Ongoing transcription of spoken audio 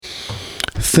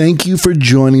Thank you for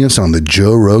joining us on the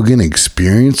Joe Rogan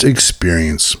Experience.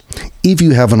 If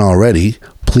you haven't already,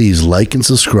 please like and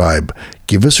subscribe,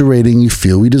 give us a rating you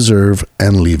feel we deserve,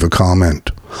 and leave a comment.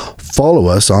 Follow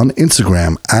us on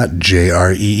Instagram at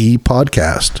JREE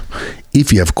Podcast.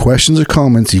 If you have questions or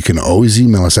comments, you can always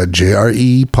email us at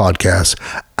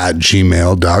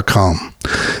jreepodcast@gmail.com.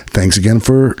 Thanks again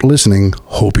for listening.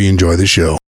 Hope you enjoy the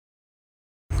show.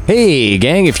 Hey,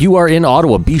 gang, if you are in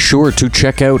Ottawa, be sure to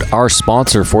check out our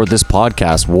sponsor for this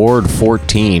podcast, Ward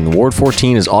 14. Ward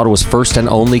 14 is Ottawa's first and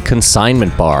only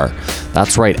consignment bar.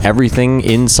 That's right, everything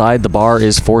inside the bar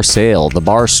is for sale. The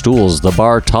bar stools, the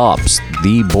bar tops,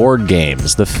 the board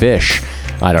games, the fish.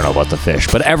 I don't know about the fish,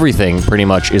 but everything pretty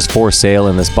much is for sale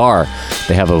in this bar.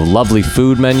 They have a lovely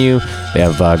food menu. They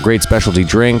have great specialty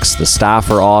drinks. The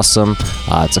staff are awesome.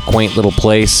 It's a quaint little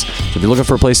place. So if you're looking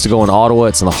for a place to go in Ottawa,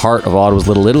 it's in the heart of Ottawa's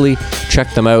Little Italy.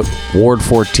 Check them out. Ward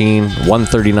 14,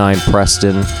 139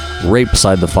 Preston, right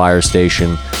beside the fire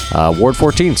station. Ward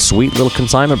 14, sweet little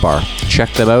consignment bar.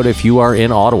 Check them out if you are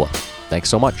in Ottawa. Thanks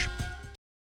so much.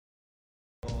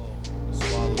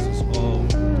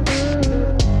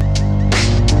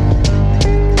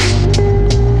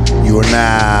 You are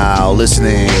now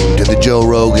listening to the Joe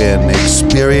Rogan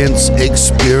Experience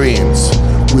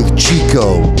with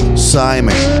Chico,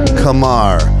 Simon,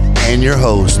 Kamar, and your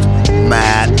host,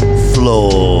 Matt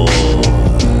Floyd.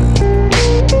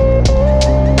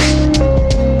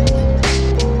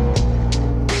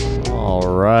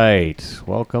 All right,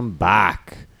 welcome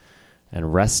back.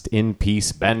 And rest in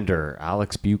peace, Bender.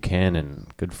 Alex Buchanan,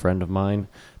 good friend of mine,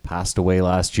 passed away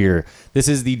last year. This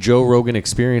is the Joe Rogan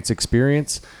Experience.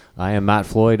 I am Matt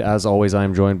Floyd. As always, I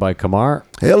am joined by Kamar.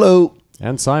 Hello.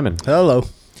 And Simon. Hello.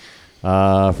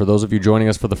 For those of you joining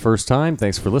us for the first time,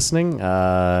 thanks for listening.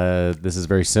 This is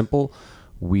very simple.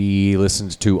 We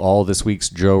listened to all this week's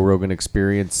Joe Rogan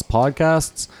Experience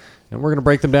podcasts, and we're going to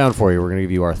break them down for you. We're going to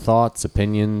give you our thoughts,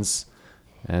 opinions,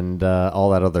 and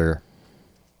all that other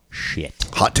shit.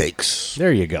 Hot takes.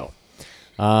 There you go.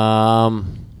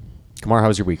 Kamar, how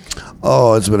was your week?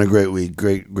 Oh, it's been a great week.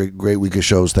 Great week of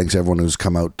shows. Thanks to everyone who's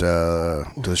come out to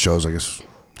the shows, I guess.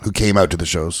 Who came out to the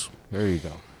shows. There you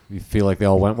go. You feel like they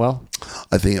all went well?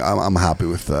 I think I'm happy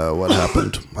with what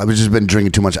happened. I've just been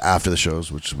drinking too much after the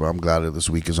shows, which I'm glad that this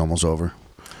week is almost over.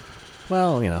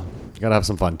 Well, you got to have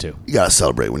some fun too. You got to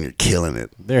celebrate when you're killing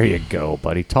it. There you go,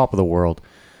 buddy. Top of the world.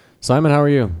 Simon, how are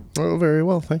you? Oh, very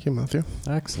well. Thank you, Matthew.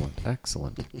 Excellent.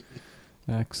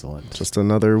 Just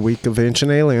another week of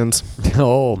Ancient Aliens.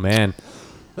 Oh, man.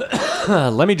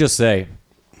 Let me just say,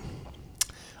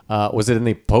 was it in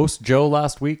the post Joe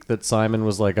last week that Simon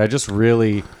was like,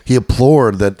 He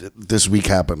implored that this week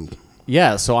happened.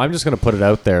 Yeah, so I'm just going to put it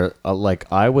out there.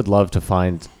 I would love to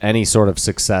find any sort of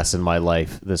success in my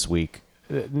life this week.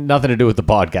 Nothing to do with the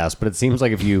podcast, but it seems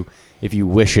like if you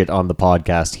wish it on the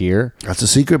podcast here. That's a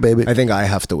secret, baby. I think I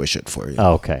have to wish it for you.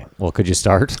 Oh, okay. Well, could you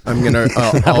start? I'm going to...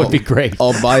 That would be great.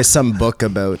 I'll buy some book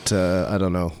about,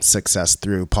 success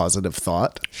through positive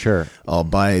thought. Sure. I'll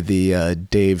buy the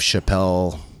Dave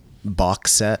Chappelle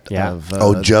box set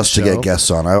of just to get guests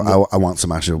on. I want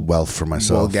some actual wealth for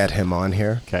myself. We'll get him on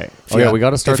here. Okay. We got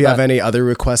to start. If you have any other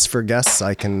requests for guests,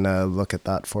 I can look at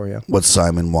that for you. What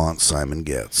Simon wants, Simon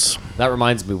gets. That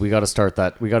reminds me, we got to start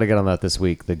that. We got to get on that this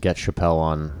week. The Get Chappelle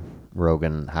on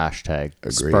Rogan hashtag.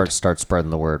 Agreed. Start spreading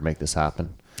the word. Make this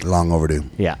happen. Long overdue.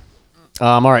 Yeah.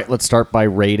 All right. Let's start by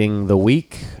rating the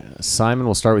week. Simon,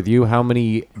 we'll start with you. How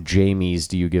many Jamies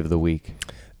do you give the week?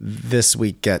 This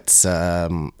week gets,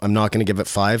 I'm not going to give it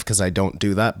 5 because I don't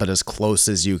do that, but as close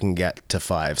as you can get to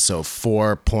 5. So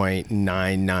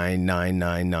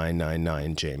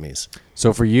 4.9999999 Jamies.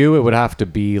 So for you, it would have to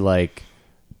be like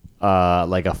a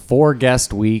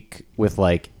 4-guest week with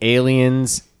like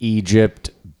aliens, Egypt,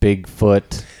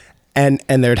 Bigfoot. And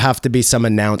there'd have to be some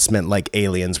announcement like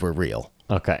aliens were real.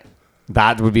 Okay.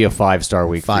 That would be a 5-star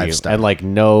week for you. 5-star. And like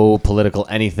no political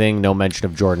anything, no mention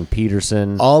of Jordan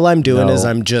Peterson. All I'm doing is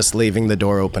I'm just leaving the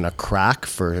door open a crack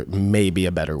for maybe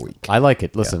a better week. I like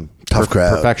it. Listen, Tough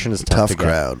crowd. Perfection is tough to get.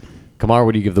 crowd. Kamar,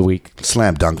 what do you give the week?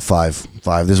 Slam dunk 5.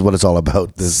 This is what it's all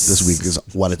about. This week is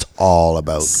what it's all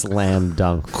about. Slam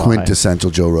dunk 5. Quintessential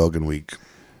Joe Rogan week.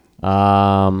 Yeah,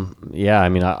 I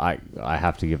mean, I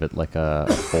have to give it like a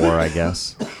 4, I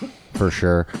guess, for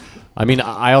sure. I mean,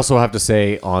 I also have to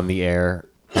say on the air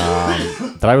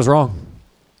that I was wrong.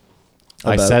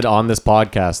 I said on this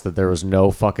podcast that there was no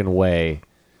fucking way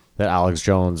that Alex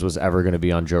Jones was ever going to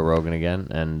be on Joe Rogan again,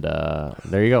 and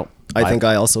there you go. I think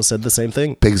I also said the same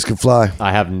thing. Pigs can fly.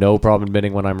 I have no problem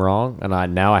admitting when I'm wrong,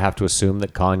 and now I have to assume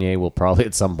that Kanye will probably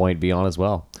at some point be on as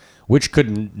well, which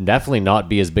could definitely not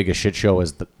be as big a shit show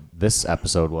as this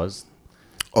episode was.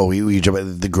 Oh, we jump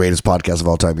the greatest podcast of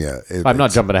all time. Yeah, I'm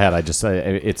not jumping ahead. I just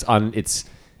say it's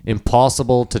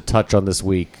impossible to touch on this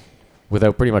week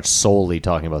without pretty much solely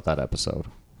talking about that episode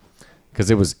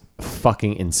because it was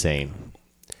fucking insane.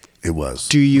 It was.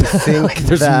 Do you think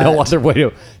There's no other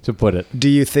way to put it. Do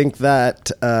you think that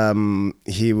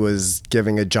he was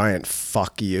giving a giant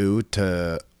fuck you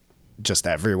to just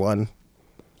everyone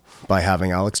by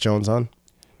having Alex Jones on?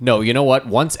 No, you know what?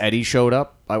 Once Eddie showed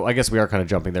up, I guess we are kind of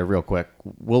jumping there real quick.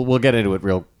 We'll get into it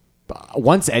real.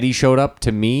 Once Eddie showed up,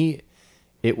 to me,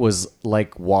 it was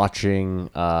like watching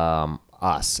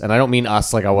us, and I don't mean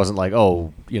us like I wasn't like,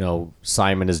 oh,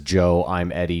 Simon is Joe,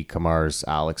 I'm Eddie, Kamar's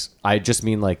Alex. I just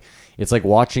mean like it's like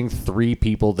watching three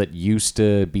people that used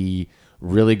to be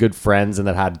really good friends and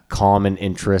that had common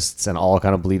interests and all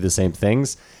kind of believe the same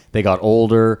things. They got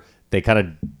older. They kind of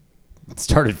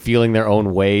started feeling their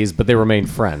own ways, but they remained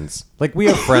friends. Like we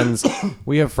have friends. You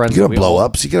gotta blow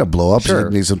ups. You gotta blow ups. Sure.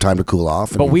 You need some time to cool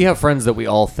off. But we have friends that we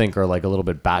all think are like a little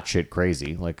bit batshit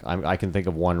crazy. Like I can think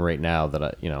of one right now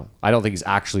that I don't think he's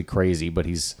actually crazy, but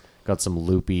he's got some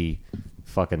loopy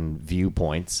fucking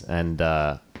viewpoints, and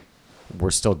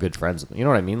we're still good friends. You know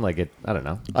what I mean? Like I don't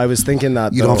know. I was thinking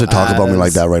that you don't have to talk about me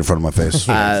like that right in front of my face.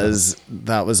 As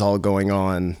that was all going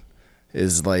on,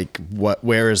 is like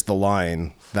where is the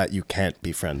line that you can't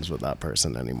be friends with that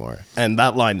person anymore? And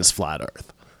that line is flat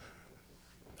earth.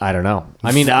 I don't know.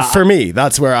 I mean, for me,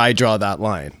 that's where I draw that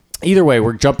line. Either way,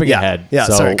 we're jumping ahead. Yeah,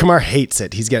 so. sorry. Kamar hates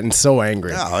it. He's getting so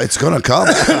angry. No, it's going to come.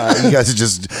 You guys are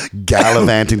just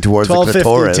gallivanting towards the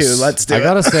clitoris. Let's do it. I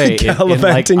gotta say,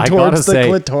 gallivanting towards the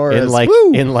clitoris.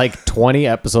 In like 20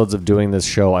 episodes of doing this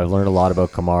show, I've learned a lot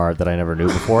about Kamar that I never knew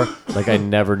before. Like I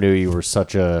never knew you were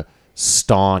such a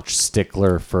staunch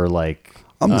stickler for like.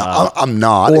 I'm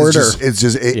not. Order.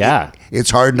 It's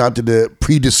hard not to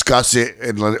pre-discuss it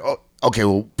and like, okay,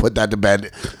 we'll put that to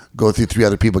bed, go through 3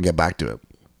 other people, get back to it.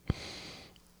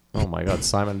 Oh my God,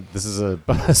 Simon! This is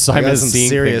Simon got is some seeing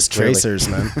serious things tracers,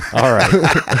 man. All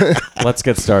right, let's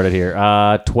get started here.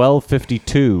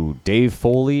 12:52. Dave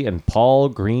Foley and Paul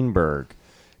Greenberg,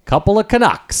 couple of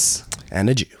Canucks And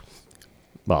a Jew.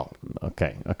 Well,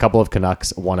 okay, a couple of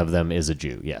Canucks. One of them is a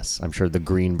Jew. Yes, I'm sure the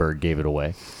Greenberg gave it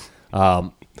away.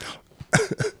 I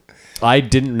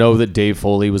didn't know that Dave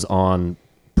Foley was on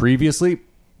previously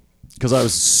because I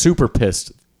was super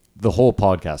pissed the whole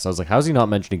podcast. I was like, how's he not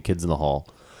mentioning Kids in the Hall?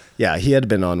 Yeah, he had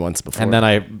been on once before. And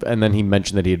then he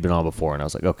mentioned that he had been on before, and I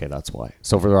was like, okay, that's why.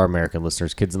 So for our American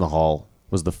listeners, Kids in the Hall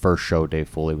was the first show Dave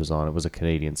Foley was on. It was a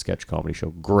Canadian sketch comedy show.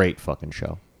 Great fucking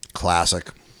show.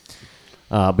 Classic.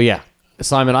 But yeah,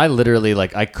 Simon, I literally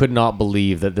I could not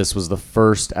believe that this was the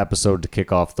first episode to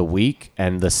kick off the week,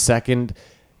 and the second,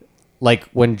 like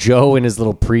when Joe in his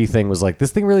little pre-thing was like,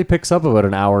 this thing really picks up about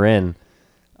an hour in.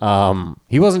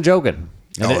 He wasn't joking.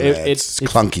 And it's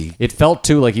clunky. It felt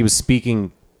too like he was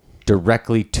speaking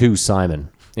directly to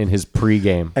Simon in his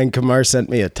pregame. And Kamar sent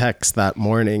me a text that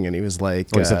morning, and he was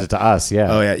like, he sent it to us,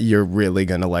 yeah. Oh, yeah, you're really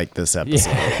going to like this episode.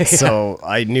 Yeah. So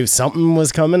I knew something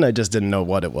was coming. I just didn't know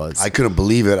what it was. I couldn't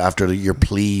believe it after your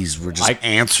pleas were just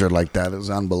answered like that. It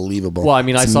was unbelievable. Well, I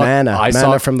mean, I saw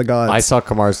manna from the gods. I saw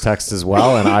Kamar's text as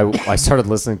well, and I started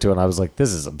listening to it, and I was like,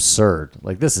 this is absurd.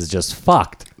 Like, this is just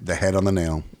fucked. The head on the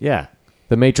nail. Yeah.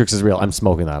 The Matrix is real. I'm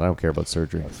smoking that. I don't care about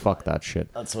surgery. Fuck that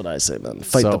shit. That's what I say, man.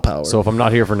 Fight the power. So if I'm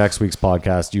not here for next week's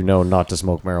podcast, you know not to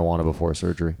smoke marijuana before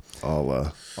surgery.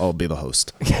 I'll be the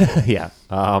host. Yeah.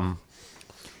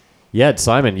 Yeah,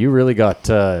 Simon, you really got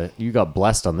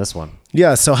blessed on this one.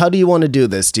 Yeah. So how do you want to do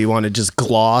this? Do you want to just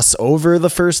gloss over the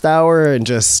first hour and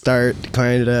just start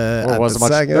kind of There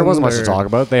wasn't much to talk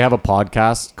about. They have a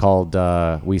podcast called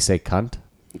We Say Cunt.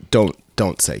 Don't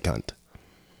say cunt.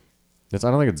 I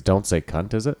don't think it's Don't Say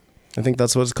Cunt, is it? I think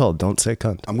that's what it's called. Don't say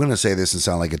cunt. I'm going to say this and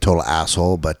sound like a total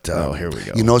asshole, but here we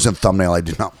go. You notice in the thumbnail I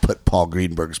did not put Paul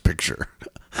Greenberg's picture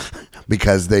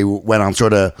because they went on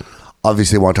sort of,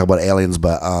 obviously they want to talk about aliens,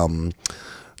 but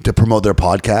to promote their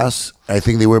podcast, I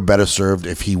think they were better served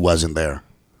if he wasn't there.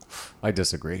 I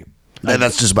disagree. And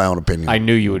that's just my own opinion. I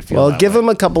knew you would feel Well, that give way. him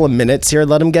a couple of minutes here.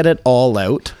 Let him get it all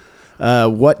out.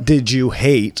 What did you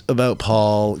hate about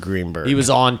Paul Greenberg? He was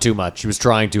on too much. He was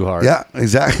trying too hard. Yeah,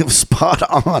 exactly. Spot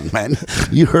on, man.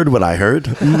 You heard what I heard.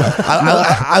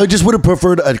 I just would have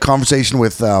preferred a conversation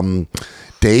with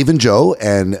Dave and Joe,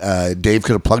 and Dave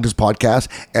could have plugged his podcast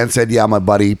and said, yeah, my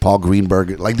buddy Paul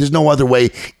Greenberg. Like, there's no other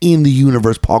way in the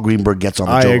universe Paul Greenberg gets on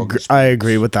the Joe. I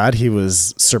agree with that. He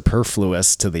was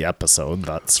superfluous to the episode,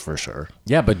 that's for sure.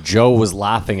 Yeah, but Joe was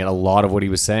laughing at a lot of what he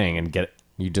was saying and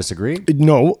you disagree?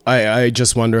 No, I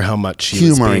just wonder how much he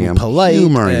was being polite.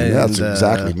 Humoring him. That's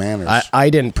exactly manners.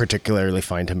 I didn't particularly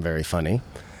find him very funny.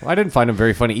 I didn't find him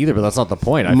very funny either, but that's not the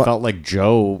point. I felt like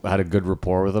Joe had a good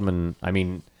rapport with him, and I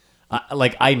mean,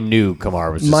 I knew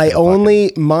Kamar was just My gonna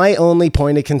my only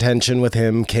point of contention with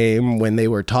him came when they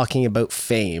were talking about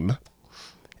fame,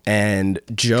 and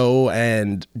Joe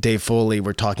and Dave Foley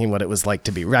were talking what it was like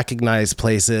to be recognized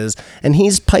places, and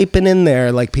he's piping in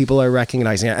there like people are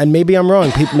recognizing it. And maybe I'm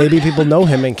wrong. Maybe people know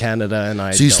him in Canada, and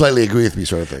I So you don't. slightly agree with me,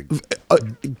 sort of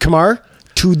thing. Kamar,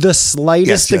 to the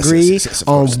slightest Yes, degree, of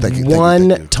on course. Thank you,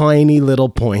 one tiny little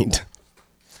point.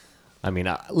 I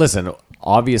mean, listen,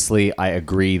 obviously I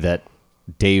agree that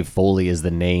Dave Foley is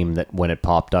the name that when it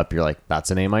popped up, you're like,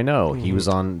 that's a name I know. He was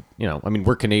on, I mean,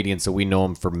 we're Canadian, so we know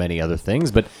him for many other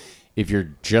things. But if you're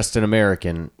just an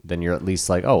American, then you're at least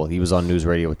like, oh, well, he was on News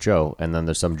Radio with Joe, and then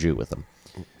there's some Jew with him.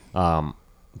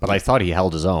 But I thought he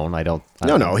held his own.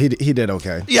 No, he did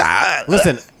okay. Yeah.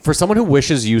 Listen, for someone who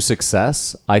wishes you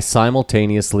success, I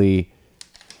simultaneously,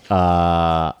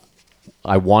 I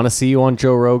want to see you on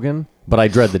Joe Rogan, but I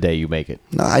dread the day you make it.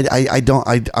 No, I don't.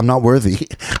 I'm not worthy.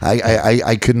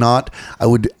 I could not.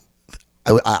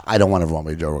 I don't want to run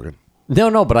with Joe Rogan.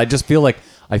 No, but I just feel like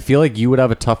you would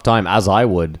have a tough time, as I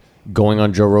would, going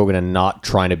on Joe Rogan and not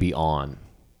trying to be on.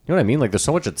 You know what I mean? Like, there's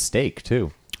so much at stake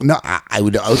too. No, I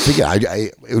would think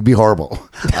it would be horrible.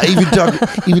 Even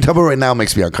talking about right now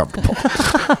makes me uncomfortable.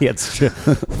 Yeah, it's true.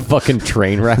 Fucking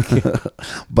train wreck.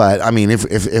 But I mean,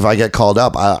 if I get called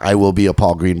up, I will be a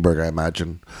Paul Greenberg, I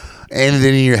imagine. And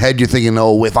then in your head, you're thinking,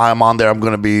 oh, if I'm on there, I'm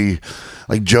going to be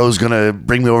like Joe's going to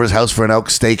bring me over his house for an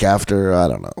elk steak after. I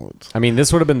don't know. I mean,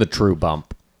 this would have been the true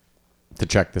bump to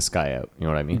check this guy out. You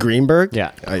know what I mean? Greenberg?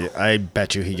 Yeah. I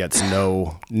bet you he gets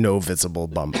no visible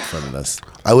bump from this.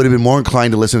 I would have been more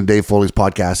inclined to listen to Dave Foley's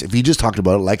podcast if he just talked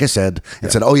about it, like I said,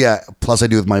 and said, oh, yeah, plus I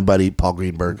do with my buddy Paul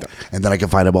Greenberg. And then I can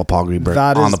find out about Paul Greenberg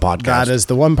on the podcast. That is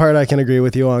the one part I can agree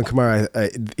with you on, Kamar.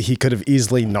 He could have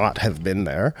easily not have been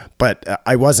there, but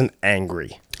I wasn't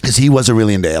angry. Because he wasn't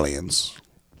really into aliens.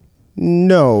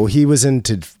 No, he was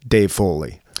into Dave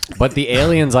Foley. But the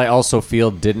aliens, I also feel,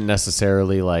 didn't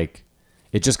necessarily like.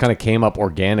 It just kind of came up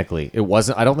organically. It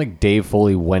wasn't. I don't think Dave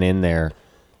Foley went in there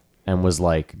and was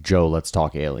like, "Joe, let's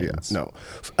talk aliens." No,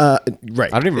 right.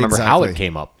 I don't even remember how it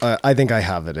came up. I think I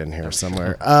have it in here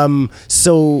somewhere.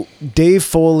 So Dave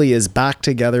Foley is back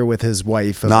together with his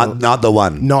wife. Not the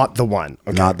one. Not the one.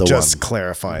 Okay, Not the just one.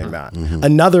 clarifying that.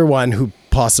 Another one who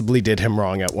possibly did him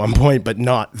wrong at one point, but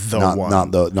not the one.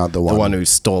 Not the one. The one who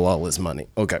stole all his money.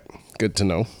 Okay, good to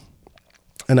know.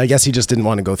 And I guess he just didn't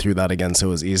want to go through that again, so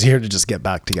it was easier to just get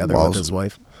back together with his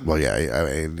wife. Well, yeah,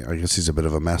 I guess he's a bit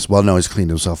of a mess. Well, no, he's cleaned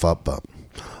himself up, but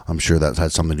I'm sure that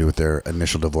had something to do with their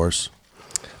initial divorce.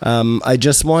 I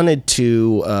just wanted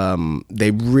to.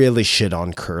 They really shit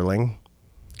on curling.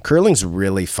 Curling's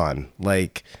really fun.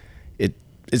 Like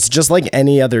it's just like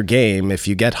any other game. If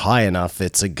you get high enough,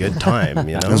 it's a good time.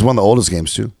 You know, It was one of the oldest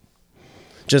games too.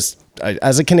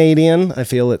 As a Canadian, I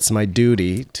feel it's my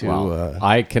duty to. Wow.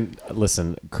 I can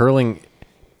listen. Curling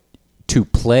to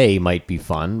play might be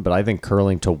fun, but I think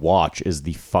curling to watch is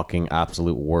the fucking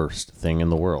absolute worst thing in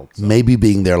the world. So Maybe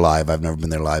being there live. I've never been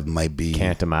there live. Might be.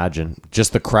 can't imagine.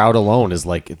 Just the crowd alone is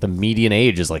like the median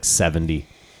age is like 70.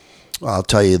 I'll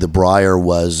tell you, the Briar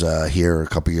was here a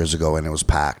couple years ago, and it was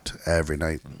packed every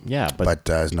night. Yeah, but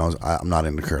No, I'm not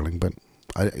into curling, but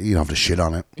you don't have to shit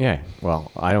on it. yeah.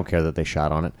 Well, I don't care that they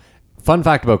shot on it. Fun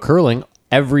fact about curling: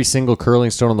 every single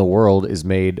curling stone in the world is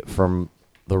made from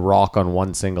the rock on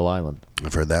one single island.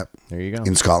 I've heard that. There you go.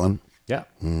 In Scotland. Yeah.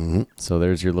 Mm-hmm. So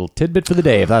there's your little tidbit for the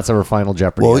day. If that's ever Final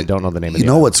Jeopardy, I don't know the name of it. You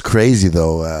know what's crazy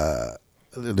though?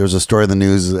 There's a story in the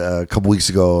news a couple weeks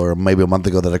ago, or maybe a month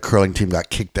ago, that a curling team got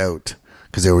kicked out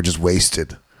because they were just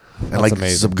wasted. And like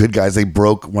amazing. some good guys, they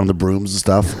broke one of the brooms and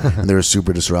stuff, and they were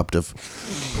super disruptive.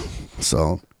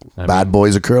 So bad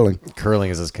boys of curling.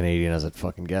 Curling is as Canadian as it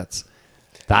fucking gets.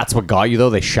 That's what got you though.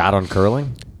 They shot on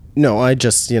curling. No, I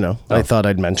just I thought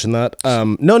I'd mention that.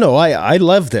 No, I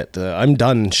loved it. I'm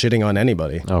done shitting on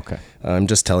anybody. Okay, I'm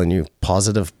just telling you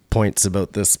positive points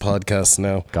about this podcast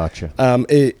now. gotcha.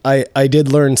 I did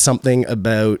learn something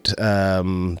about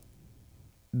the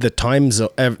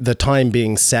time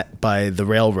being set by the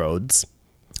railroads.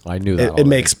 I knew that. It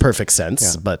makes perfect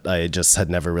sense, Yeah. but I just had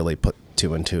never really put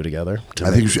two and two together.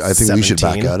 I think we should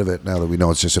back 17. out of it now that we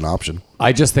know it's just an option.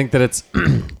 I just think that it's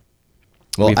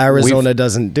Well, Arizona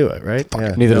doesn't do it, right?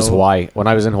 Yeah. neither does No. Hawaii. When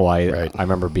I was in Hawaii, Right. I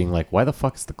remember being like, "Why the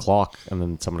fuck is the clock?" And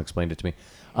then someone explained it to me.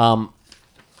 Oh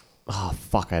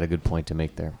fuck! I had a good point to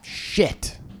make there.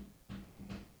 Shit.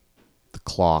 The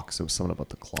clocks. It was something about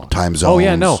the clock. Time Oh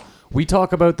yeah, no. zones. We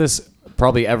talk about this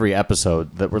probably every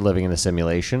episode that we're living in a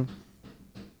simulation.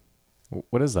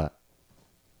 What is that?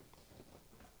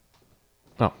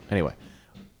 Oh, anyway.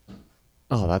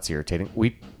 Oh, that's irritating.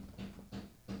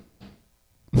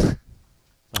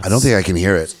 I don't think I can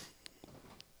hear it.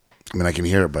 I mean, I can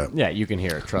hear it, but Yeah, you can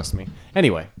hear it. Trust me.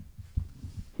 Anyway.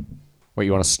 Wait,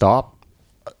 you want to stop?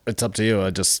 It's up to you.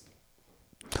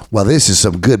 well, this is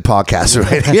some good podcast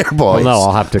right here, boys. Well, no,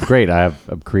 I'll have to. Great. I'm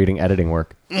creating editing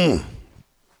work.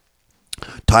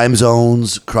 Time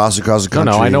zones across the country.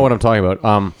 No, I know what I'm talking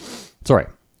about. Sorry.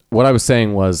 What I was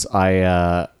saying was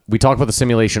we talk about the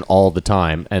simulation all the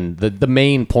time, and the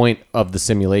main point of the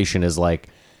simulation is like,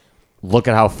 look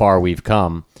at how far we've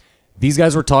come. These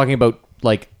guys were talking about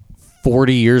like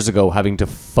 40 years ago having to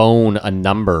phone a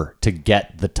number to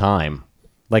get the time,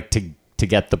 like to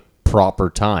get the proper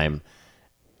time,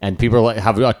 and people are like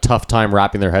have a tough time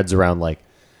wrapping their heads around like,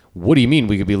 what do you mean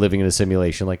we could be living in a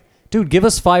simulation? Like, dude, give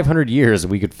us 500 years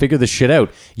and we could figure this shit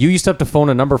out. You used to have to phone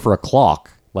a number for a clock.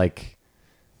 Like,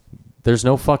 there's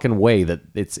no fucking way that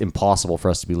it's impossible for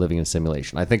us to be living in a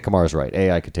simulation. I think Kamar's right.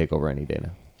 AI could take over any day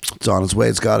now. It's on its way.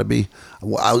 It's got to be.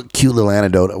 Cute little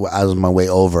anecdote. I was on my way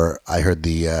over. I heard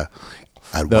at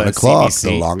 1 o'clock.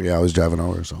 CBC. I was driving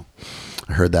over, so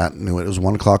I heard that. Knew it was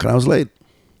 1 o'clock, and I was late.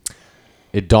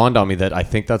 It dawned on me that I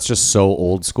think that's just so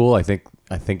old school. I think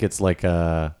it's like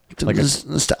It's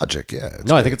nostalgic, yeah.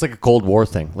 I think it's like a Cold War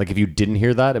thing. Like if you didn't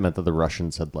hear that, it meant that the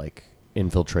Russians had like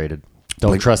infiltrated.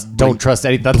 Don't trust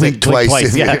anything. That's blink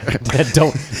twice. Yeah.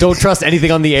 don't trust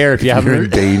anything on the air if you haven't You're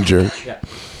in heard. danger.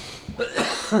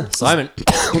 Simon,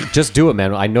 just do it,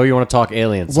 man. I know you want to talk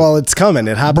aliens. Well, it's coming.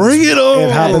 It happens. Bring it on.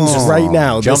 It happens right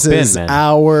now. Jump this in, is man.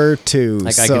 hour 2.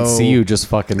 like I can see you just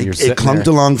fucking. You're It sitting clunked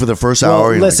there. along for the first Well,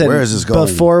 hour. You're listen, like, where is this going?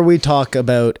 before we talk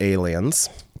about aliens,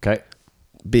 Okay.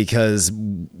 because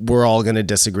we're all going to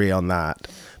disagree on that.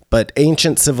 But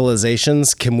ancient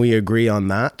civilizations, can we agree on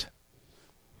that?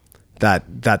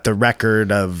 That the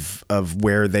record of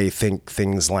where they think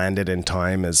things landed in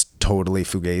time is totally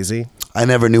fugazi. I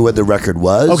never knew what the record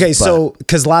was. Okay, but so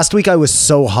because last week I was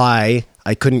so high,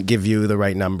 I couldn't give you the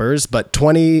right numbers, but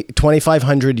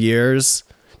 2,500 years.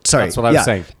 Sorry, That's what I was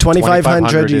saying.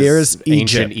 2,500 years, is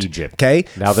ancient Egypt. Okay,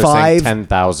 Now they're saying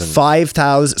 10,000.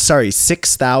 5,000. Sorry,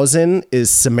 6,000 is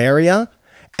Samaria,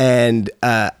 and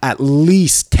at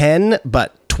least 10,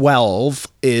 but 12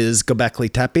 is Göbekli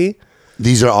Tepe.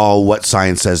 these are all what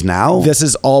science says now. This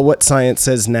is all what science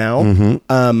says now.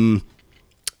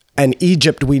 And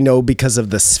Egypt, we know because of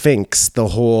the Sphinx, the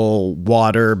whole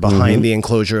water behind the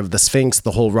enclosure of the Sphinx,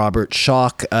 the whole Robert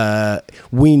Schoch.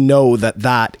 We know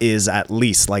that is at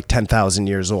least like 10,000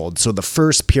 years old. So the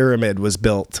first pyramid was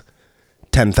built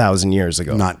 10,000 years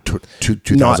ago. not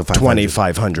 2,500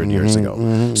 2,500 years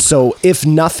ago. So if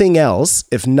nothing else,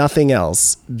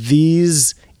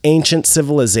 these ancient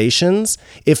civilizations,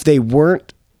 if they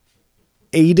weren't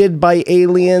aided by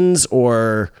aliens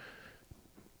or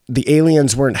the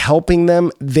aliens weren't helping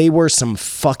them, they were some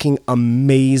fucking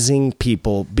amazing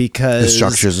people because The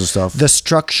structures and stuff. The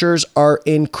structures are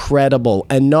incredible.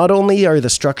 And not only are the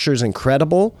structures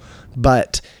incredible,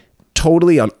 but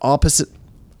totally on opposite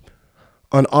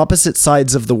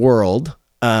sides of the world,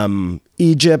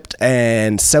 Egypt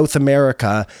and South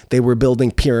America, they were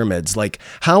building pyramids. Like,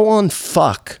 how on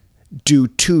fuck do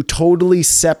two totally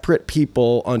separate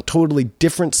people on totally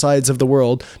different sides of the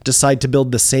world decide to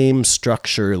build the same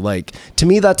structure? Like, to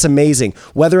me, that's amazing.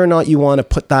 Whether or not you want to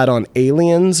put that on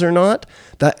aliens or not,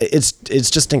 that it's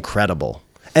just incredible.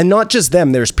 And not just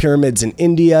them. There's pyramids in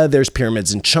India. There's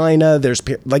pyramids in China.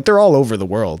 They're all over the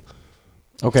world.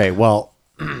 Okay. Well,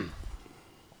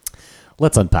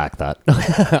 let's unpack that.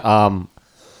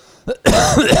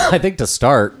 I think to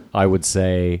start, I would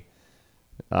say,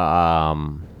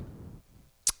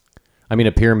 I mean,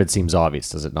 a pyramid seems obvious,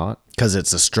 does it not? Because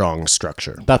it's a strong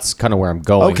structure. That's kind of where I'm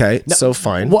going. Okay, so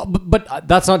fine. Well, but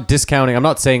that's not discounting. I'm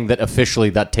not saying that officially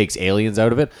that takes aliens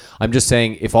out of it. I'm just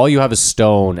saying if all you have is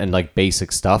stone and like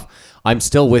basic stuff, I'm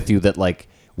still with you that like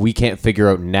we can't figure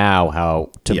out now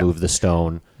how to move the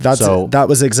stone. That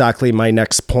was exactly my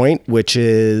next point, which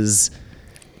is,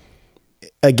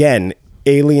 again,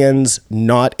 aliens,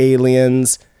 not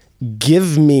aliens.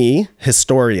 Give me,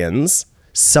 historians,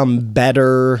 some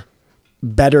better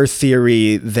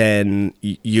theory than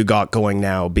you got going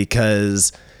now,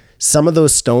 because some of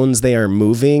those stones they are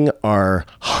moving are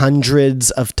hundreds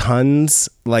of tons,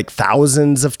 like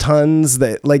thousands of tons.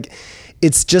 That like,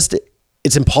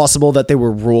 it's impossible that they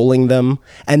were rolling them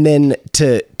and then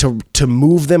to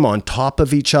move them on top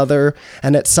of each other.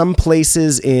 And at some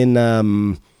places in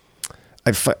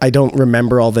I don't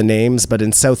remember all the names, but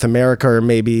in South America or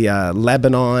maybe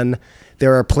Lebanon,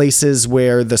 there are places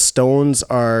where the stones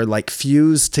are like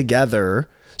fused together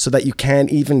so that you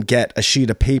can't even get a sheet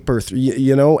of paper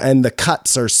through, and the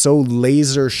cuts are so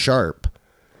laser sharp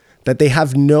that they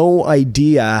have no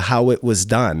idea how it was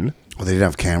done. Well, they didn't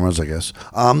have cameras, I guess.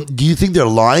 Do you think they're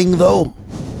lying though?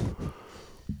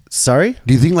 Sorry?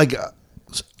 Do you think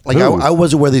I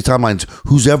wasn't aware of these timelines?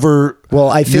 Who's ever? Well,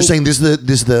 I you're think- saying this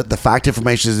is the fact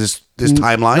information is this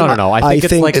timeline. No. I think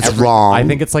think it's it's wrong. I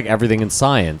think it's like everything in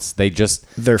science.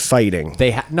 They're fighting.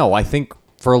 I think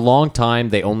for a long time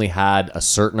they only had a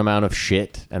certain amount of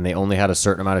shit and they only had a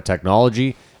certain amount of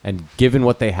technology. And given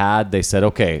what they had, they said,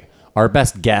 okay, our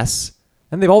best guess.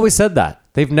 And they've always said that.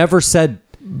 They've never said.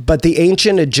 But the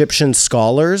ancient Egyptian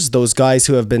scholars, those guys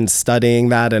who have been studying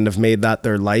that and have made that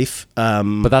their life,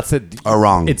 But that's it. Are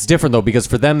wrong. It's different though, because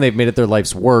for them, they've made it their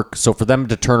life's work. So for them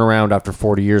to turn around after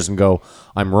 40 years and go,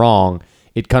 I'm wrong,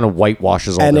 it kind of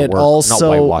whitewashes all and their it work. Not also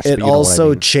whitewash, but it you know what I also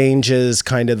mean. changes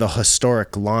kind of the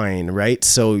historic line, right?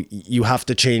 So you have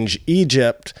to change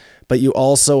Egypt, but you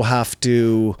also have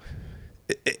to.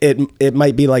 It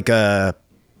might be like a,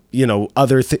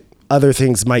 other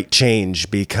things might change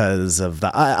because of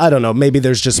that. I don't know. Maybe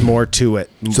there's just more to it.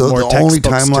 So more the only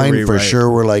textbooks to timeline for rewrite.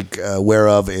 sure we're aware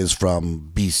of is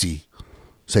from BC,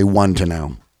 say 1 to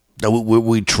now, that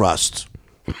we trust.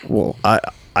 Well,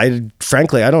 I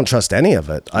frankly, I don't trust any of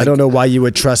it. I don't know why you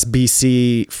would trust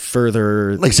BC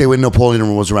further. Like say when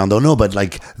Napoleon was around, though. No, but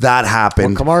that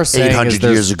happened What Kamar's saying is 800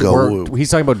 there's- years ago. He's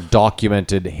talking about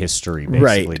documented history,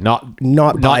 basically. Right.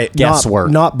 Not guesswork.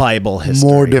 Not Bible history.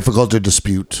 More difficult to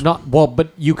dispute. But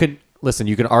you can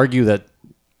argue that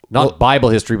not Bible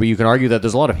history, but you can argue that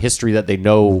there's a lot of history that they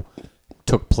know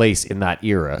took place in that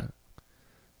era,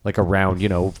 like around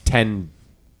 10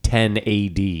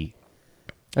 AD.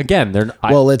 Again,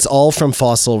 Well, it's all from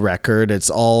fossil record. It's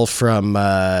all from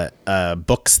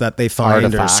books that they find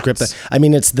Artifacts. or script. I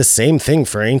mean, it's the same thing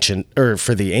for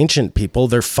the ancient people.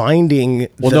 They're finding.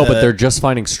 no, but they're just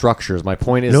finding structures. My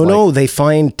point is, No, they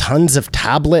find tons of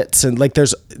tablets and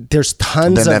there's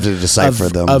tons Then they have to decipher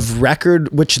them. of record,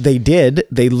 which they did.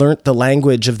 They learnt the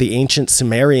language of the ancient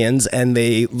Sumerians and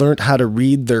they learnt how to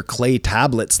read their clay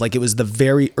tablets. Like it was the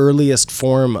very earliest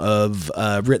form of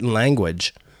written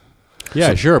language.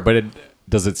 yeah, sure, but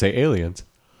does it say aliens?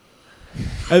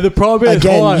 And the problem is,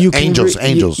 Again, you can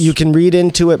Angels. You can read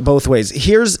into it both ways.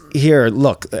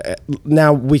 Look.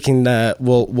 Now we can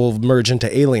we'll merge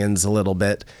into aliens a little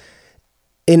bit.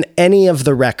 In any of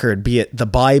the record, be it the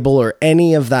Bible or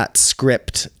any of that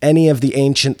script, any of the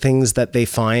ancient things that they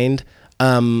find,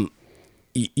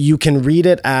 you can read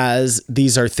it as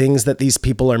these are things that these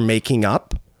people are making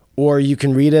up. Or you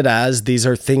can read it as these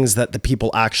are things that the people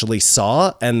actually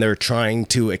saw and they're trying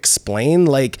to explain.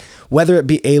 Like whether it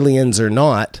be aliens or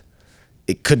not,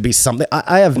 it could be something.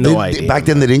 I have no idea. Back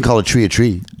then, they didn't call a tree a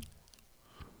tree.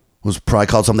 It was probably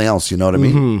called something else. You know what I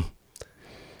mean?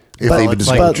 If they even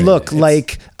describe a But tree. look,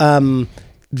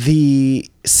 the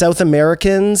South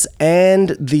Americans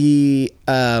and the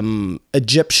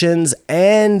Egyptians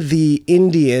and the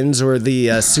Indians or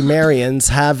the Sumerians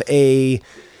have a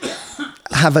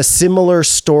similar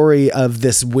story of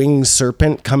this winged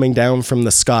serpent coming down from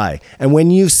the sky. And when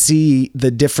you see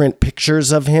the different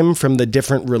pictures of him from the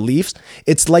different reliefs,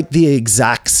 it's like the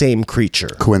exact same creature.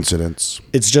 Coincidence.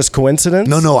 It's just coincidence?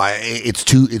 No. It's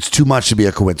too much to be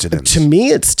a coincidence. To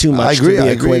me, it's too much agree, to be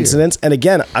I a agree. coincidence. And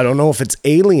again, I don't know if it's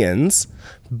aliens,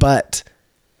 but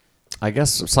I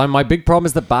guess Simon, my big problem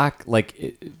is that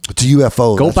It's a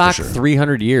UFO. go that's for back sure.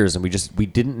 300 years and we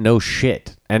didn't know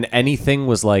shit, and anything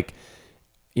was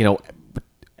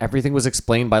everything was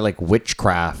explained by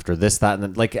witchcraft or this, that,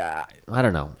 and then, I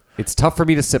don't know. It's tough for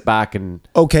me to sit back and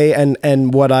okay.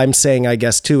 And what I'm saying, I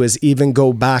guess, too, is even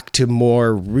go back to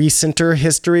more recenter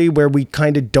history where we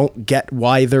kind of don't get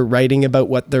why they're writing about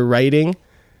what they're writing.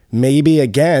 Maybe,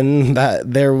 again,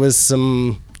 that there was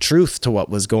some truth to what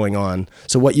was going on.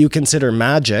 So what you consider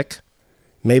magic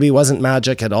maybe wasn't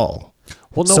magic at all.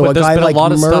 Well, no, so but a there's guy been like a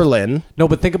lot of Merlin. stuff. No,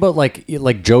 but think about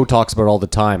like Joe talks about all the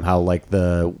time how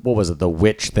the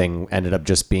witch thing ended up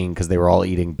just being because they were all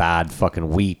eating bad fucking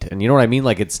wheat, and you know what I mean?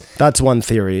 That's one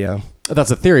theory, yeah.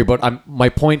 That's a theory, but my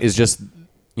point is just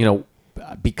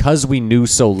because we knew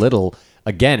so little.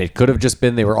 Again, it could have just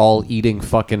been they were all eating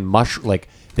fucking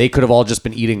they could have all just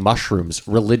been eating mushrooms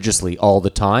religiously all the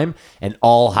time and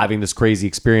all having this crazy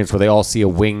experience where they all see a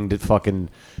winged fucking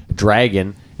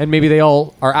dragon and maybe they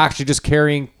all are actually just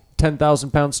carrying 10,000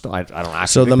 pounds. I don't actually.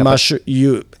 So the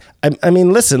mushroom, I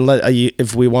mean, listen,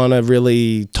 if we want to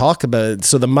really talk about it,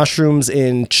 so the mushrooms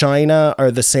in China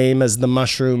are the same as the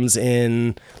mushrooms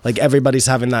in, everybody's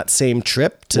having that same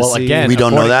trip to see. Again, We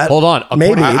don't know that? Hold on.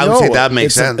 Maybe. I would say that makes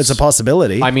it's sense. It's a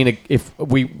possibility. I mean, if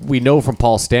we know from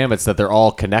Paul Stamets that they're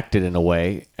all connected in a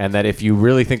way, and that if you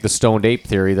really think the stoned ape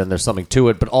theory, then there's something to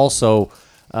it. But also,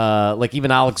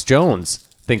 even Alex Jones,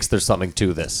 thinks there's something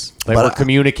to this. Like But we're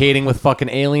communicating with fucking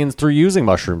aliens through using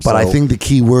mushrooms. But I so- think the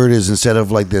key word is, instead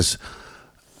of like this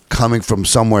coming from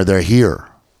somewhere, they're here.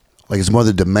 Like, it's more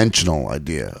the dimensional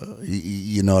idea.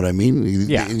 You know what I mean?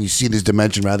 Yeah. And you see this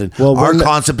dimension rather than Well, our when-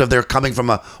 concept of they're coming from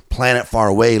a planet far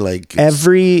away. Like,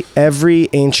 every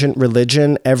ancient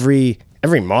religion, every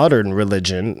modern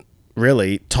religion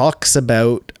really talks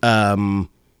about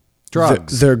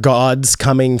drugs. their gods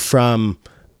coming from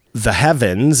the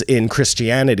heavens in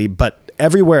Christianity, but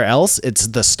everywhere else it's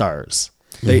the stars.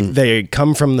 They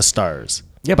come from the stars.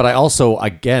 Yeah, but I also,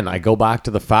 again, I go back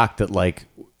to the fact that, like,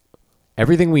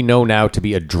 everything we know now to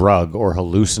be a drug or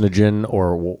hallucinogen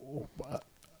or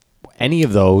any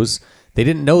of those, they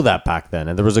didn't know that back then.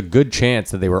 And there was a good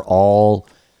chance that they were all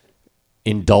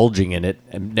indulging in it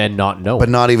and not knowing. but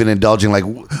not even indulging. Like,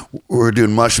 we're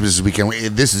doing mushrooms this weekend.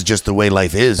 This is just the way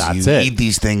life is. That's you it. eat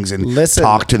these things and Listen,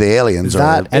 talk to the aliens.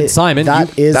 And Simon,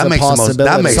 that you- is that a makes the most- that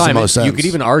possibility. makes the Simon, most sense. you could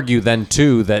even argue then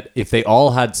too that if they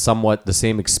all had somewhat the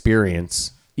same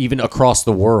experience, even across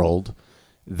the world,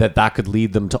 that could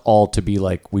lead them to all to be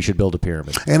like, we should build a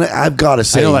pyramid. And I've got to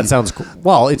say, I know that sounds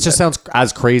well. It just sounds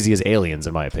as crazy as aliens,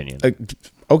 in my opinion.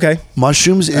 Okay.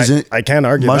 mushrooms isn't. I can't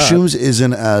argue that. Mushrooms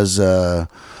isn't as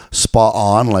spot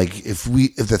on. Like, if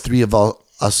the three of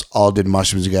us all did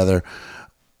mushrooms together,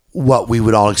 what we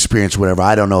would all experience, whatever.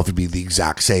 I don't know if it'd be the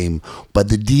exact same, but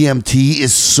the DMT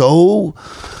is so.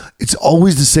 It's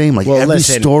always the same. Like, Well, every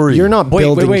listen, story. you're not Wait,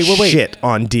 building wait. shit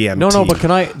on DMT. No, but can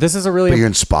I? This is a really. But you're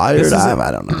inspired. This is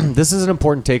I don't know. This is an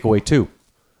important takeaway too.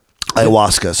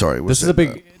 Ayahuasca. Sorry. This is a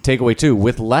big takeaway too.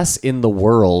 With less in the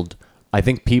world, I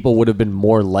think people would have been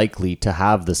more likely to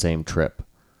have the same trip.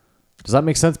 Does that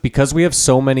make sense? Because we have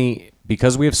so many.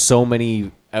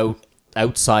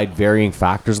 Outside varying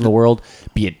factors in the world,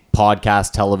 be it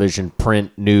podcast, television,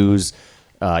 print, news,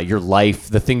 your life,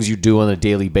 the things you do on a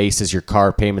daily basis, your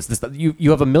car payments.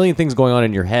 You have a million things going on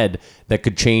in your head that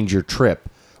could change your trip.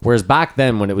 Whereas back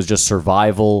then, when it was just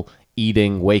survival,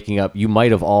 eating, waking up, you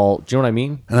might have all. Do you know what I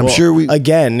mean? And I'm sure we.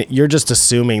 Again, you're just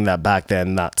assuming that back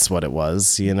then that's what it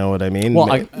was. You know what I mean?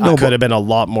 Well, It no, could have been a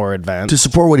lot more advanced. To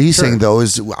support what he's saying, though,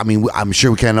 is, I mean, I'm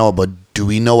sure we can't know, but do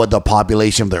we know what the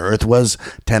population of the Earth was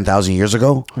 10,000 years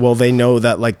ago? Well, they know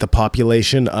that like the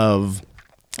population of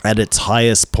at its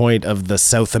highest point of the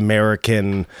South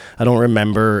American, I don't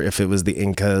remember if it was the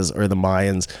Incas or the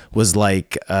Mayans, was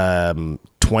like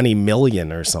 20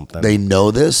 million or something. They know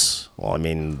this. Well, I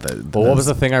mean, But what was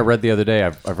the thing I read the other day?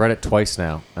 I've read it twice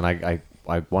now, and I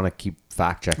want to keep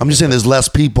fact checking. I'm just saying, there's less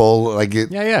people. Like,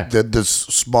 Yeah. The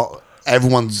small.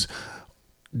 Everyone's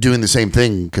doing the same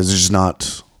thing because there's just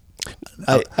not.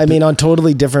 I mean, on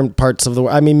totally different parts of the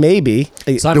world. I mean, maybe.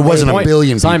 Simon, There wasn't my a point-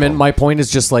 billion Simon, people. my point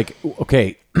is just like,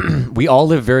 okay, we all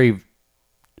live very,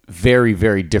 very,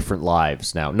 very different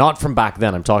lives now. Not from back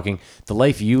then. I'm talking the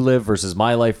life you live versus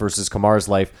my life versus Kamar's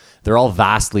life. They're all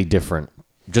vastly different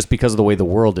just because of the way the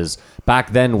world is.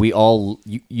 Back then, you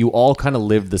all kind of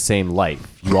lived the same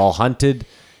life. You all hunted,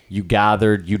 you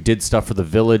gathered, you did stuff for the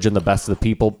village and the best of the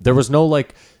people. There was no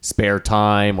like spare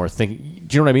time or think.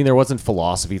 Do you know what I mean? There wasn't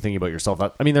philosophy thinking about yourself.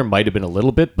 I mean, there might have been a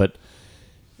little bit, but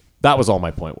that was all my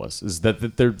point was, is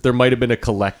that there might have been a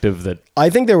collective that. I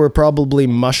think there were probably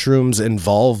mushrooms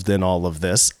involved in all of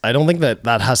this. I don't think that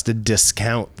has to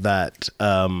discount that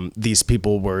these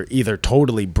people were either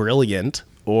totally brilliant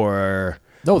or.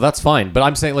 No, that's fine. But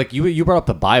I'm saying, like, you brought up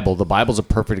the Bible. The Bible's a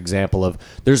perfect example of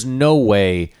there's no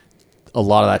way a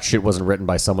lot of that shit wasn't written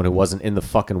by someone who wasn't in the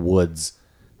fucking woods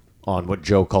on what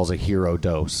Joe calls a hero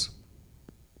dose.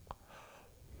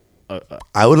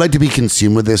 I would like to be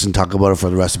consumed with this and talk about it for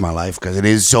the rest of my life because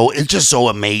it's just so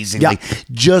amazing. Yeah. Like,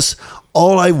 just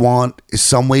all I want is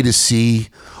some way to see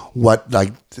what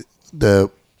like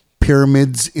the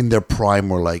pyramids in their prime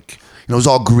were like. It was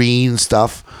all green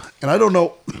stuff, and I don't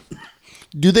know.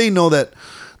 Do they know that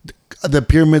the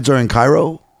pyramids are in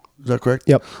Cairo? Is that correct?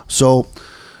 Yep. So,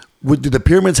 did the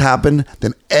pyramids happen?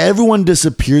 Then everyone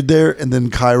disappeared there, and then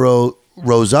Cairo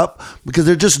rose up because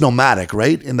they're just nomadic,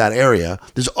 right? In that area,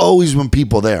 there's always been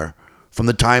people there from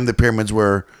the time the pyramids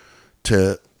were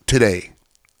to today.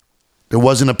 There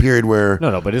wasn't a period where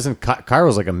No, but isn't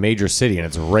Cairo's like a major city and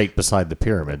it's right beside the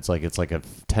pyramids? Like it's like a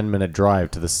 10-minute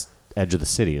drive to the edge of the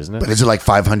city, isn't it? But is it like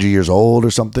 500 years old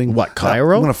or something? What,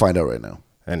 Cairo? I'm gonna find out right now.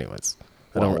 Anyways,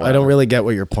 Well, I don't really get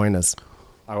what your point is.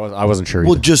 I wasn't sure.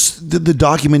 Well, either. just the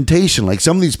documentation. Like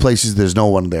some of these places, there's no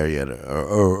one there yet,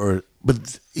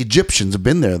 but Egyptians have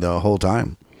been there the whole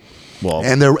time. Well,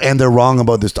 And they're wrong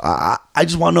about this. I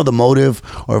just want to know the motive,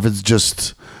 or if it's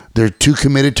just they're too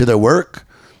committed to their work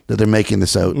that they're making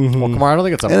this out. Well, Kumar, I don't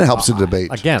think it's And it helps the debate.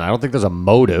 Again, I don't think there's a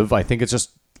motive. I think it's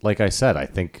just like I said. I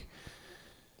think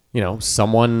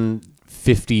someone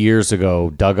 50 years ago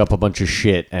dug up a bunch of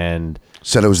shit and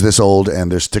Said it was this old,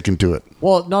 and they're sticking to it.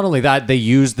 well, not only that, they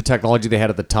used the technology they had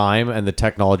at the time, and the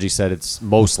technology said it's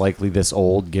most likely this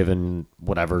old given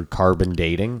whatever carbon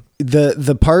dating.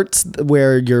 The parts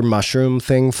where your mushroom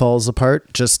thing falls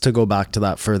apart, just to go back to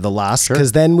that for the last,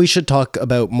 because then we should talk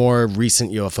about more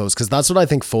recent UFOs, because that's what I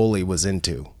think Foley was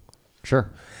into. Sure.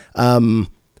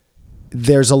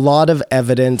 There's a lot of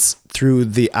evidence through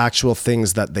the actual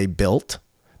things that they built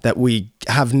that we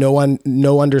have no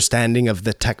understanding of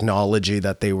the technology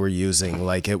that they were using.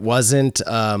 Like it wasn't.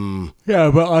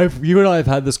 Yeah, but you and I have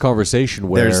had this conversation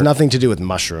where There's nothing to do with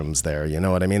mushrooms there. You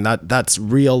know what I mean? That's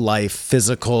real life,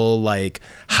 physical. Like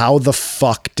how the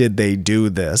fuck did they do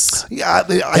this? Yeah, I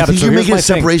but think so you're here's making my a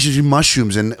thing. separation between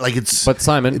mushrooms and like it's. But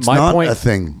Simon, it's my not point- a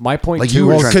thing. my point like too you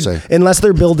were is- trying to say. Unless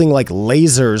they're building like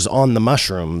lasers on the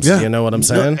mushrooms. Yeah. You know what I'm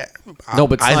saying? No,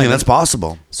 but I Simon- think that's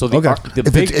possible. So the, Okay.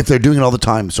 If they're doing it all the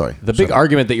time, sorry. the big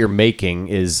argument that you're making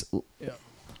is,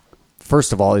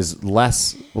 first of all, is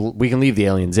less. We can leave the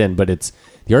aliens in, but it's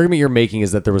the argument you're making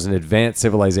is that there was an advanced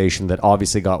civilization that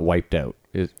obviously got wiped out.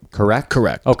 Correct?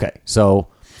 Correct. Okay, so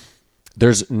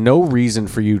there's no reason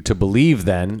for you to believe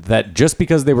then that just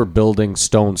because they were building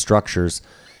stone structures,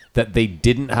 that they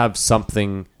didn't have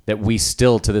something that we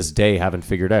still to this day haven't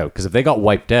figured out. Because if they got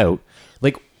wiped out,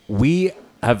 like we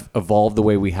have evolved the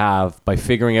way we have by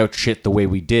figuring out shit the way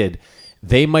we did,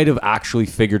 they might have actually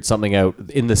figured something out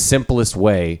in the simplest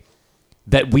way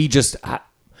that we just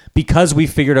because we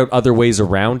figured out other ways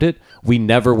around it, we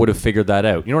never would have figured that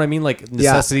out. You know what I mean? Like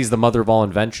necessity is the mother of all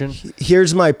invention.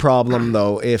 Here's my problem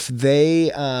though. If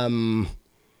they,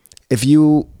 if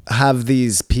you have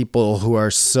these people who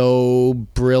are so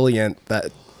brilliant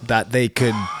that they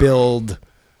could build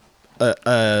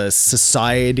a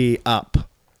society up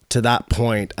to that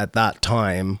point at that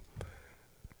time,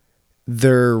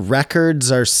 their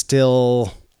records are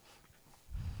still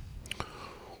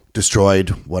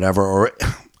Destroyed, whatever, or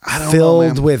I don't know,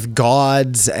 filled man. with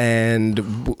gods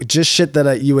and just shit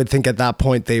that you would think at that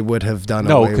point they would have done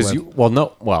No, away because with.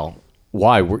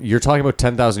 why? You're talking about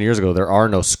 10,000 years ago. There are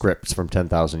no scripts from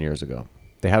 10,000 years ago.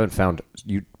 They haven't found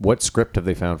what script have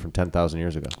they found from 10,000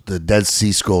 years ago? The Dead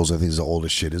Sea Scrolls, I think, is the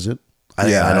oldest shit. Is it? I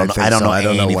don't think so. know. I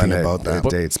don't know when anything about that. it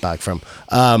dates back from.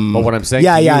 But what I'm saying,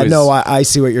 Yeah, to you yeah, is, no, I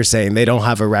see what you're saying. They don't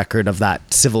have a record of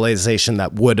that civilization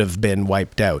that would have been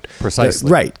wiped out. Precisely.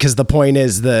 Right, because the point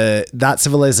is that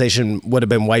civilization would have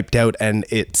been wiped out, and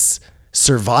its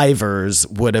survivors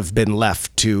would have been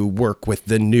left to work with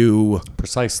the new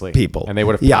precisely people. and they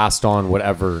would have Yeah. passed on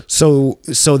whatever. So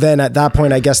then at that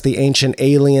point, I guess the ancient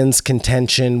aliens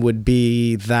contention would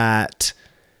be that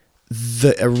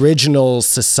the original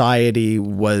society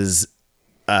was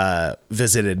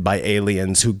visited by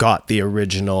aliens who got the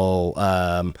original.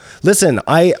 Listen,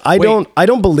 I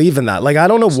don't believe in that. Like, I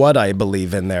don't know what I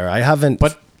believe in there. I haven't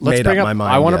But let's made bring up up. my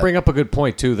mind. I want to yet. bring up a good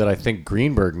point too that I think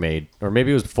Greenberg made, or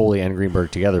maybe it was Foley and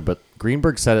Greenberg together. But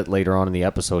Greenberg said it later on in the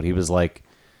episode. He was like,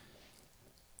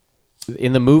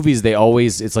 in the movies,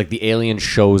 it's like the alien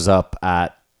shows up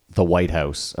at the White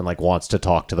House and like wants to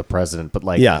talk to the president. But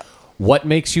like, Yeah. what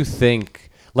makes you think?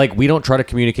 Like, we don't try to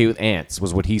communicate with ants,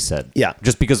 was what he said. Yeah.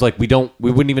 Just because like we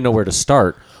wouldn't even know where to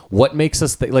start. What makes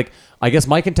us think? Like, I guess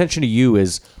my contention to you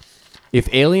is,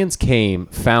 if aliens came,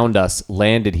 found us,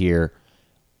 landed here,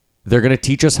 they're going to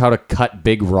teach us how to cut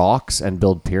big rocks and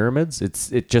build pyramids.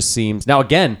 It just seems. Now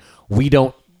again,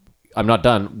 I'm not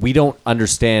done. We don't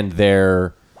understand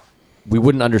we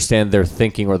wouldn't understand their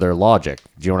thinking or their logic.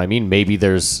 Do you know what I mean? Maybe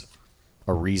there's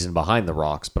a reason behind the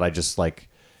rocks, but I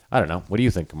don't know. What do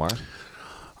you think, Kamar?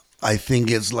 I think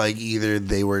it's like either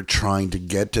they were trying to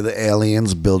get to the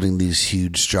aliens building these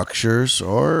huge structures,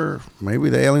 or maybe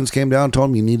the aliens came down and told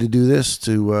them you need to do this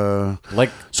to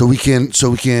so we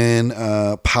can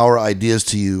power ideas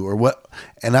to you or what.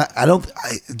 And I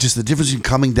just the difference in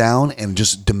coming down and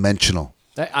just dimensional.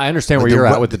 I understand where you're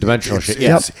at with the dimensional shit.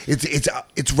 Yeah.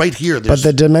 It's right here. But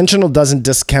the dimensional doesn't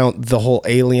discount the whole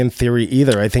alien theory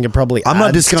either. I think it probably. I'm not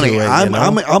adds discounting to it.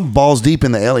 it. I'm balls deep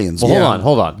in the aliens. Well,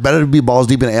 hold on. Better to be balls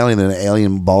deep in an alien than an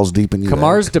alien balls deep in you.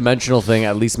 Kamar's dimensional thing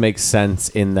at least makes sense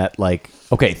in that, like,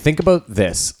 okay, think about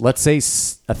this. Let's say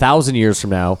 1,000 years from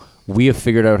now, we have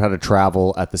figured out how to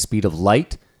travel at the speed of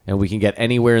light, and we can get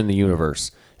anywhere in the universe.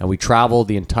 And we travel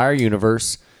the entire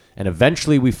universe, and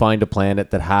eventually we find a planet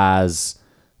that has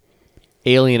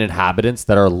alien inhabitants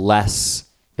that are less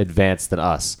advanced than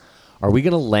us. Are we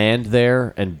going to land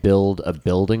there and build a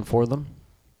building for them?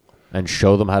 and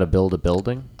show them how to build a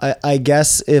building? I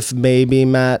guess if maybe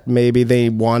they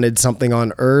wanted something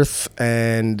on Earth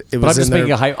and it But I'm was just in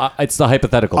making their... it's the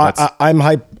hypothetical. I'm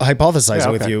hypothesizing Yeah,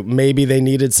 with okay. you. Maybe they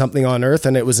needed something on Earth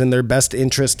and it was in their best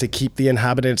interest to keep the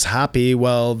inhabitants happy.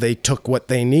 Well, they took what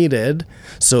they needed.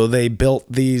 So they built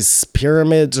these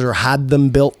pyramids or had them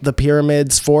built the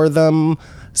pyramids for them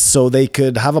so they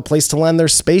could have a place to land their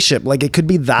spaceship. Like it could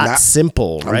be that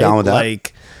simple, right? I'm down with that.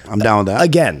 Like, I'm down with that.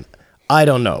 Again, I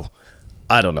don't know.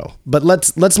 But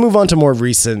let's move on to more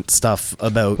recent stuff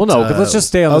about. Well, no, but let's just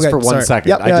stay on this for 1 second.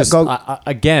 Yep, go.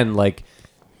 Again, like,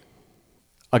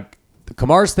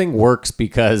 Kamar's thing works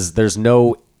because there's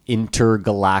no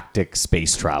intergalactic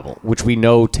space travel, which we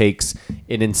know takes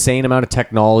an insane amount of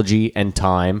technology and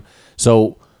time.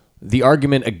 So the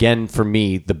argument, again, for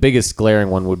me, the biggest glaring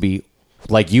one would be,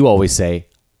 like you always say,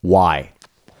 why?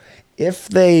 If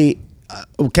they,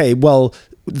 okay, well,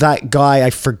 that guy, I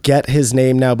forget his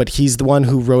name now, but he's the one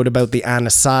who wrote about the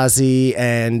Anasazi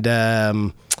and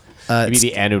Maybe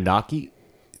the Anunnaki?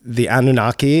 the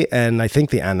Anunnaki, and I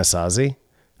think the Anasazi.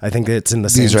 I think it's in the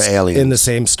These same are aliens. in the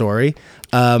same story.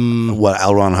 What,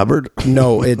 L. Ron Hubbard?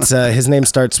 No, it's his name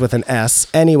starts with an S.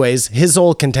 Anyways, his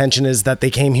whole contention is that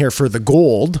they came here for the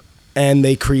gold and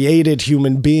they created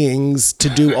human beings to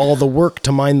do all the work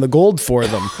to mine the gold for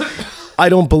them. I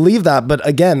don't believe that, but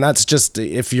again, that's just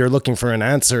if you're looking for an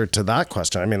answer to that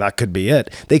question. I mean, that could be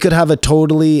it. They could have a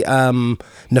totally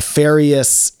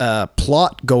nefarious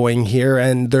plot going here,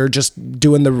 and they're just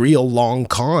doing the real long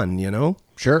con, you know?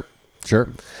 Sure. Here's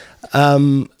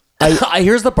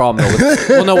the problem, though.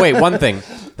 Well, no, wait. One thing.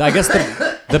 I guess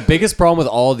the biggest problem with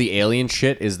all the alien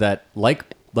shit is that, like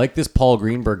this Paul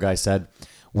Greenberg guy said,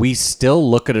 we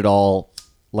still look at it all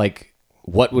like,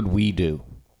 what would we do?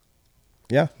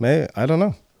 Yeah, maybe, I don't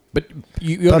know. But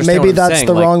you But understand maybe what I'm that's saying,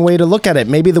 the like, wrong way to look at it.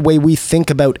 Maybe the way we think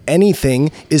about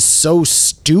anything is so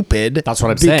stupid. That's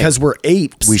what I'm saying. Because we're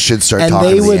apes. We should start and talking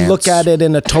they to the would ants. look at it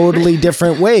in a totally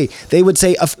different way. They would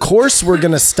say, of course we're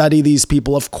going to study these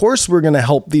people. Of course we're going to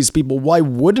help these people. Why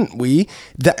wouldn't we?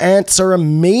 The ants are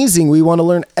amazing. We want to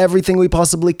learn everything we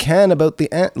possibly can about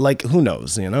the ant. Like, who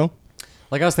knows, you know?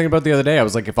 Like I was thinking about the other day, I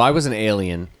was like, if I was an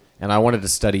alien and I wanted to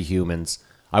study humans,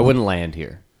 I wouldn't land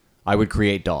here. I would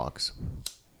create dogs.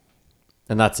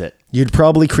 And that's it. You'd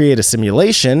probably create a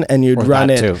simulation and you'd Or run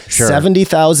that it too, sure.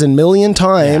 70,000 million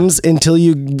times until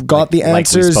you got the like we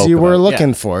answers spoke you were about, looking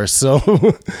yeah. for.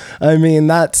 So, I mean,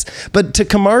 but to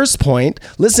Kamar's point,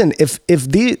 listen, if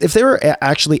there are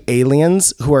actually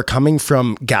aliens who are coming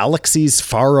from galaxies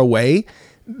far away,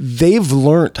 they've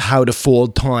learned how to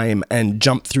fold time and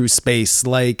jump through space.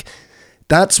 Like,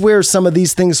 that's where some of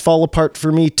these things fall apart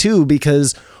for me too,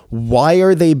 because why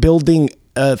are they building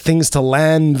things to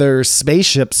land their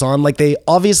spaceships on? Like, they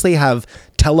obviously have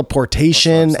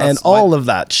teleportation and all of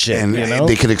that shit. And you know?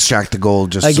 they could extract the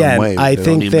gold just Again, some way. I They don't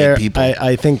think need to make there. people.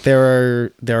 I think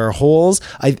there are holes.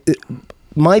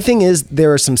 My thing is,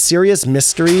 there are some serious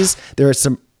mysteries. There are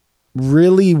some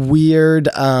really weird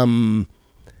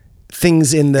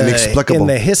things in Inexplicable.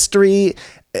 the history.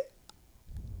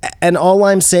 And all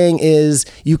I'm saying is,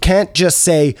 you can't just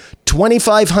say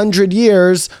 2,500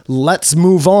 years, let's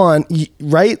move on,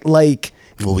 right? Like,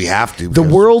 Well, we have to. the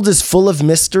because- world is full of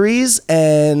mysteries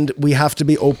and we have to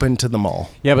be open to them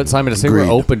all. Yeah, but Simon, to say Agreed.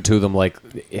 we're open to them, like,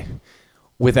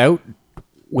 without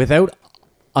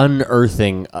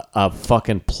unearthing a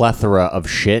fucking plethora of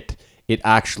shit, it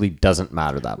actually doesn't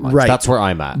matter that much. Right. That's where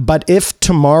I'm at. But if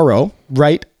tomorrow,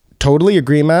 right? Totally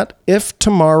agree, Matt. If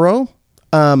tomorrow,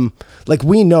 like,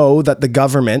 we know that the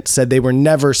government said they were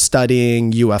never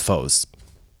studying UFOs.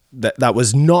 That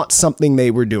was not something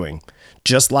they were doing.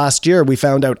 Just last year, we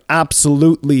found out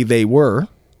absolutely they were.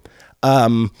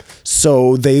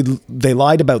 So they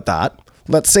lied about that.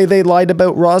 Let's say they lied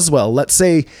about Roswell. Let's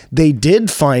say they did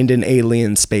find an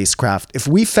alien spacecraft. If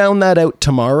we found that out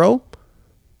tomorrow,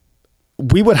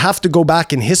 we would have to go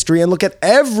back in history and look at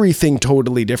everything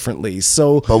totally differently.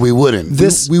 So, But we wouldn't.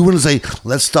 This- we wouldn't say,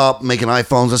 let's stop making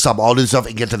iPhones, let's stop all this stuff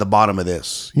and get to the bottom of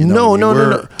this. You know no, what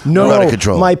I mean? We're out of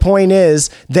control. My point is,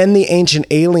 then the ancient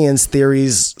aliens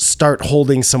theories start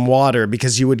holding some water,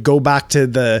 because you would go back to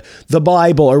the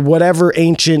Bible or whatever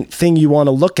ancient thing you want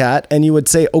to look at, and you would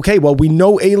say, okay, well, we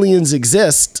know aliens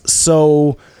exist,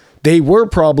 so they were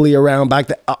probably around back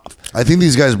then. I think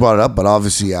these guys brought it up, but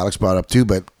obviously Alex brought it up too,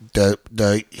 but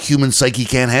the human psyche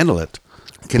can't handle it.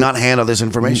 Cannot handle this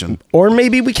information. Or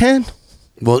maybe we can.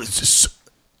 Well, it's just,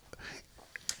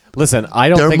 Listen, I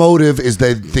don't their think motive is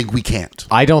they think we can't.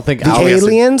 I don't think The Alex,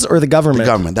 aliens or the government? The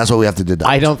government. That's what we have to deduct.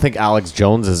 I don't think Alex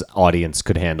Jones's audience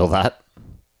could handle that.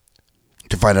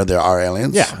 To find out there are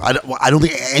aliens. Yeah. I don't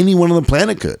think anyone on the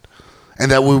planet could.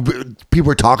 and that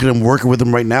people are talking and working with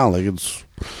them right now. Like it's,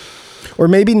 Or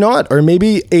maybe not. Or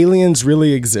maybe aliens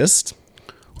really exist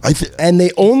and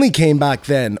they only came back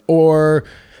then. Or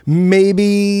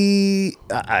maybe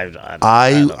I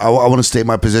want to state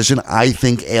my position. I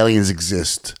think aliens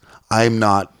exist. I'm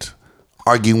not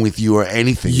arguing with you or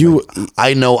anything.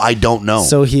 I know I don't know.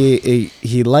 So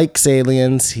he likes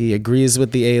aliens. He agrees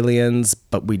with the aliens,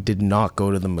 but we did not go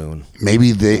to the moon.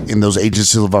 Maybe in those ancient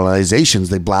civilizations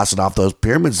they blasted off those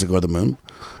pyramids to go to the moon.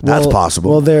 That's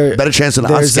possible. Well, better chance than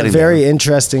us there's getting a very there.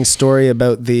 interesting story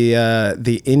about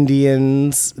the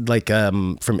Indians, like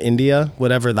from India,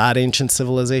 whatever that ancient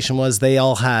civilization was. They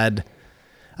all had,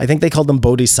 I think they called them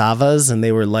bodhisattvas, and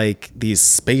they were like these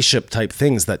spaceship type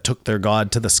things that took their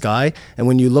god to the sky. And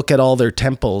when you look at all their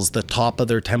temples, the top of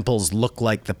their temples look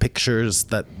like the pictures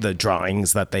the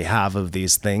drawings that they have of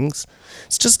these things.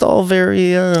 It's just all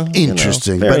very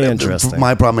interesting. very but interesting.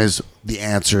 My problem is the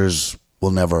answers I'll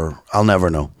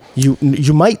never know. You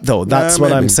might though. That's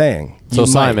what I'm maybe. saying. So You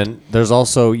might. Simon, there's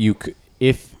also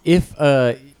if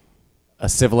a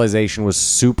civilization was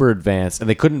super advanced and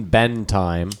they couldn't bend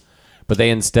time, but they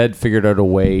instead figured out a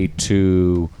way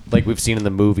to, like we've seen in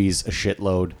the movies, a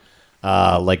shitload,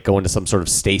 like go into some sort of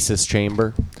stasis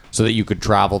chamber so that you could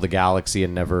travel the galaxy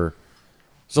and never.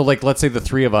 So like, let's say the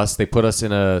three of us, they put us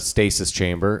in a stasis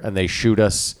chamber and they shoot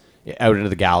us out into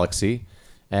the galaxy.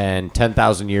 And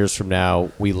 10,000 years from now,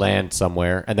 we land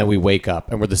somewhere, and then we wake up,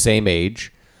 and we're the same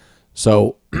age.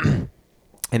 So,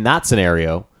 in that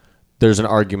scenario, there's an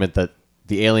argument that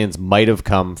the aliens might have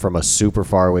come from a super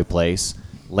faraway place,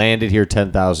 landed here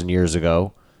 10,000 years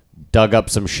ago, dug up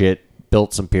some shit,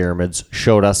 built some pyramids,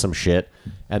 showed us some shit,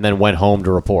 and then went home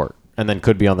to report, and then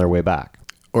could be on their way back.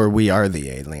 Or we are the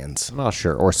aliens. I'm not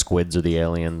sure. Or squids are the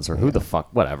aliens, or who the fuck,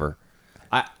 whatever.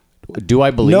 Do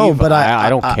I believe? No, but I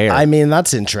don't care. I mean,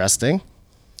 that's interesting.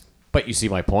 But you see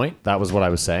my point. That was what I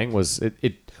was saying. Was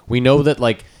it? We know that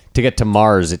like to get to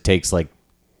Mars, it takes like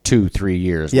 2-3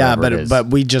 years. Yeah, whatever it is. but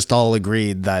we just all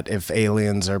agreed that if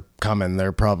aliens are coming,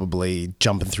 they're probably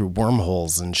jumping through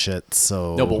wormholes and shit.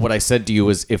 So no. But what I said to you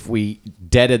is, if we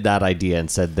deaded that idea and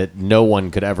said that no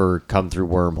one could ever come through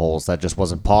wormholes, that just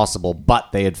wasn't possible.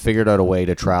 But they had figured out a way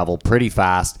to travel pretty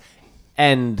fast,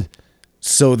 and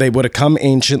so they would have come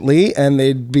anciently, and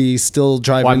they'd be still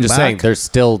driving. well, I'm just saying back.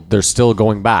 they're still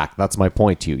going back. That's my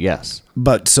point to you. Yes.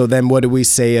 But so then, what do we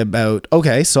say about?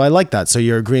 Okay, so I like that. So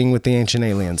you're agreeing with the ancient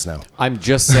aliens now. I'm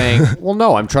just saying. Well,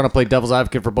 no, I'm trying to play devil's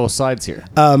advocate for both sides here.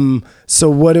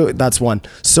 So that's one.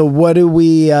 So what do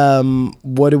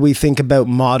we think about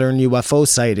modern UFO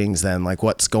sightings then? Like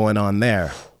what's going on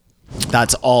there?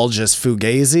 That's all just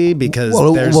fugazi because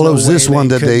Well, there's it no was this way one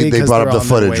that could be they 'cause brought they're up the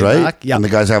on their footage, way right? back. Yeah. And the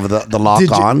guys have the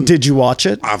lock on. Did you watch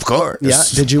it? Of course. Yeah.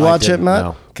 Did you watch it, didn't, Matt?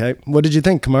 no. Okay. What did you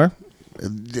think, Kamar?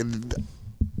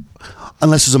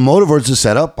 Unless it's a motive or it's a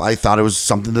setup, I thought it was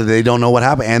something that they don't know what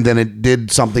happened, and then it did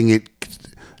something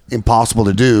impossible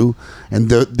to do, and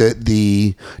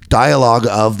the dialogue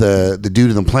of the dude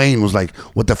in the plane was like,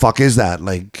 "What the fuck is that?"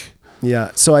 Like,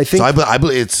 Yeah. So I think so I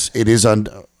believe it is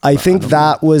I think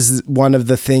that was one of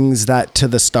the things that To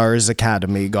the Stars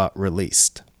Academy got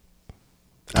released.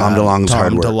 Tom DeLonge's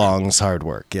hard work. Tom DeLonge's hard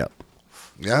work. Yep.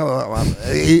 Yeah.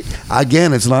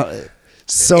 Again, it's not.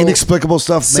 So Inexplicable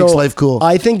stuff makes life cool.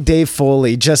 I think Dave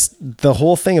Foley, just the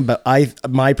whole thing about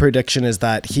my prediction is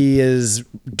that he is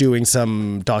doing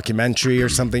some documentary or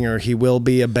something, or he will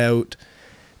be, about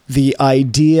the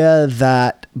idea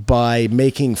that by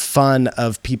making fun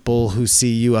of people who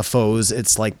see UFOs,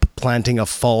 it's like planting a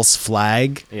false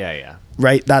flag. Yeah.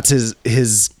 Right? That's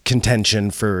his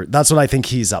contention for, that's what I think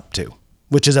he's up to,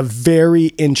 which is a very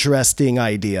interesting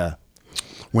idea.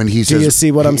 When he says, you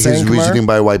see what I'm saying, his Kumar? reasoning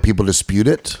by why people dispute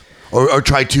it or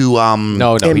try to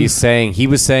No, he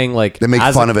was saying like They make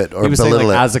as fun of it or he was saying, belittle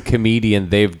like, it. as a comedian,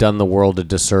 they've done the world a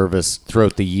disservice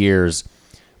throughout the years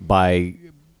by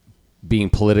being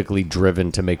politically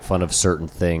driven to make fun of certain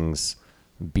things,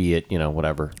 be it,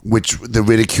 whatever. which the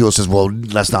ridicule says, well,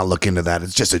 let's not look into that.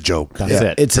 It's just a joke. That's Yeah.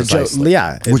 it. It's a precisely. joke.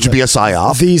 Yeah. Which would be a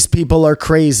psyop. These people are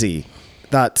crazy.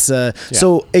 That's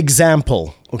so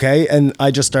example. Okay. And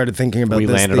I just started thinking about We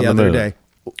this landed the on the other moon.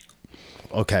 day.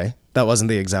 Okay. That wasn't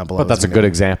the example. But that's a good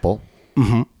example.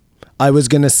 I was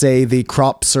going to say the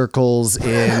crop circles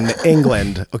in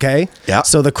England. Okay. Yeah.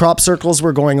 So the crop circles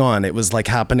were going on. It was like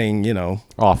happening,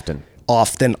 Often.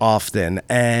 often.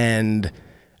 And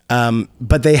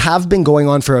But they have been going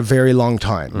on for a very long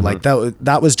time. Like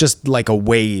that was just like a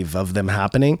wave of them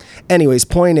happening. Anyways,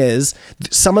 point is,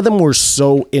 some of them were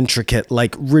so intricate,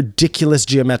 like ridiculous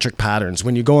geometric patterns.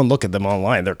 When you go and look at them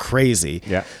online, they're crazy.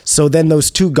 Yeah. So then those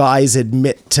two guys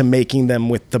admit to making them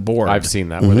with the board. I've seen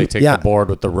that where they take Yeah. the board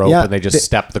with the rope Yeah. and they just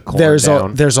step the corn there's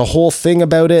down. there's a whole thing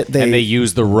about it. And they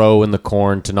use the row in the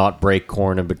corn to not break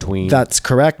corn in between. That's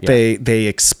correct. Yeah. They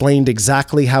explained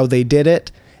exactly how they did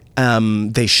it.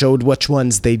 They showed which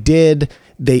ones they did.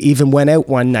 They even went out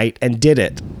one night and did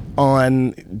it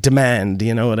on demand.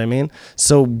 You know what I mean?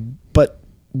 So, but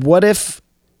what if,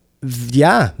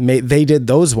 they did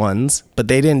those ones, but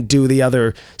they didn't do the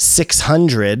other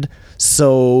 600.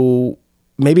 So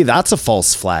maybe that's a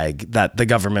false flag that the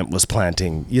government was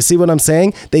planting. You see what I'm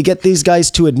saying? They get these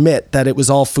guys to admit that it was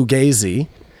all Fugazi.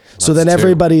 So then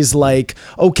everybody's like,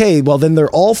 okay, well then they're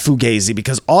all Fugazi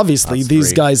because obviously That's these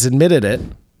great. guys admitted it.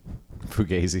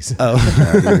 Fugazis.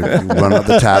 You run out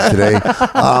the tab today.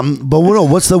 But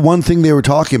what's the one thing they were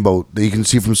talking about that you can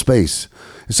see from space?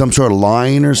 Some sort of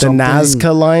line or The something?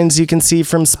 Nazca lines you can see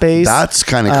from space. That's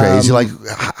kind of crazy. Like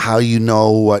how you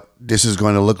know what this is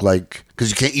going to look like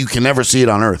because you can never see it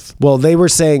on Earth. Well, they were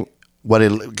saying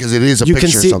Because it is a you picture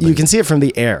can or see something. you can see it from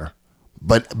the air.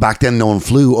 But back then, no one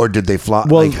flew, or did they fly?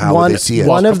 Well, Like how would they see it?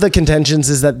 one of the contentions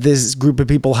is that this group of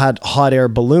people had hot air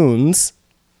balloons,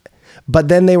 but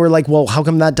then they were like, "Well, how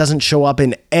come that doesn't show up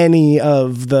in any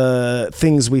of the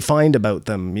things we find about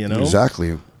them?" You know,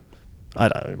 Exactly.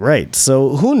 Right.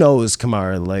 So who knows,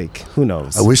 Kamar? Like, who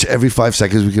knows? I wish every 5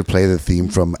 seconds we could play the theme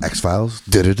from X-Files.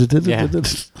 Yeah.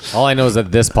 All I know is that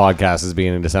this podcast is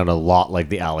beginning to sound a lot like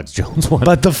the Alex Jones one.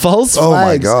 But the false Oh my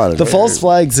flags, God. the false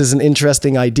flags is an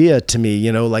interesting idea to me.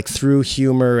 You know, like through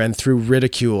humor and through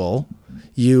ridicule,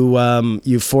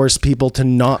 you force people to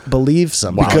not believe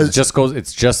something. wow, because-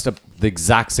 it's just the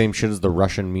exact same shit as the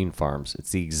Russian meme farms.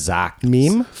 It's the exact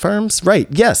Meme firms, right?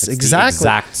 Yes, the exactly.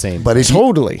 exact same. But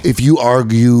Totally. if you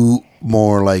argue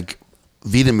more like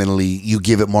vehemently, you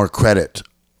give it more credit,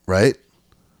 right?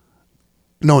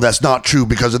 No, that's not true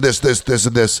because of this,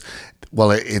 and this.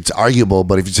 Well, it's arguable,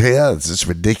 but if you say, yeah, it's just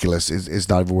ridiculous, it's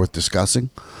not even worth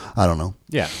discussing. I don't know.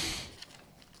 yeah.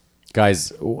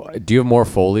 Guys, do you have more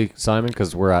Foley, Simon?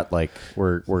 Because we're at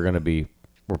we're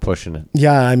pushing it.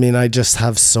 Yeah, I mean, I just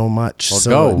have so much. Well, so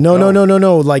go.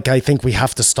 No. Like, I think we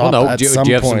have to stop Well, no, at do some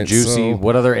you have point. some juicy? so-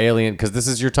 What other alien? Because this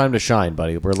is your time to shine,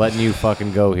 buddy. We're letting you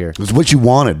fucking go here. It's what you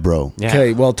wanted, bro. Yeah.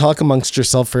 Okay, well, talk amongst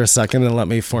yourself for a second and let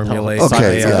me formulate.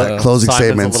 Okay, my, closing Simon's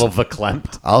statements. a little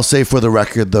verklempt. I'll say for the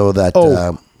record, though, that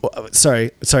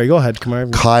sorry. Go ahead, Kamar.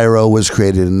 Cairo was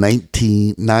created in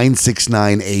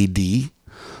 969 AD.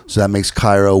 So that makes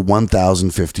Cairo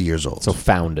 1,050 years old. So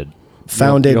founded.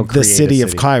 Founded You don't the create a city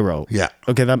of Cairo. Yeah.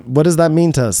 Okay, what does that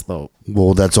mean to us, though?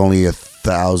 Well, that's only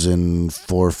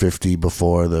 1,450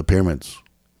 before the pyramids,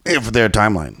 for their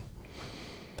timeline.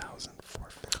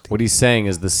 What he's saying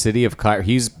is the city of Cairo.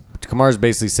 Kamar's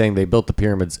basically saying they built the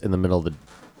pyramids in the middle of the.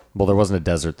 Well, there wasn't a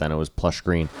desert then; it was plush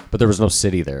green. But there was no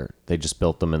city there. They just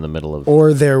built them in the middle of.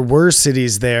 Or there were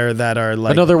cities there that are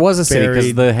like. But no, there was a city because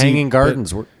buried the deep- Hanging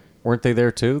Gardens weren't they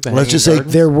there too? The Let's Hanging just say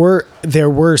Gardens? There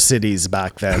were cities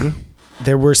back then.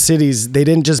 There were cities. They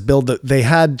didn't just build they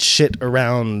had shit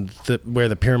around where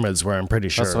the pyramids were. I'm pretty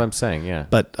sure. That's what I'm saying. Yeah,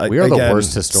 But, we are the again,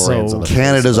 worst historians. so- on the face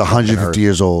Canada's of the fucking 150 earth.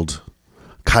 years old.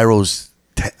 Cairo's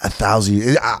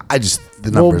 1,000. I just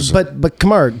the Well, numbers. but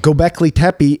Kamar, Göbekli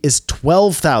Tepe is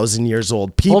 12,000 years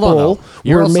old. Hold on, People though.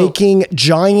 You're were also- making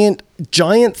giant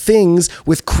things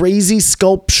with crazy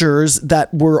sculptures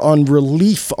that were on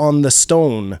relief on the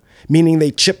stone, meaning they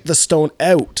chipped the stone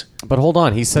out. But hold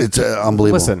on, he said It's,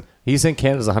 unbelievable. Listen, he's saying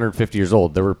Canada's 150 years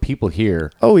old. There were people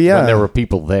here. Oh, yeah. when there were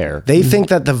people there. They think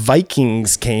that the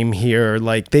Vikings came here,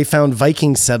 like they found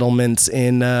Viking settlements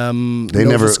in Nova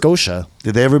never- Scotia.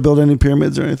 Did they ever build any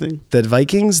pyramids or anything? The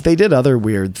Vikings, they did other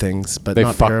weird things, but They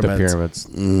not fucked pyramids.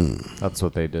 the pyramids. That's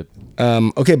what they did.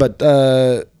 Okay, but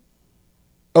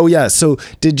oh yeah. So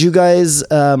did you guys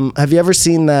have you ever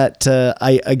seen that?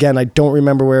 I don't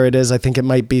remember where it is. I think it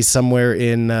might be somewhere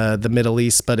in the Middle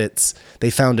East, but they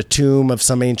found a tomb of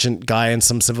some ancient guy in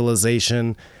some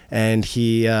civilization, and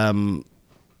he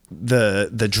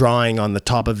the drawing on the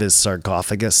top of his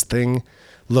sarcophagus thing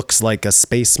looks like a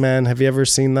spaceman. Have you ever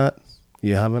seen that?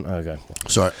 You haven't? Okay.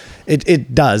 Sorry.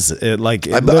 It does. It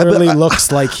I literally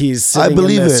looks like he's sitting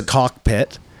believe in this it.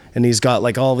 cockpit, and he's got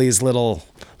like all these little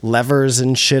levers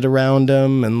and shit around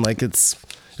him, and like it's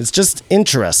just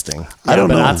interesting. I don't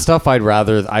but know. that stuff. I'd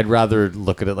rather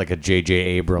look at it like a J.J.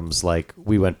 Abrams. Like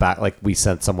we went back, like we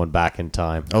sent someone back in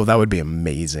time. Oh, that would be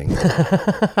amazing.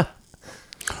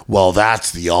 Well,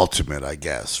 that's the ultimate, I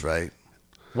guess, right?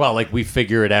 Well, like we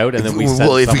figure it out and then we send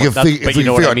Well, if we someone. can figure, if we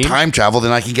can what figure I out mean? time travel,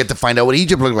 then I can get to find out what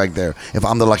Egypt looked like there. If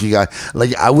I'm the lucky guy,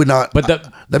 like I would not. But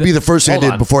that'd be the first thing I hold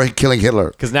did on. before killing Hitler.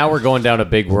 Because now we're going down a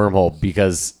big wormhole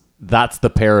because that's the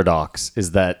paradox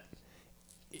is that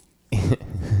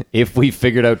if we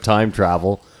figured out time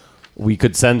travel, we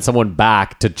could send someone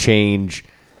back to change.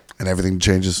 And everything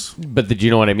changes. But did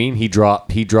you know what I mean? He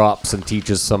drops and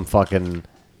teaches some fucking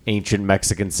ancient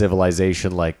Mexican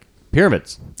civilization like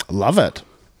pyramids. Love it.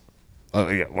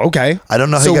 Yeah, okay. I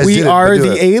don't know how so you guys we did it, are but do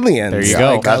the it. aliens. There you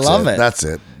go. Like, I love it. That's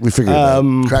it. We figured it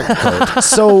out. Crack the code.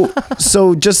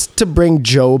 So just to bring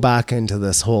Joe back into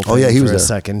this whole thing Oh, yeah, he for was a there.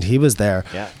 second, he was there.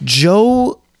 Yeah.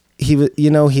 Joe,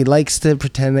 he likes to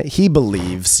pretend that he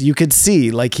believes. You could see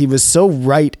like he was so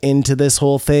right into this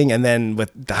whole thing, and then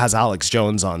has Alex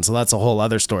Jones on, so that's a whole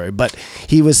other story. But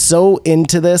he was so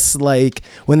into this, like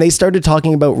when they started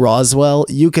talking about Roswell,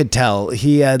 you could tell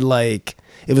he had like.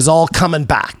 It was all coming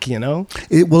back,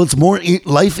 It's more.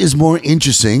 Life is more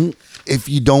interesting if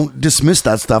you don't dismiss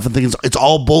that stuff and think it's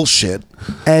all bullshit.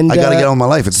 And I got to get on with my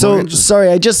life. It's more so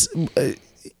interesting. sorry.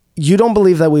 You don't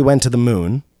believe that we went to the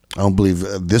moon, I don't believe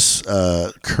this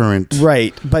current.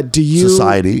 right? But do you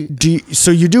Society.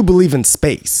 So you do believe in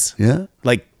space? Yeah.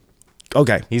 Like,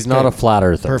 okay, He's not a flat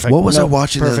earther. perfect. What was I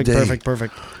watching the other Perfect, day?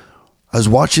 perfect. I was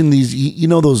watching these. You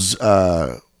know those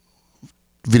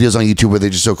videos on YouTube where they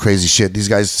just show crazy shit. These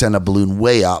guys send a balloon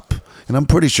way up, and I'm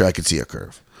pretty sure I could see a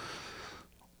curve.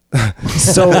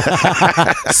 So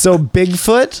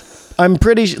Bigfoot, I'm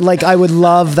pretty like I would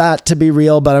love that to be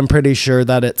real, but I'm pretty sure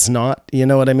that it's not. You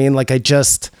know what I mean? Like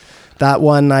that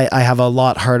one I have a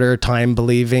lot harder time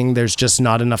believing. There's just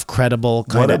not enough credible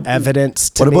kind of evidence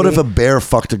to What about me. if a bear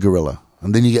fucked a gorilla,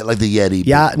 and then you get like the Yeti?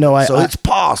 Yeah, no, it's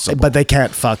possible. but they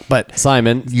can't fuck. But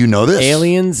Simon, You know this.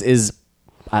 Aliens is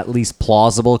at least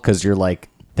plausible because you're like,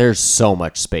 there's so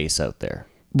much space out there.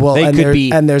 well, they and, could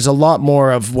be and there's a lot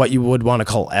more of what you would want to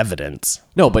call evidence.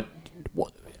 no, but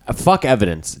fuck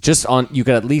evidence. Just on, you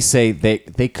could at least say they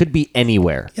could be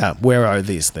anywhere. Yeah, where are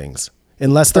these things?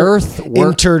 Unless they're Earth work-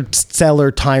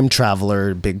 interstellar time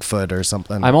traveler, Bigfoot or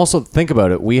something. I'm also think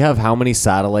about it. We have how many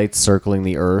satellites circling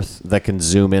the Earth that can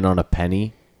zoom in on a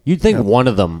penny? You'd think one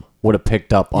of them would have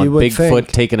picked up on You would Bigfoot think.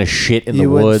 taking a shit in the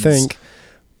you woods. would think.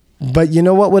 But you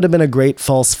know what would have been a great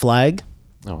false flag?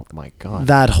 Oh my god!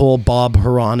 That whole Bob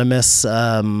Hieronymus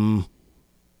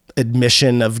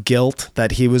admission of guilt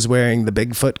that he was wearing the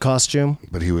Bigfoot costume.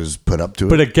 but he was put up to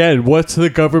it. again, what's the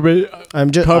government I'm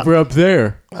just up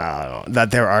there? that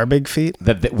there are big feet.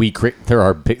 That we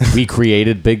we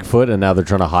created Bigfoot and now they're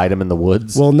trying to hide him in the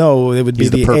woods. Well, no, it would be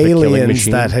He's the the perfect killing aliens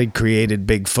machine. that had created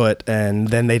Bigfoot, and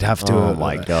then they'd have to. oh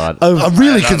my god! I'm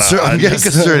really concerned. I'm getting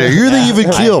concerned here. You're the even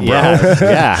keel, bro.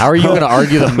 yeah. How are you going to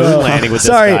argue the moon landing with this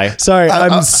guy? Sorry.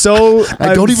 I'm so.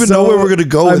 I don't even know where we're gonna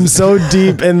go I'm with so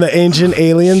deep in the ancient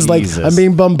aliens. Jesus. Like I'm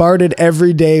being bombarded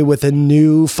every day with a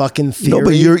new fucking theory. No,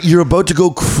 but you're about to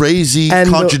go crazy, And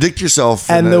the- contradict yourself.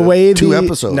 and in the way two the,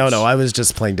 episodes. No, I was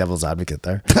just playing devil's advocate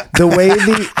there. The way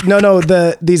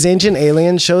these ancient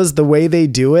alien shows, the way they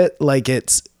do it, like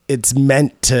it's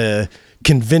meant to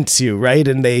convince you, right?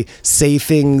 And they say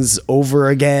things over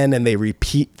again and they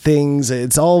repeat things.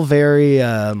 It's all very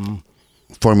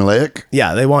formulaic.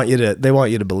 yeah, they want you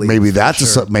to believe. Maybe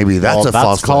that's sure. maybe that's Well, a that's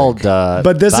false called. flag.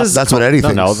 But this is that's what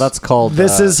anything. No, that's called.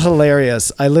 this is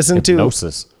hilarious. I listened to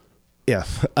hypnosis. yeah,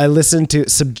 I listened to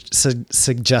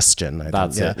suggestion. I think.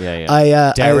 That's it. Yeah,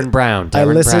 yeah. Darren Brown. I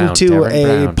listened to Darren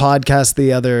a Brown.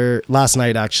 podcast last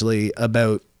night actually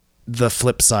about the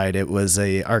flip side. It was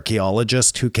a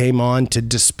archaeologist who came on to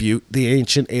dispute the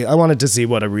ancient. I wanted to see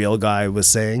what a real guy was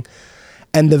saying,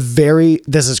 and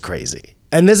this is crazy.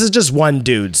 And this is just one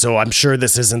dude, so I'm sure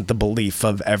this isn't the belief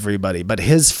of everybody. But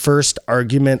his first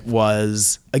argument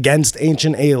was against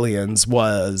ancient aliens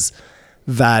was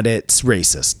that it's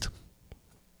racist.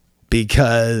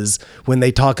 Because when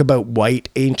they talk about white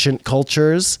ancient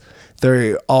cultures,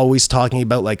 they're always talking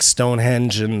about like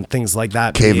Stonehenge and things like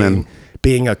that Cavemen.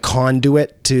 being a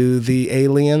conduit to the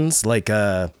aliens, like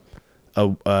a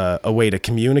way to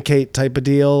communicate type of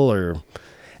deal.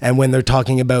 And when they're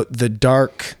talking about the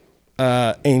dark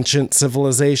ancient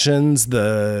civilizations,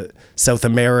 the South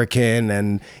American,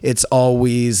 and it's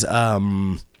always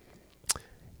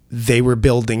they were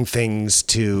building things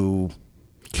to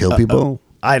Kill people.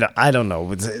 I don't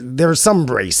know. There's some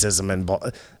racism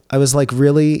involved. I was like,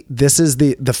 really? This is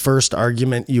the first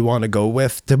argument you want to go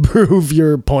with to prove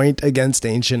your point against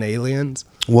ancient aliens?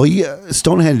 Well, yeah,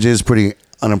 Stonehenge is pretty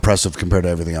unimpressive compared to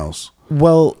everything else.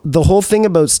 Well, the whole thing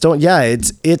about stone,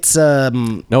 it's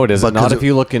No, it isn't. But 'cause Not if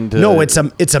you look into. no, it's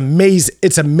amazing.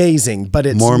 It's amazing, but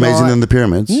it's More amazing not- than the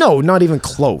pyramids. No, not even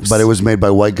close. But it was made by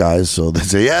white guys, so they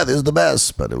say, yeah, this is the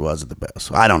best. But it wasn't the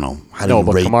best. I don't know. How do No, you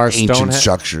but rate Kamar, ancient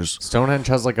structures? Stonehenge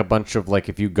has like a bunch of like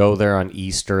if you go there on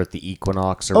Easter at the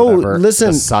equinox or Oh, whatever,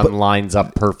 listen, the sun lines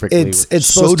up perfectly. it's with- it's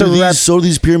So supposed do to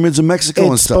these pyramids in Mexico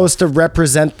and it's stuff. supposed to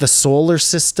represent the solar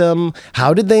system.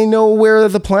 How did they know where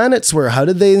the planets were? How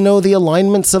did they know the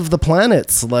alignments of the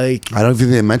planets? Like I don't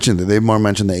think they mentioned it. They more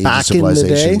mentioned the ancient Back in the day?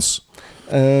 civilizations.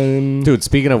 Dude,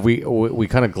 speaking of, we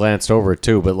kind of glanced over it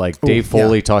too, but like Dave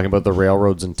Foley yeah. talking about the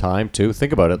railroads in time too.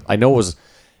 Think about it. I know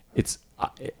it's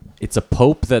a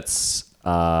pope that's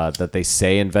that they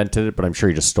say invented it, but I'm sure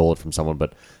he just stole it from someone.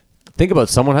 But think about it,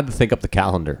 someone had to think up the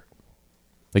calendar.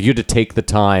 Like you had to take the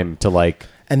time to like.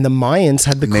 And the Mayans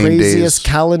had the Name craziest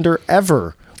days. calendar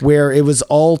ever, where it was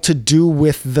all to do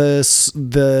with the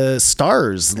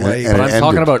stars. Like, and But I'm it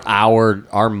talking ended. about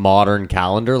our modern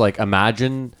calendar. Like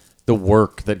imagine the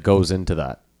work that goes into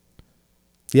that.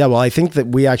 yeah, well, I think that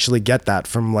we actually get that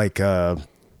from like a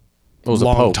It was a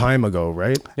long pope. time ago,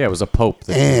 right? Yeah, it was a pope.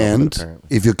 That came up with it, And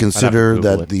apparently. if you I'd have to consider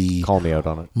Google that it. the Call me out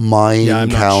on it. Mayan Yeah, I'm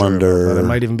not calendar, sure, but it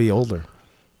might even be older.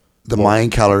 the Mayan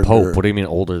calendar, Pope. What do you mean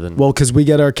older than? Well, because we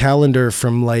get our calendar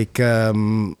from like I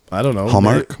don't know,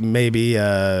 Hallmark? maybe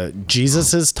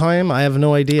Jesus's time. I have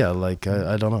no idea. Like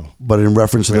I don't know. but in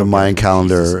reference to the Mayan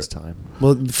calendar, Jesus' time.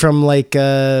 Well, from like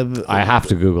I have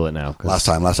to Google it now. 'cause last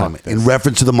time, fuck in this.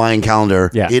 reference to the Mayan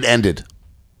calendar, Yeah. it ended.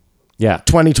 Yeah.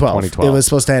 2012. 2012. It was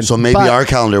supposed to end. So maybe But our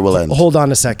calendar will end. hold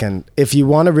on a second. If you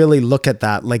want to really look at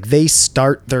that, like they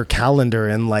start their calendar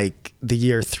in like the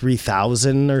year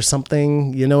 3000 or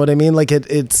something. You know what I mean? Like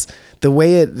it's the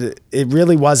way it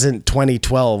really wasn't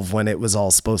 2012 when it was all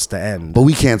supposed to end. But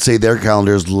we can't say their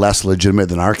calendar is less legitimate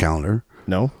than our calendar.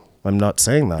 No, I'm not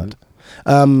saying that.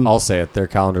 I'll say it. Their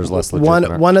calendar's less legit. than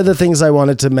our- One of the things I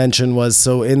wanted to mention was,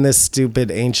 so in this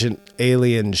stupid ancient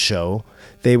alien show,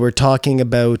 they were talking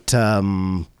about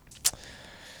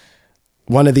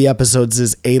one of the episodes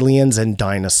is aliens and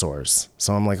dinosaurs.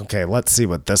 So I'm like, okay, let's see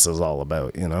what this is all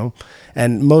about, you know?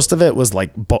 And most of it was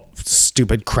like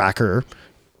stupid cracker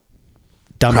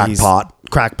dummies,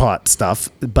 crackpot stuff.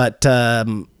 But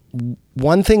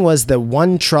one thing was that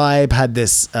one tribe had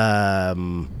this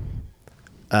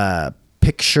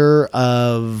picture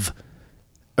of,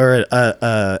 or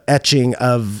etching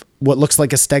of what looks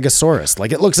like a stegosaurus.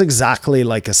 Like it looks exactly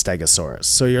like a stegosaurus.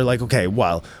 So you're like, okay,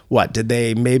 well, what did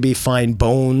they maybe find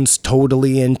bones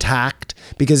totally intact?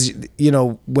 Because you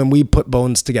know when we put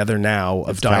bones together now of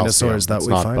It's dinosaurs calcium. that It's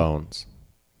we not find, bones.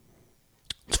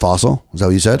 It's fossil. Is that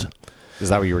what you said? Is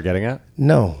that what you were getting at?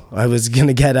 no, I was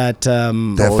gonna get at. They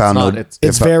it's found not. no. It's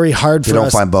It's very hard They for don't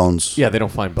us. find bones. Yeah, they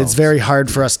don't find bones. It's very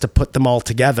hard for us to put them all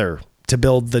together to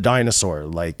build the dinosaur.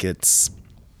 Like it's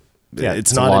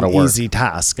a not lot an of work. easy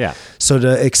task. Yeah. So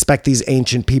to expect these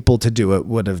ancient people to do it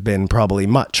would have been probably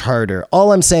much harder.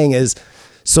 All I'm saying is,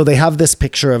 so they have this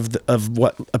picture of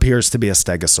what appears to be a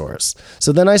stegosaurus.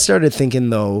 So then I started thinking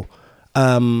though,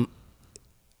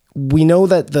 we know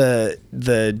that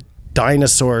the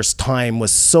dinosaurs' time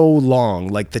was so long.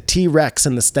 Like the T-Rex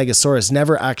and the Stegosaurus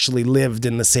never actually lived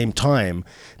in the same time.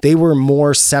 They were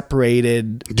more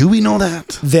separated Do we know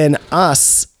that? than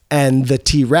us and the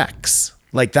T-Rex.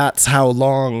 Like that's how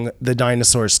long the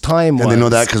dinosaurs' time was. And they know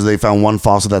that because they found one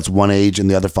fossil that's one age and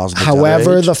the other fossil that's the other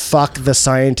However, age? the fuck the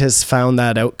scientists found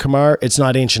that out, Kamar. It's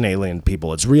not ancient alien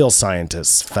people. It's real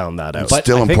scientists found that out. But-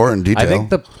 Still I think- important detail. I think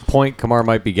the point Kamar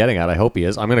might be getting at, I hope he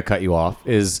is, I'm going to cut you off,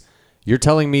 is you're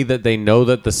telling me that they know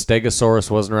that the Stegosaurus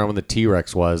wasn't around when the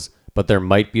T-Rex was, but there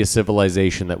might be a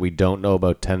civilization that we don't know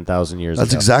about 10,000 years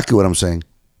That's ago. exactly what I'm saying.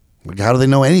 Like, how do they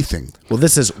know anything? Well,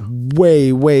 this is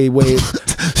way, way, way.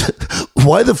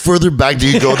 Why the further back do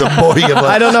you go, the more you have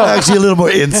I don't know. actually a little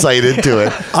more insight into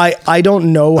it. I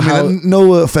don't know I how. mean,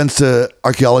 no offense to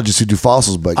archaeologists who do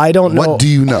fossils, but I don't know. What do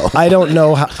you know? I don't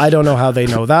know. I don't know how they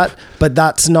know that. But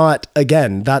that's not.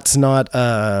 Again, that's not.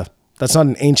 That's not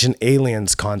an ancient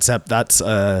aliens concept. That's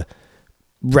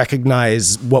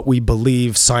recognize what we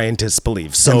believe scientists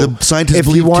believe. So And the scientists if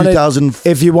believe you wanted, 2000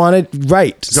 If you wanted,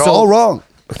 right? They're all wrong.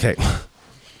 Okay.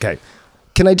 Okay.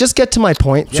 Can I just get to my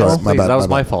point? Yes, Joe? Sorry, my please, bad, that was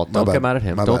my my bad, fault. my Don't bad, get mad at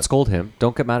him. my Don't bad. scold him.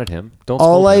 Don't get mad at him. Don't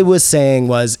All scold I him. was saying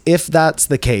was, if that's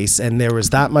the case, and there was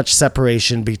that much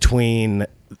separation between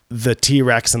the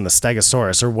T-Rex and the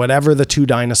Stegosaurus, or whatever the two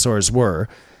dinosaurs were,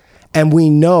 and we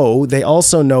know, they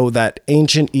also know that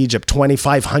ancient Egypt,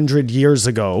 2,500 years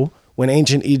ago, when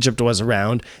ancient Egypt was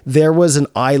around, there was an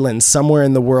island somewhere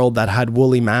in the world that had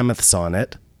woolly mammoths on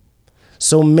it.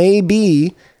 So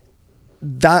maybe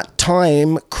that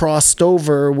time crossed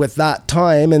over with that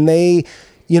time, and they,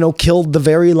 killed the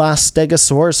very last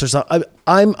Stegosaurus or something.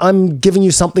 I'm giving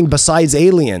you something besides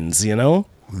aliens,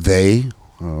 They?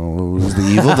 Oh, it was the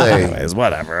evil they. Anyways,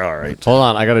 whatever. All right. Hold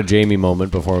on, I got a Jamie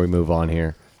moment before we move on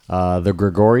here. The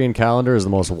Gregorian calendar is the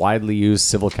most widely used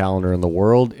civil calendar in the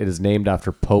world. It is named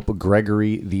after Pope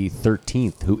Gregory the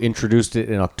 13th, who introduced it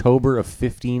in October of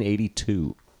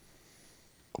 1582.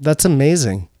 That's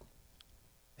amazing.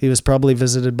 He was probably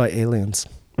visited by aliens.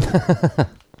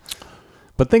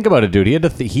 But think about it, dude.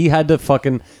 He had to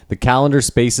fucking the calendar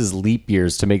spaces leap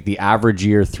years to make the average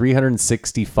year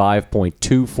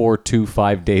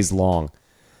 365.2425 days long.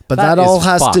 But that all is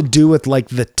has to fucked. do with like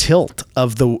the tilt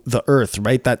of the Earth,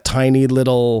 right? That tiny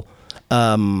little.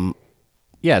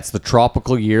 Yeah, it's the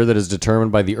tropical year that is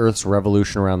determined by the Earth's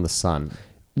revolution around the sun.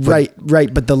 Right.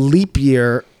 But the leap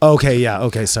year. Okay,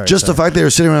 sorry. Just the fact they were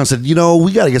sitting around and said,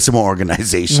 we got to get some more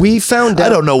organization. We found out. I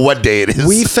don't know what day it is.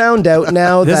 We found out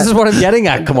now This that is what I'm getting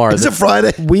at, Kamar. Is it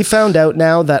Friday? we found out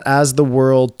now that as the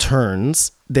world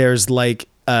turns, there's like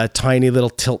a tiny little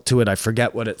tilt to it. I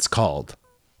forget what it's called.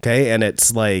 Okay, and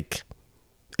it's like,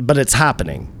 but it's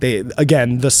happening.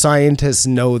 The scientists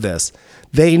know this.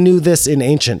 They knew this in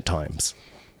ancient times.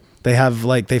 They have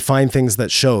they find things that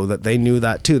show that they knew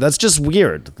that too. That's just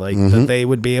weird. That they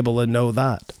would be able to know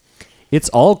that. It's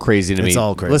all crazy to me. It's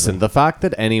all crazy. Listen, the fact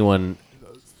that anyone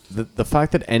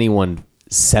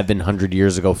 700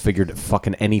 years ago figured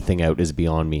fucking anything out is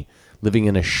beyond me. Living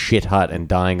in a shit hut and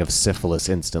dying of syphilis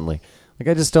instantly.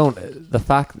 I just don't. The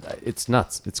fact, it's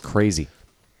nuts. It's crazy.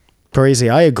 Crazy.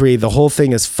 I agree. The whole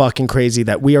thing is fucking crazy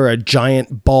that we are a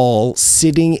giant ball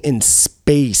sitting in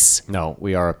space. No,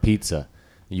 we are a pizza.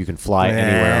 You can fly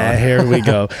anywhere on. Here we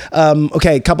go.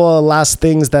 Okay, a couple of last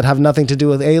things that have nothing to do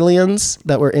with aliens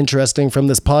that were interesting from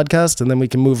this podcast, and then we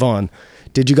can move on.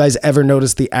 Did you guys ever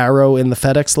notice the arrow in the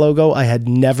FedEx logo? I had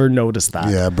never noticed that.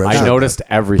 Yeah, Brett. I noticed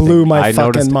everything. Blew my I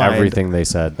noticed fucking mind. everything they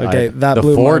said. Okay, that the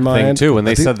blew my Ford mind. thing too. When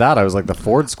they said that, I was like, the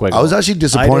Ford squiggle. I was actually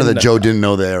disappointed didn't that Joe didn't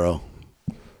know the arrow.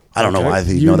 I don't know why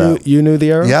he know that. You knew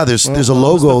the arrow? Yeah, there's a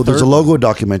logo. There's a logo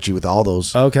documentary with all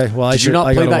those. Okay, well, I Did you not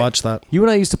play gotta that? watch that. You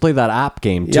and I used to play that app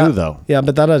game too, Yeah, though. Yeah,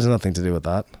 but that has nothing to do with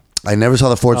that. I never saw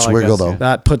the Ford I Swiggle guess, though. yeah.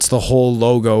 That puts the whole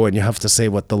logo, and you have to say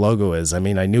what the logo is. I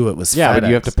mean, I knew it was Yeah, but you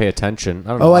FedEx. have to pay attention. I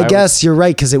don't know. Oh, I guess you're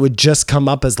right, because it would just come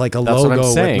up as like a That's what I'm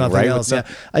logo saying, with nothing right? With else. no- Yeah,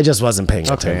 I just wasn't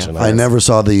paying attention. I never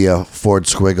saw the Ford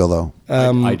Swiggle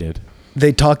though. I did.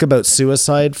 They talk about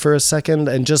suicide for a second,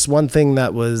 and just one thing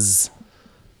that was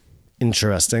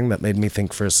interesting that made me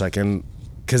think for a second,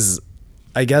 because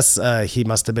I guess he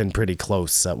must have been pretty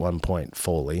close at one point,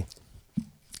 Foley,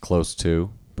 Close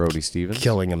to Brody Stevens.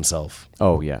 killing himself.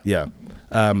 Oh yeah. Yeah.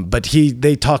 But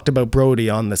they talked about Brody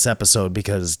on this episode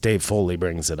because Dave Foley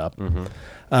brings it up.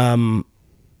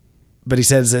 But he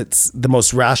says it's the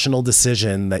most rational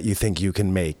decision that you think you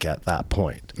can make at that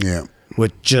point. Yeah.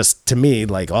 Which just, to me,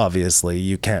 obviously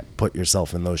you can't put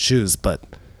yourself in those shoes, but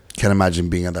Can't imagine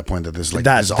being at that point that this is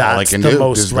this is all I that's can the do.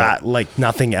 most This is that-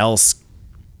 nothing else.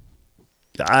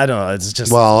 I don't know. It's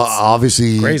just Well,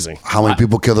 obviously, crazy. how many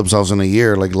people kill themselves in a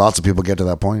year? Lots of people get to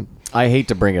that point. I hate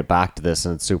to bring it back to this,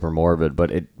 and it's super morbid,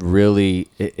 but it really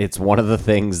it's one of the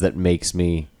things that makes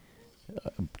me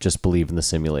just believe in the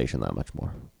simulation that much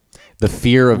more. The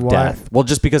fear of Why? death. Well,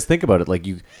 just because think about it,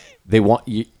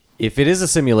 if it is a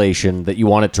simulation that you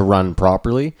want it to run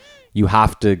properly, you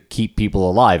have to keep people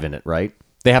alive in it, right?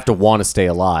 They have to want to stay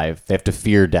alive. They have to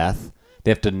fear death.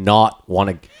 They have to not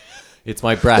want to. It's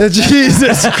my breath.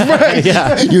 Jesus Christ.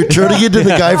 Yeah. You're turning into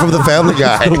the guy from the Family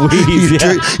Guy.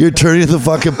 Louise, You're turning into the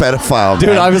fucking pedophile, Dude,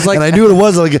 man. I was like- and I knew what it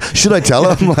was. Like, should I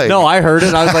tell him? Like, No, I heard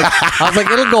it. I was like,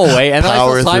 it'll go away. And then,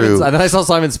 Power through. I saw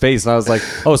Simon's face, and I was like,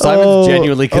 oh, Simon's Oh,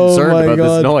 genuinely oh concerned my about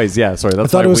God. this noise. Yeah, sorry, that's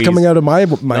I thought my it was wheeze. coming out of my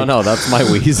No, that's my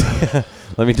wheeze.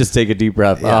 Let me just take a deep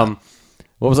breath. Yeah.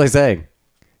 What was I saying?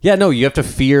 Yeah, no, you have to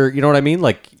fear. You know what I mean?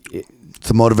 Like, it's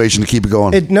the motivation to keep it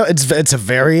going. It's a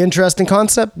very interesting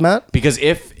concept, Matt. because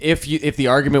if the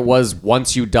argument was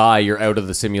once you die, you're out of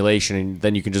the simulation, and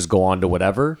then you can just go on to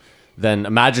whatever. Then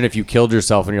imagine if you killed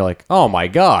yourself, and you're like, oh my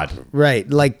god, Right.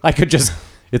 I could just.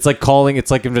 It's like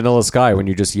in Vanilla Sky when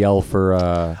you just yell for.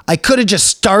 I could have just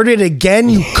started again,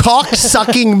 you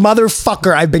cock-sucking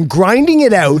motherfucker. I've been grinding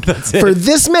it out for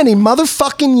this many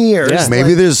motherfucking years. Yeah.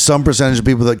 Maybe there's some percentage of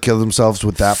people that kill themselves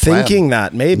with that plan. Thinking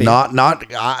that, maybe. Not.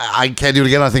 I can't do it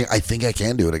again. I think I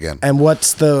can do it again. And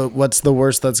what's the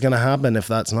worst that's going to happen if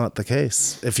that's not the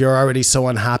case? If you're already so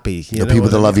unhappy, The people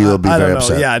that love you will be I very don't know.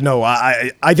 upset. Yeah, no,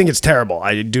 I think it's terrible.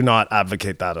 I do not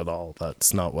advocate that at all.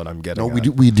 That's not what I'm getting. No, at.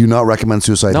 we do not recommend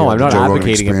suicide. No, here I'm at the not Joe Rogan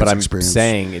advocating it, but I'm Experience.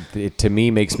 saying it to me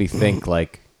makes me think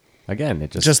like Again,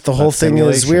 it Just the whole that's thing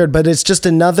is simulation. weird, but it's just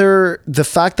the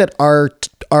fact that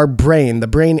our brain, the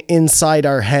brain inside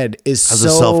our head is Has so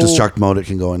a self-destruct mode it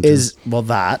can go into. is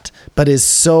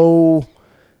so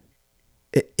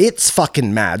it's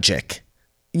fucking magic.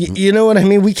 You know what I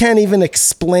mean? We can't even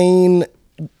explain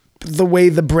the way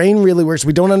the brain really works.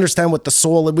 We don't understand what the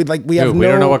soul. We have Dude, no. we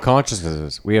don't know what consciousness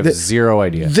is. We have zero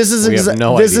idea. This is we have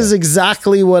no this idea. is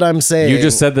exactly what I'm saying. You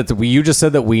just said that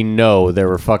we know there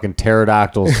were fucking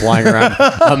pterodactyls flying around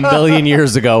a million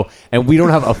years ago, and we don't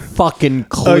have a fucking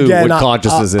clue what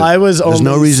consciousness is. I was There's only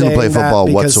no reason to play saying that football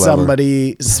because whatsoever.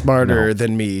 somebody smarter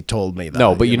than me told me that.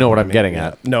 No, but you know what I'm I mean? getting Yeah.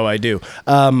 at. No, I do.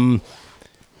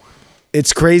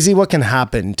 It's crazy what can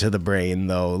happen to the brain,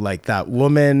 though. Like that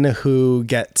woman who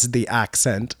gets the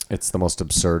accent, It's the most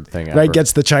absurd thing ever. right?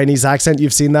 Gets the Chinese accent.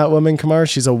 You've seen that woman, Kamar?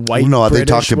 She's a white. No, they British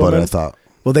talked about woman. it, I thought.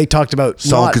 Well, they talked about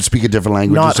Someone not, could speak a different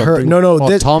language or not her. something. No.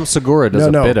 Well, Tom Segura does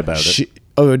a bit about it.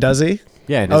 Oh, does he?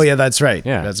 Yeah, in Oh, his- yeah, that's right.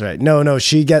 Yeah. That's right. No.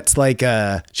 She gets like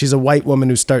she's a white woman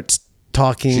who starts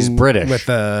talking. She's British. with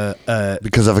a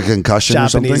Because of a concussion or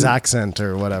something? Japanese accent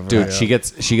or whatever. Dude, Yeah. she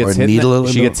gets Or hit. In needle the,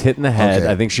 in she the- gets hit in the head.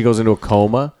 Okay. I think she goes into a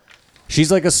coma.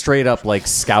 She's like a straight up like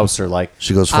scouser. Like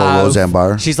She goes full Roseanne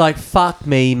Barr. She's like, "Fuck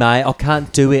me, mate. I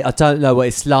can't do it. I don't know what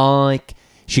it's like."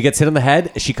 She gets hit in the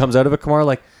head. She comes out of it, Kamar,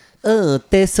 like, "Oh,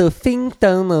 there's a thing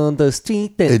down on the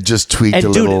street." It just tweaked and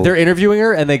a dude, little. they're interviewing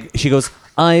her, and she goes,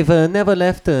 "I've never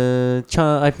left.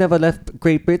 I've never left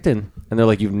Great Britain." And they're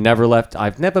like, "You've never left?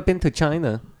 I've never been to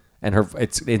China." And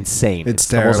it's insane. It's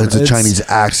the most- terrible. It's a Chinese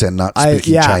accent, not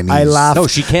speaking Chinese. I laugh. No,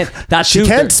 she can't. That She too,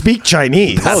 can't speak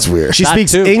Chinese. That's weird. She That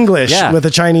speaks too. English Yeah. with a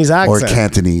Chinese Or accent.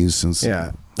 Cantonese. Since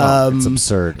Yeah. It's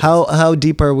absurd. How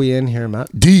deep are we in here,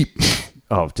 Matt? Deep.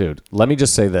 Oh, dude. Let me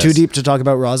just say this. Too deep to talk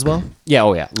about Roswell? Yeah.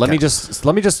 Oh, yeah. Let me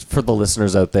just for the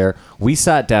listeners out there, we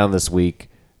sat down this week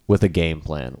with a game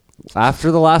plan.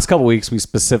 After the last couple weeks, we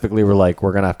specifically were like,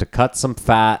 we're gonna have to cut some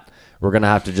fat. We're gonna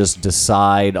have to just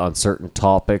decide on certain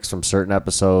topics from certain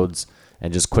episodes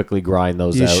and just quickly grind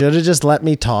those You out. should have just let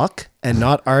me talk and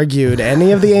not argued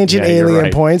any of the ancient Yeah, you're alien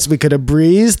right. points. We could have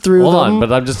breezed through Hold them. on,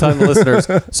 but I'm just telling the listeners.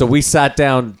 So we sat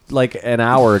down like an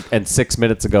hour and 6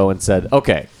 minutes ago and said,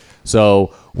 okay,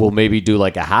 so we'll maybe do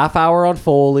like a half hour on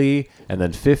Foley and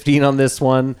then 15 on this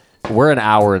one. We're an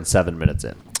hour and 7 minutes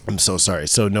in. I'm so sorry.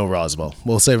 So no Roswell.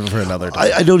 We'll save it for another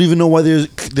time. I don't even know why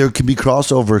there could be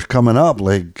crossovers coming up.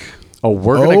 Like, Oh,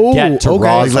 we're gonna get to okay.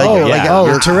 Roswell. Like, yeah.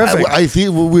 oh, terrific. I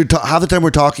think half the time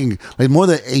we're talking like more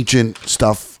than ancient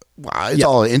stuff. It's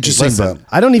all interesting, Listen, but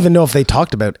I don't even know if they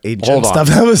talked about ancient Hold on. stuff.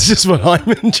 That was just what I'm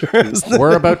interested in.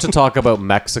 We're about to talk about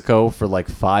Mexico for like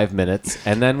 5 minutes,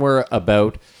 and then we're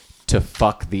about to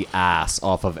fuck the ass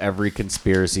off of every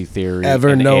conspiracy theory Ever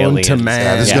and known aliens. to man.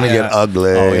 yeah, this is Yeah. gonna get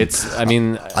ugly. Oh, I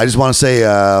mean, I just want to say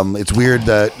it's weird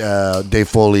that Dave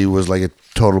Foley was like a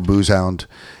total booze hound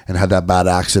and had that bad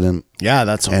accident, Yeah,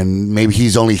 that's and maybe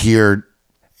he's only here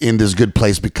in this good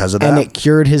place because of that. and it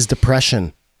cured his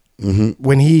depression. Mm-hmm.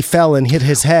 When he fell and hit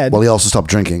his head. Well, he also stopped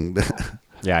drinking.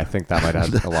 yeah, I think that might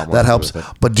have a lot more. That to do helps. with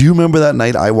it. But do you remember that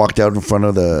night I walked out in front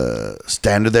of the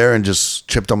standard there and just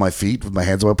chipped on my feet with my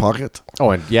hands in my pocket?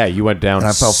 Oh, and yeah, you went down And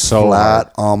I felt so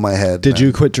flat hard. on my head. Did man.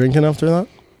 you quit drinking after that?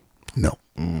 No.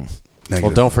 Well,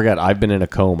 Negative. don't forget, I've been in a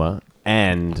coma,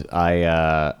 and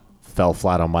I fell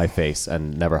flat on my face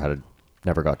and never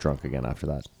got drunk again after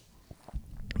that.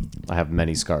 I have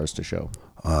many scars to show.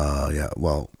 Yeah.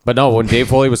 Well, But no, when Dave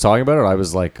Foley was talking about it, I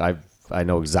was like, I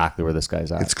know exactly where this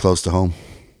guy's at. it's close to home.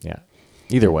 Yeah.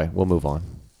 Either way, we'll move on.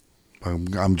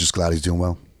 I'm just glad he's doing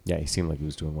well. Yeah, he seemed like he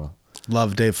was doing well.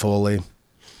 Love Dave Foley.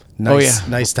 Nice, yeah.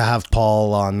 nice to have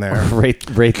Paul on there. Rate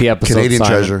the episode. Canadian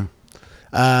Simon. treasure.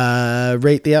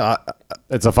 Rate the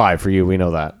It's a 5 for you. We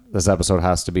know that. This episode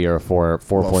has to be a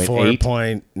 4.8.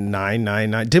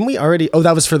 4.999. Didn't we already? Oh,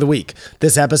 that was for the week.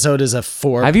 This episode is a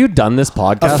 4. Have you done this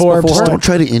podcast A 4 before? Don't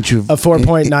try to A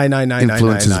 4.99999.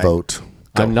 influence his vote.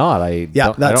 I'm not.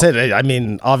 Yeah, that's it. I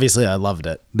mean, obviously, I loved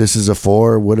it. This is a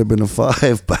 4, would have been a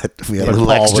 5, but we had a little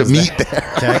Paul extra was meat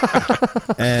there. Okay.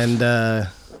 And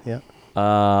yeah.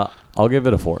 I'll give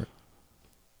it a 4.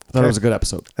 I thought it was a good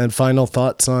episode. And final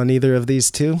thoughts on either of these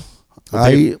two?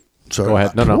 Sorry. Go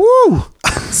ahead. No. Woo!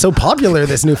 So popular,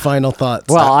 this new final thoughts.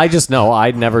 Well, I just know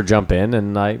I'd never jump in,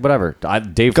 and whatever.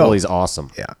 Dave Go. Foley's awesome.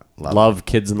 Yeah, love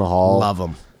Kids in the Hall. Love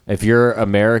 'em. If you're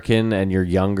American and you're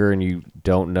younger and you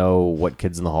don't know what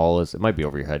Kids in the Hall is, it might be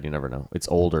over your head. You never know. It's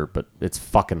older, but it's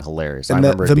fucking hilarious. I and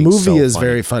remember the it being movie so is funny.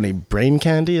 very funny. Brain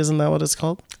Candy, isn't that what it's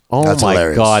called? Oh That's my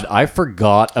hilarious. god, I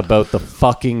forgot about the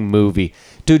fucking movie.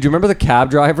 Dude, do you remember the cab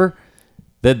driver?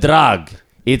 The drug.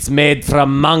 It's made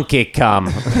from monkey cum.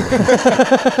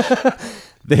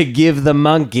 They give the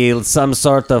monkey some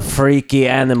sort of freaky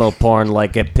animal porn,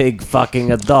 like a pig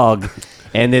fucking a dog,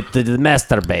 and it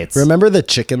masturbates. Remember the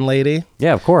chicken lady?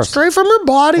 Yeah, of course. Straight from her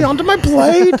body onto my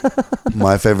plate.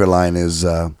 My favorite line is,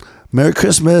 Merry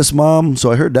Christmas, Mom.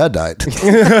 So I heard Dad died.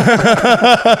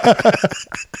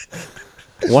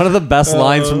 One of the best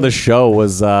lines from the show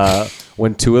was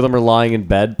when two of them are lying in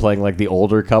bed playing like the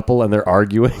older couple and they're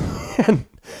arguing. And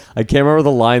I can't remember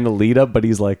the line, the lead up, but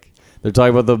he's like, they're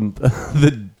talking about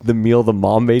the meal the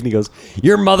mom made, and he goes,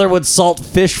 "Your mother would salt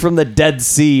fish from the Dead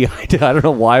Sea." I don't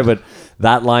know why, but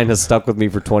that line has stuck with me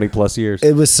for 20 plus years.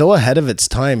 It was so ahead of its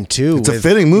time too. It's a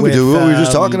fitting movie, dude. What we were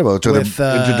just talking about.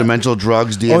 Interdimensional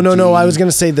drugs, DMT. Oh, no. I was going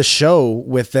to say the show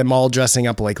with them all dressing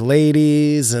up like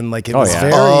ladies and like it was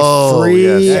very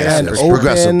free and yes.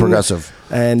 open. Progressive.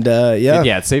 And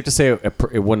Yeah, it's safe to say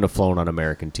it wouldn't have flown on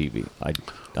American TV.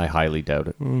 I highly doubt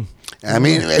it. I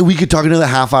mean, we could talk another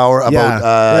half hour about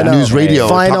I know. news radio,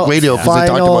 talk radio, because they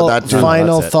talked about that too.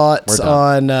 Final That's it. thoughts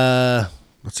on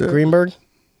That's it. Greenberg?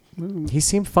 He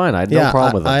seemed fine. I had no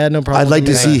problem with him. I had no problem. I'd like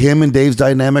with to see him and Dave's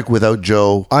dynamic without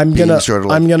Joe. I'm being gonna sort of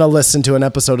like, listen to an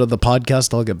episode of the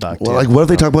podcast. I'll get back to well, you. like, what if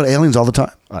they talk about aliens all the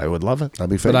time? I would love it. That'd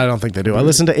be But fun. I don't think they do. I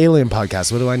listen to alien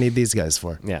podcasts. What do I need these guys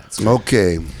for? Yeah. It's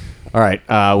Okay. All right,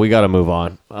 we got to move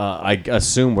on. I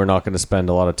assume we're not going to spend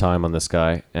a lot of time on this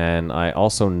guy, and I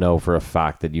also know for a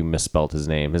fact that you misspelled his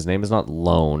name. His name is not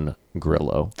Lone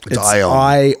Grillo. It's It's Ion.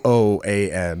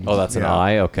 IOAN. Oh, that's an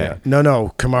I? Okay. Yeah.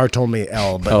 No. Kamar told me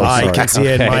L, but Oh, I sorry. can see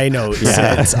it in Okay. my notes.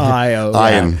 Yeah. It's IO.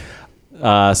 Ion.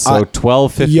 So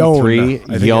 1253, Yon. I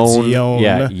think it's Yon.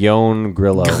 Yeah, Yon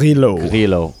Grillo.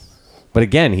 Grillo. But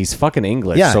again, he's fucking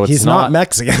English. Yeah, so it's he's not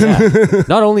Mexican. Yeah.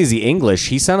 Not only is he English,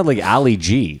 he sounded like Ali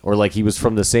G, or like he was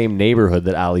from the same neighborhood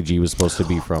that Ali G was supposed to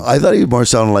be from. I thought he more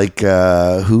sounded like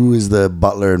who is the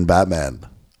butler in Batman?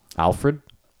 Alfred?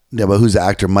 Yeah, but who's the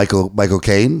actor? Michael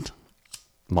Caine?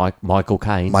 Michael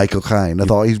Caine. Michael Caine. I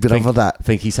thought he's been on for that.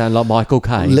 Think he sounded like Michael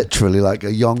Caine? Literally like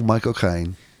a young Michael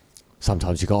Caine.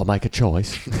 Sometimes you got to make a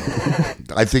choice.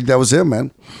 I think that was him,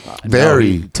 man.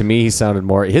 Very. No, to me, he sounded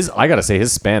more. I gotta say,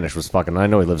 his Spanish was fucking. I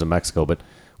know he lives in Mexico, but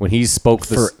when he spoke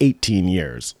For 18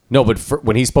 years.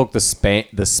 when he spoke the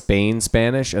Spain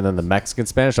Spanish and then the Mexican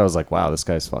Spanish, I was like, wow, this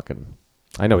guy's fucking.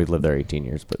 I know he lived there 18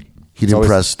 years, but He didn't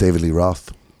impress David Lee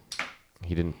Roth.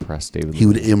 He didn't press David. He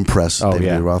would impress David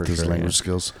yeah, Lee Roth for with his sure, language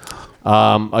yeah. skills.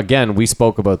 Again, we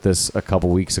spoke about this a couple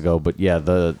weeks ago, but yeah,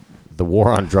 the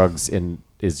war on drugs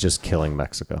is just killing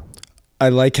Mexico. I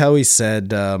like how he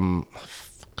said,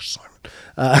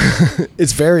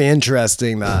 it's very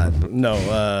interesting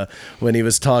that, when he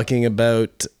was talking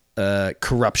about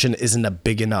corruption isn't a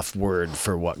big enough word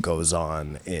for what goes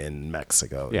on in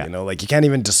Mexico. Yeah. You know, like you can't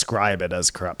even describe it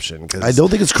as corruption. Cause I don't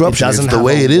think it's corruption. It's the have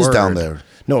way a it is word. down there.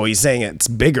 No, he's saying it's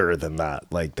bigger than that.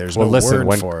 Like there's Well, no listen,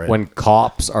 word for it. when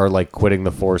cops are like quitting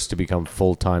the force to become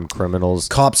full-time criminals,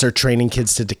 cops are training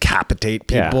kids to decapitate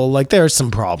people, Yeah. like there's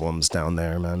some problems down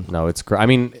there, man. no, it's. I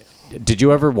mean, did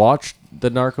you ever watch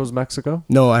the Narcos Mexico?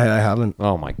 No, I haven't.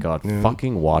 Oh my god,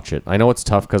 fucking watch it! I know it's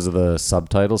tough because of the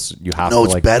subtitles. You have No, to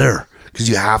it's like better because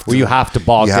you have to. Well, you have to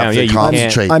bog you down. Have Yeah, to you can't-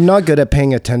 concentrate. I'm not good at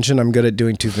paying attention. I'm good at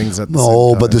doing two things at the same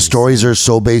No, time. but the stories are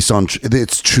so based on.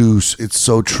 It's true. It's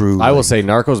so true. I will say,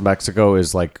 Narcos Mexico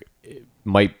is like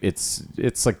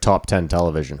it's like top 10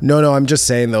 television. No, I'm just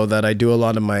saying though that I do a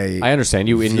lot of my. I understand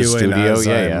you in the viewing studio. as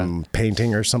Yeah. I'm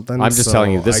painting or something. I'm just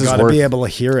telling you, this I is gotta worth- be able to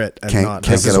hear it and Can't- not.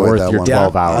 can't This get is away with worth that your one.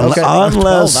 12 Yeah. hours. Okay.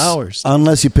 unless 12 hours.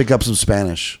 unless you pick up some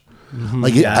Spanish.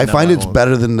 Like Yeah, I no, find I it's won't.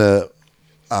 better than the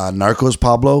Narcos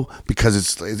Pablo because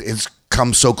it's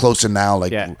come so close to now,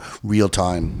 like Yeah. real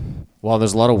time. Well,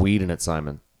 there's a lot of weed in it,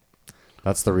 Simon.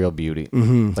 That's the real beauty.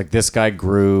 Mm-hmm. Like this guy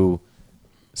grew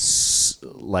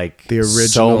like The so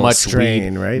original much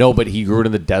strain, weed. right? No, but he grew it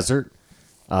in the desert.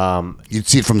 You'd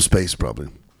see it from space, probably.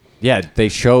 Yeah, they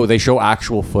show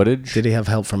actual footage. Did he have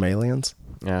help from aliens?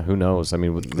 Yeah, who knows? I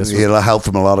mean, this was, It'll help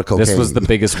from a lot of cocaine. this was the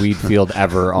biggest weed field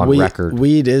ever on record.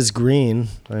 Weed is green.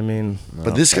 I mean,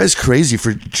 But this guy's crazy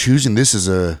for choosing this as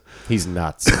a He's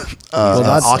nuts.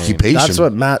 that's occupation. That's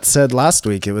what Matt said last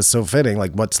week. It was so fitting.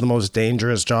 Like, what's the most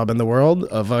dangerous job in the world?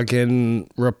 A fucking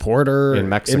reporter In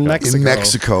Mexico. In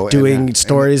Mexico, doing and-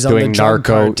 stories on doing the drug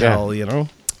narco, cartel. You know,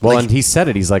 Well, and he said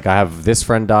it. He's like, I have this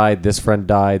friend died, this friend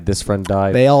died, this friend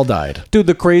died. they all died. Dude,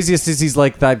 the craziest is he's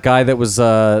like that guy that was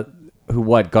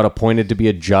who got appointed to be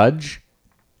a judge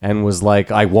and was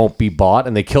like, I won't be bought,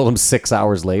 and they killed him 6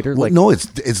 hours later. Well, Like, no, it's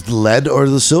the lead or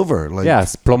the silver. Like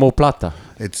yes, plomo plata.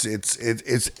 it's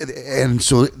and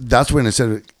so that's when I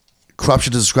said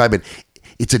corruption to describe it.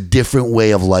 It's a different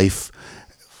way of life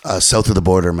south of the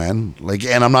border, man. Like,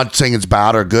 and I'm not saying it's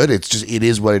bad or good. It's just it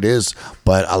is what it is.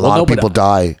 But a lot of people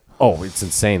die. Oh, it's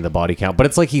insane, the body count. But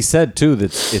it's like he said too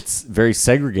that it's very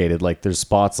segregated. Like there's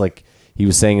spots like he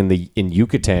was saying in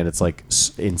Yucatan, it's like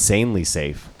insanely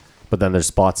safe. But then there's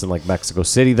spots in like Mexico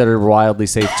City that are wildly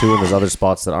safe too, and there's other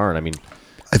spots that aren't. I mean,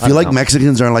 I feel like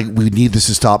Mexicans aren't like, we need this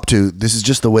to stop too. This is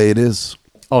just the way it is.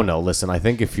 Oh no, listen, I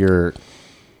think if you're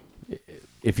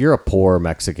a poor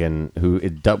Mexican who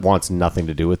wants nothing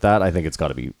to do with that, I think it's got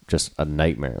to be just a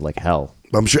nightmare, like hell.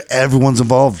 I'm sure everyone's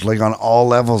involved, like on all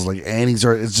levels. Like Annie's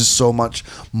it's just so much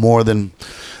more than.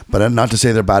 But not to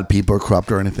say they're bad people or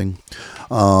corrupt or anything.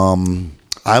 I'm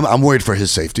worried for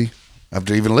his safety.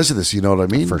 After even listen to this, you know what I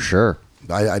mean? For sure.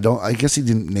 I don't. I guess he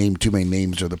didn't name too many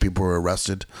names of the people who were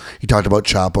arrested. He talked about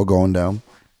Chapo going down.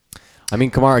 I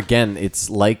mean, Kamar, again, it's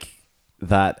like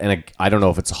that, and I don't know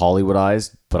if it's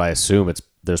Hollywoodized, but I assume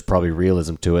there's probably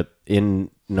realism to it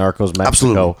in Narcos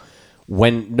Mexico.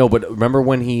 Absolutely. But remember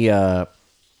when the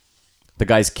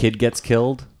guy's kid gets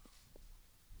killed,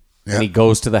 and he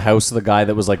goes to the house of the guy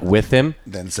that was like with him,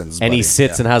 then sends and he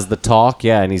sits and has the talk,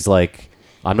 and he's like,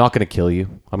 "I'm not going to kill you.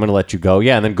 I'm going to let you go."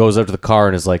 Yeah, and then goes out to the car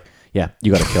and is like, "Yeah,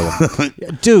 you got to kill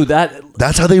him." Dude,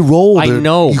 that's how they roll. I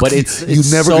know, but you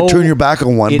never so, turn your back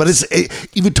on one. But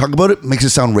even talk about it makes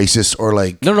it sound racist or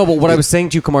like no. But what I was saying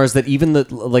to you, Kamar, is that even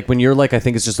like when you're like, I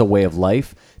think it's just a way of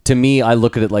life. To me, I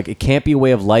look at it like it can't be a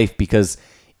way of life because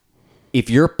if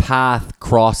your path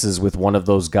crosses with one of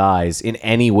those guys in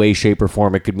any way, shape, or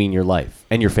form, it could mean your life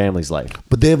and your family's life.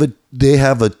 But they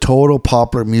have a total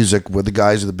popular music with the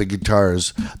guys with the big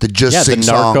guitars that just sing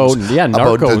songs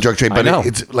about the drug trade. But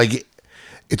it's like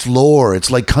it's lore.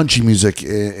 It's like country music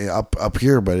up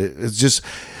here. But it's just,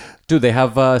 dude. They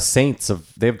have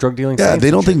they have drug dealing. Yeah, saints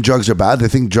they don't think drugs are bad. They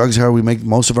think drugs are how we make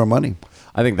most of our money.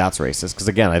 I think that's racist because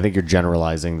again, I think you're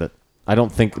generalizing that. I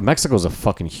don't think Mexico's a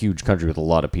fucking huge country with a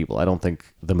lot of people. I don't think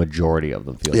the majority of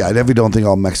them feel. Yeah, I definitely don't think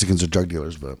all Mexicans are drug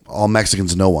dealers, but all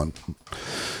Mexicans know one.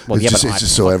 Well, it's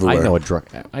just so everywhere.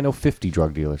 I know 50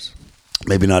 drug dealers.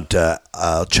 Maybe not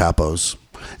Chapos.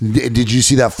 Did you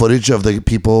see that footage of the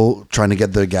people trying to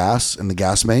get their gas in the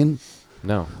gas main?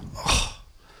 No.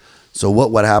 So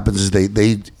what happens is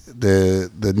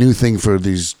the new thing for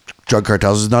these drug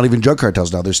cartels is not even drug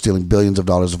cartels now. They're stealing billions of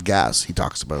dollars of gas. He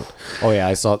talks about. Oh yeah,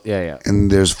 I saw. Yeah. And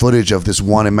there's footage of this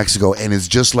one in Mexico, and it's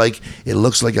just like it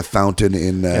looks like a fountain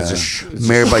in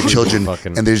Married by Children,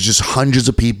 and there's just hundreds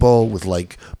of people with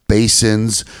like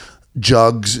basins,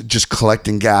 jugs, just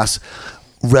collecting gas,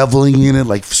 reveling in it,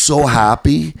 like so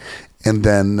happy. And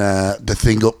then the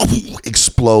thing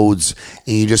explodes,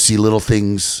 and you just see little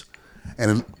things,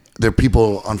 and there are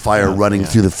people on fire running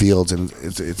through the fields, and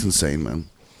it's insane, man.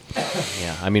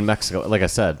 Yeah, I mean Mexico. Like I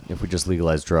said, if we just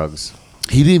legalize drugs,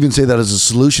 he didn't even say that as a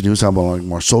solution. He was talking about like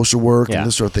more social work and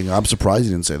this sort of thing. I'm surprised he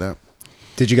didn't say that.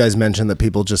 Did you guys mention that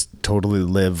people just totally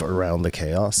live around the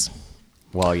chaos?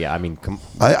 Well, yeah. I mean,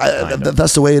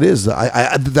 that's the way it is.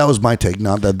 That was my take.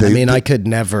 Not that they. I could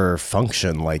never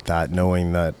function like that,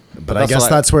 knowing that. But I guess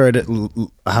that's where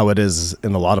how it is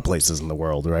in a lot of places in the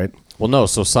world, right? Well, no.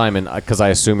 So Simon, because I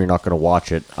assume you're not going to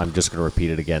watch it, I'm just going to repeat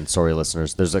it again. Sorry,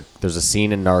 listeners. There's a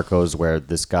scene in Narcos where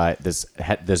this guy, this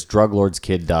drug lord's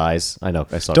kid dies. I know.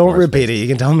 I saw. Don't repeat it. You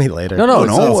can tell me later. No.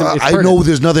 I know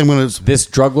there's nothing when it's. This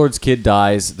drug lord's kid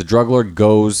dies. The drug lord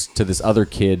goes to this other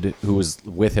kid who was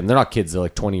with him. They're not kids. They're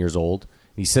like 20 years old.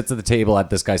 He sits at the table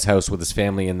at this guy's house with his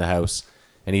family in the house,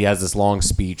 and he has this long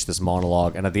speech, this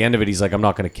monologue. And at the end of it, he's like, "I'm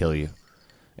not going to kill you."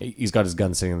 He's got his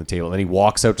gun sitting on the table. Then he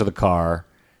walks out to the car.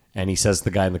 And he says to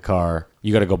the guy in the car,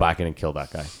 "You got to go back in and kill that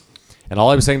guy." And all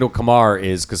I was saying to Kamar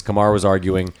is, because Kamar was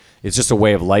arguing, it's just a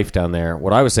way of life down there.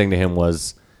 What I was saying to him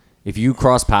was, if you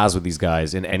cross paths with these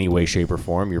guys in any way, shape, or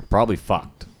form, you're probably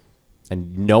fucked.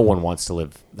 And no one wants to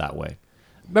live that way.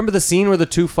 Remember the scene where the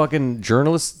two fucking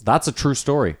journalists? That's a true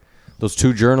story. Those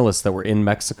two journalists that were in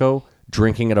Mexico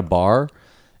drinking at a bar.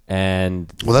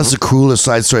 And well, that's the cruelest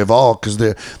side story of all, because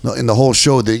they're in the whole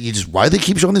show. Why do they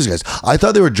keep showing these guys? I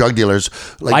thought they were drug dealers.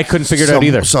 Like I couldn't figure it out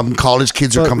either. Some college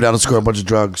kids are coming down and score a bunch of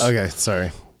drugs. Okay,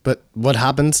 sorry, but what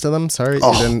happens to them? Sorry,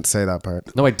 you didn't say that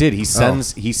part. No, I did. He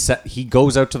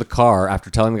goes out to the car after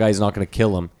telling the guy he's not going to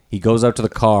kill him. He goes out to the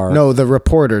car. No, the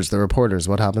reporters.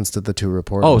 What happens to the two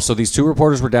reporters? Oh, so these two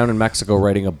reporters were down in Mexico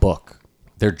writing a book.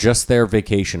 They're just there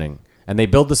vacationing. And they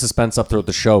build the suspense up throughout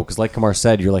the show because, like Kamar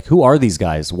said, you're like, who are these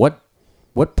guys? What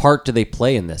part do they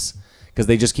play in this? Because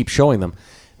they just keep showing them.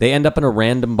 They end up in a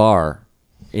random bar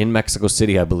in Mexico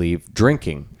City, I believe,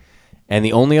 drinking. And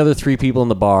the only other three people in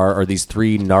the bar are these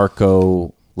three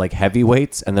narco like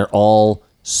heavyweights, and they're all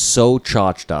so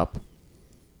chotched up.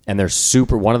 And they're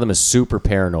one of them is super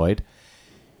paranoid.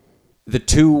 the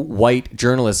two white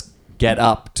journalists get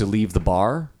up to leave the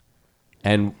bar,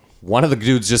 and one of the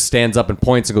dudes just stands up and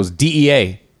points and goes,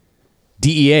 DEA.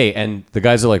 DEA. And the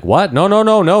guys are like, what?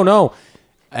 No.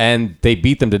 And they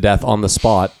beat them to death on the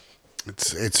spot.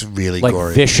 It's really Like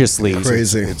gory. viciously.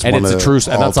 Crazy. It's And one it's a of true,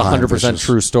 and that's a all-time 100% vicious.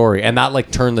 true story. And that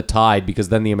like turned the tide because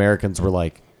then the Americans were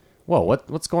like, whoa,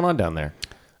 what's going on down there?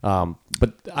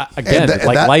 But again, And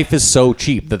like that- life is so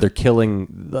cheap that they're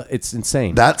killing. It's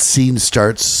insane. That scene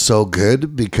starts so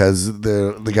good because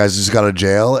the guy's just got out of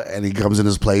jail and he comes in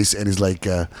his place and he's like,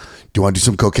 do you want to do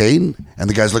some cocaine? And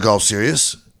the guy's like all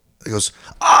serious. He goes,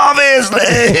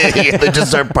 obviously. And they just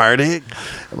start partying.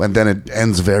 And then it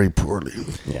ends very poorly.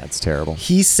 Yeah, it's terrible.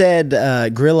 He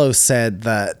said, Grillo said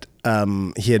that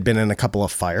he had been in a couple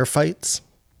of firefights.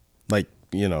 Like,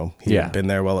 he Yeah. had been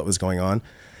there while it was going on.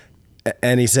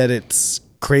 And he said it's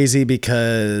crazy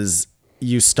because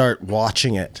you start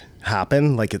watching it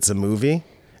happen like it's a movie.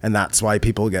 And that's why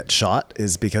people get shot,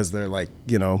 is because they're like,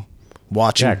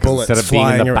 watching Yeah, 'cause bullets instead of being in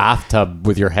flying the around. bathtub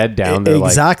with your head down, they're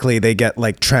Exactly. They get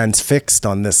like transfixed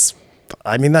on this.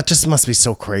 I mean, that just must be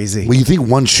so crazy. Well, you think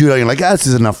one shootout, you're like, this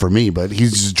is enough for me, but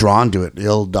he's just drawn to it.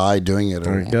 He'll die doing it.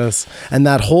 I guess. And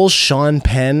that whole Sean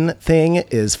Penn thing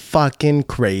is fucking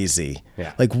crazy.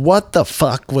 Yeah. Like, what the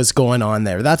fuck was going on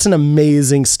there? That's an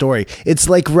amazing story. It's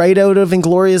like right out of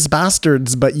Inglourious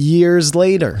Bastards, but years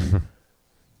later.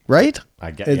 Right?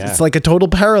 I get- It's yeah. like a total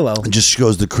parallel. It just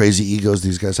shows the crazy egos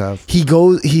these guys have.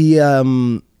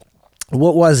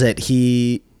 What was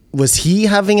it? Was he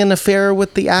having an affair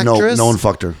with the actress? No one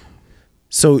fucked her.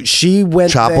 So she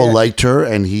went Chapo there. liked her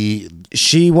and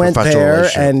She went Professional there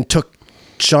relationship. and took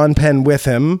Sean Penn with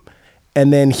him,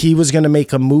 and then he was going to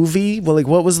make a movie. Well, like,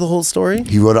 what was the whole story?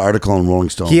 he wrote an article in Rolling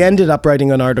Stone. He ended up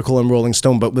writing an article in Rolling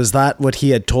Stone, but was that what he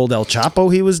had told El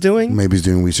Chapo he was doing? Maybe he's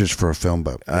doing research for a film,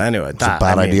 but Anyway, it's a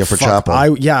bad idea for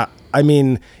Chapo. I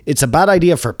mean, it's a bad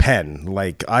idea for Penn.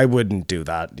 Like, I wouldn't do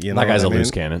that. You know, That guy's what a I loose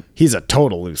mean? cannon. He's a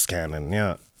total loose cannon.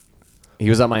 Yeah. He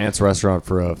was at my aunt's restaurant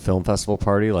for a film festival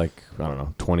party, like, I don't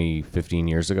know, 20, 15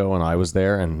 years ago when I was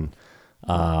there. And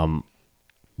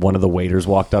one of the waiters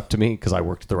walked up to me because I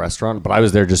worked at the restaurant, but I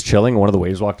was there just chilling. One of the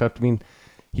waiters walked up to me and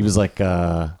he was like,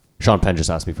 Sean Penn just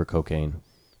asked me for cocaine.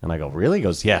 And I go, really? He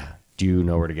goes, yeah. Do you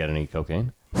know where to get any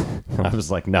cocaine? And I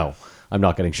was like, no, I'm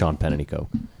not getting Sean Penn any coke.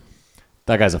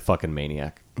 That guy's a fucking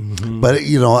maniac. But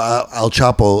El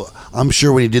Chapo, I'm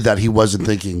sure when he did that, he wasn't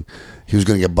thinking he was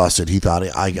going to get busted. He thought,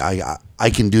 I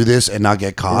can do this and not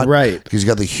get caught, Right. Because he's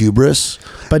got the hubris.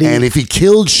 But and if he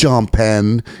killed Sean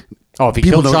Penn, Oh, if he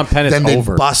people killed don't- Sean Penn, it's then they'd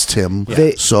over. bust him.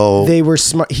 They They were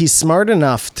smart. He's smart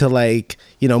enough to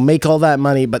make all that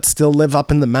money, but still live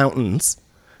up in the mountains.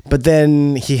 But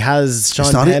then he has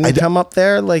Sean not- Penn I d- come up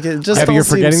there. Like, it just Yeah, but all you're seems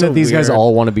forgetting so that these guys weird.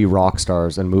 all want to be rock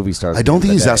stars and movie stars. I don't at the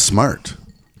think end he's of the that day. smart,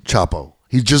 Chapo.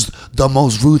 He's just the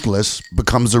most ruthless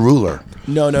becomes a ruler.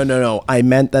 No. I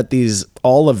meant that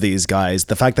all of these guys,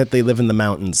 the fact that they live in the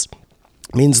mountains,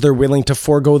 means they're willing to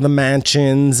forego the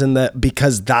mansions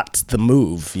because that's the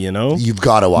move. You've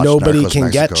got to watch. Nobody Narcos can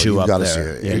Mexico. get you You've up got to there. see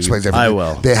it. Yeah, It explains I everything.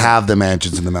 will. They have the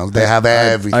mansions in the mountains. They have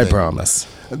everything. I promise.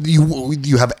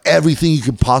 You have everything you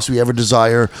could possibly ever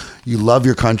desire. You love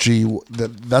your country.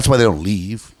 That's why they don't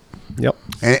leave. Yep.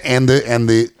 And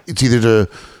it's either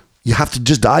you have to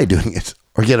just die doing it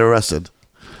or get arrested.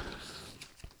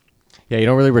 Yeah, you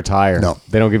don't really retire. No.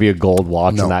 They don't give you a gold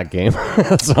watch No. in that game.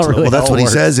 That's not really Well, that's how what it he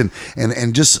works. says,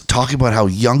 and just talking about how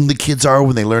young the kids are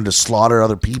when they learn to slaughter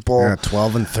other people. Yeah,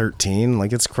 12 and 13.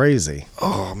 Like, it's crazy.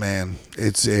 Oh man,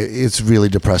 it's really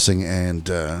depressing, and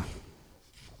yeah.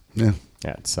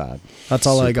 Yeah, it's sad. That's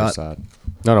all I Super got. Sad.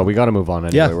 No, we got to move on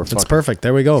anyway. Yeah, We're it's fucking- perfect.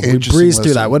 There we go. We Interesting breezed through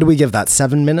listen. that. What do we give that?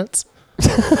 7 minutes?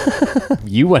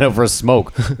 You went over a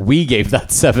smoke. We gave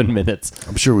that 7 minutes.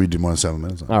 I'm sure we do more than 7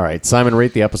 minutes. All right, Simon,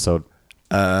 rate the episode.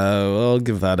 I'll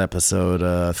give that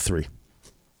episode 3.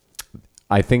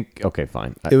 I think, okay,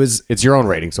 fine. It's your own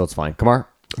rating, so it's fine. Kamar?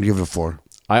 I'll give it a 4.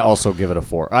 I also give it a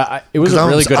 4. It was a I'm,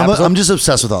 really good episode. I'm just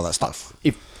obsessed with all that stuff.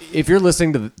 If you're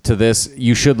listening to this,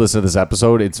 you should listen to this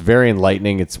episode. It's very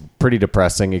enlightening. It's pretty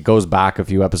depressing. It goes back a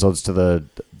few episodes to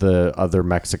the other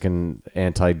Mexican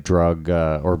anti-drug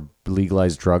or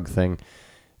legalized drug thing.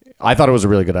 I thought it was a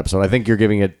really good episode. I think you're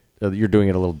doing it a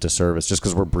little disservice just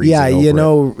because we're breezing Yeah,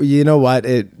 over it. you know what?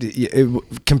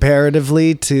 It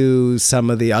comparatively to some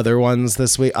of the other ones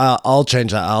this week, I'll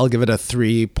change that. I'll give it a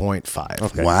 3.5.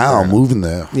 Okay. Wow, moving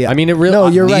there. Yeah, I mean, it really- No,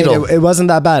 you're right. Needle. It wasn't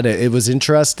that bad. It was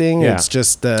interesting. Yeah. It's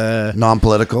just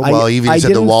Non-political. Well, even I he said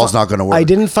the didn't wall's fi- not going to work. I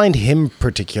didn't find him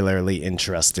particularly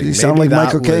interesting. You sound Maybe like that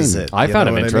Michael was Caine. it, I you found know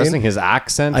him what I interesting. mean? His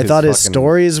accent. I thought his fucking-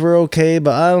 stories were okay,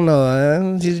 but I don't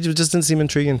know. He just didn't seem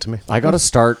intriguing to me. I got to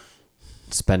start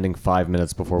spending 5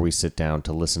 minutes before we sit down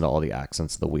to listen to all the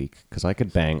accents of the week, because I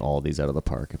could bang all these out of the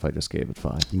park if I just gave it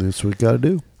 5. That's what we got to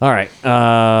do. All right.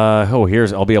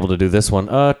 I'll be able to do this one.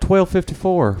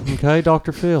 1254. Okay,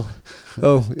 Dr. Phil.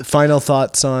 Oh, final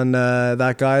thoughts on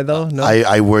that guy though? No.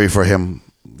 I worry for him.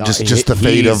 Just the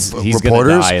fate of he's gonna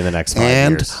reporters. die in the next 5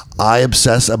 and years. I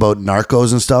obsess about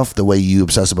Narcos and stuff the way you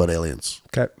obsess about aliens.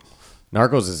 Okay.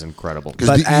 Narcos is incredible.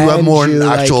 Because you have more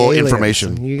actual aliens.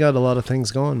 information. You got a lot of things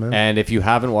going, man. And if you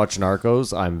haven't watched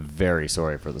Narcos, I'm very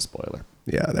sorry for the spoiler.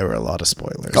 Yeah, there were a lot of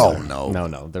spoilers. Oh, there. no.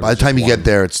 there By was the time just you one. get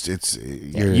there, it's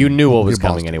You knew what was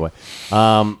coming anyway.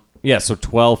 Yeah, so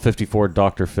 1254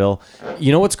 Dr. Phil.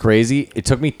 You know what's crazy? It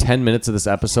took me 10 minutes of this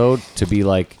episode to be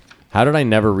like, how did I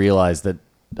never realize that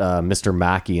Mr.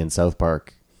 Mackey in South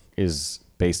Park is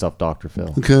based off Dr.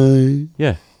 Phil? Okay.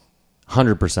 Yeah.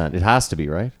 100%. It has to be,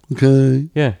 right? Okay.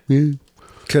 Yeah. Yeah.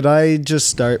 Could I just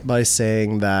start by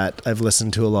saying that I've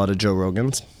listened to a lot of Joe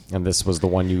Rogan's? And this was the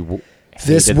one you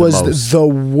This hated was the most. the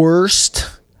worst,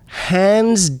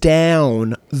 hands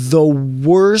down, the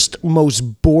worst,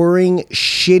 most boring,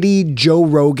 shitty Joe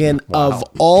Rogan of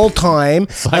all time.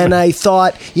 And I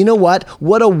thought, you know what?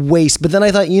 What a waste. But then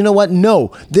I thought, you know what?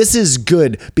 No, this is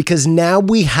good because now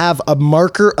we have a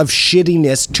marker of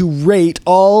shittiness to rate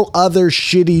all other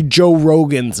shitty Joe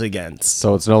Rogans against.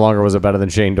 So it's no longer, was it better than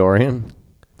Shane Dorian?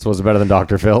 So was it better than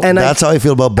Dr. Phil? And That's how I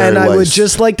feel about Barry And I would Weiss.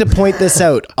 just like to point this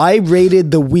out. I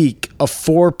rated the week a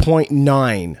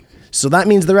 4.9. So that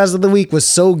means the rest of the week was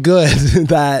so good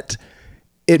that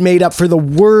it made up for the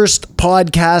worst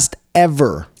podcast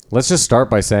ever. Let's just start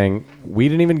by saying we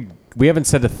haven't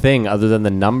said a thing other than the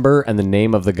number and the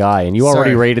name of the guy, and you already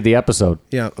Sorry. rated the episode.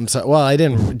 Yeah, I'm sorry. Well, I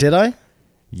didn't. Did I?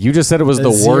 You just said it was the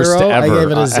A worst zero? ever. I gave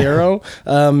it a 0.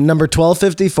 Number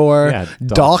 1254. Yeah,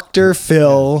 Dr.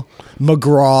 Phil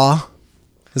McGraw.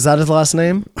 Is that his last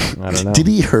name? I don't know. Did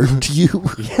he hurt you?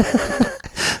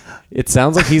 It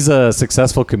sounds like he's a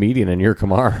successful comedian and you're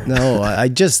Kamar. No, I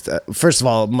just first of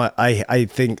all, I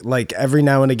think like every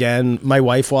now and again, my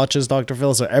wife watches Dr.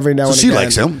 Phil, so every now and she again,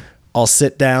 likes him. I'll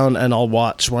sit down and I'll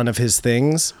watch one of his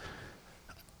things.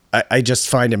 I just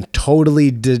find him totally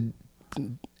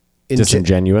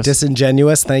Disingenuous.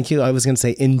 Disingenuous. Thank you. I was going to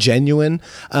say ingenuine.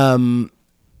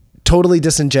 Totally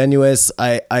disingenuous.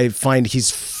 I find he's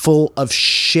full of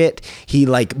shit. He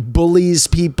like bullies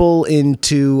people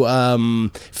into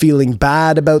feeling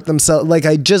bad about themselves. Like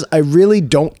I really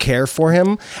don't care for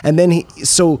him. And then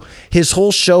so his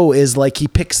whole show is like he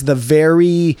picks the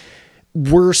very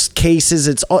worst cases.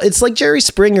 It's like Jerry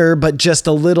Springer, but just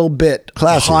a little bit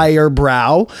higher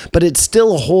brow, but it's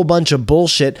still a whole bunch of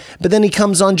bullshit. But then he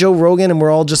comes on Joe Rogan and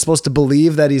we're all just supposed to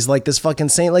believe that he's like this fucking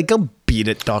saint. Like, go beat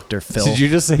it, Dr. Phil. Did you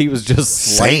just say he was just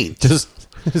Saint. Just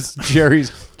Jerry's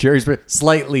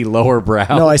slightly lower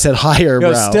brow? No, I said higher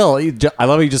No, brow. still, I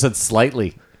love how you just said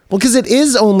slightly. Well, because it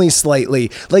is only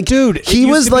slightly. Like, Dude, he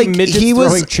was like midgets he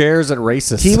throwing was chairs at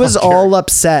racists. he was on all Jerry.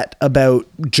 upset about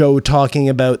Joe talking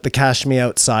about the Cash Me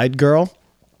Outside girl.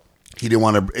 He didn't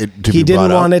want it to He be didn't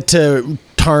brought want up. it to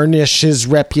tarnish his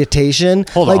reputation.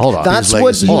 Hold on. That's His what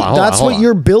legacy. you, Hold on. that's what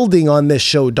you're building on this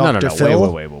show, Dr. No.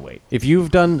 Phil. Wait. If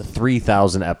you've done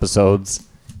 3,000 episodes,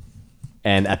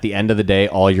 and at the end of the day,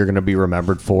 all you're going to be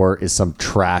remembered for is some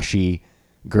trashy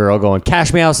girl going,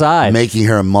 "Cash me outside," Making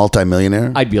her a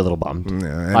multimillionaire. I'd be a little bummed.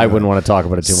 Yeah, I wouldn't want to talk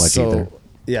about it too much either.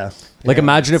 Yeah. Like,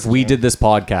 imagine if we did this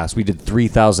podcast. We did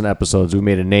 3,000 episodes. We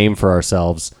made a name for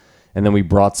ourselves, and then we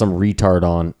brought some retard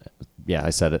on. Yeah,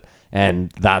 I said it.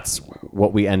 And that's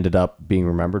what we ended up being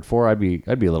remembered for. I'd be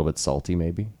a little bit salty,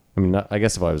 maybe. I mean, I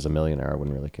guess if I was a millionaire, I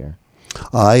wouldn't really care.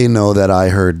 I know that I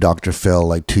heard Dr. Phil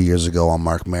like 2 years ago on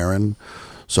Mark Maron.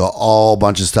 So all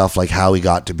bunch of stuff like how he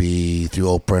got to be through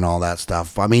Oprah and all that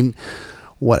stuff. I mean,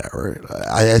 whatever.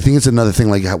 I think it's another thing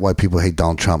like why people hate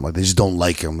Donald Trump. Like they just don't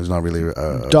like him. There's not really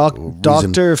a reason.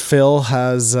 Dr. Phil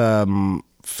has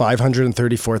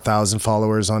 534,000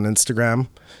 followers on Instagram.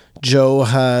 Joe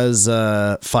has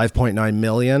 5.9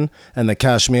 million, and the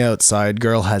Cash Me Outside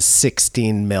girl has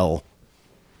 16 mil.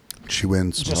 She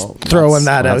wins. Throwing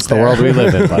that out That's the there. world we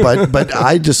live in. buddy. but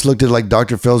I just looked at like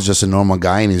Dr. Phil's just a normal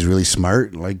guy and he's really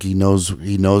smart. Like he knows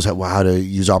how to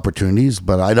use opportunities.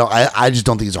 But I just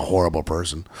don't think he's a horrible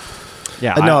person.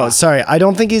 Yeah, No, sorry. I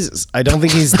don't think he's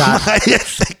that. I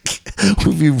think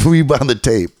we on the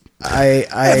tape.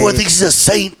 Everyone thinks he's a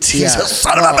saint. He's Yeah. a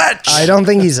son of a bitch. I don't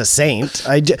think he's a saint.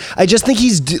 I just think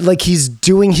he's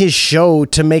doing his show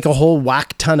to make a whole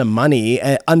whack ton of money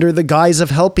under the guise of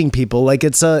helping people. Like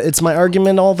it's my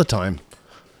argument all the time.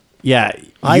 Yeah,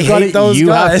 I hate those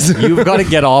guys. You've got to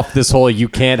get off this whole "you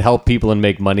can't help people and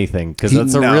make money" thing because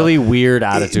that's a No. really weird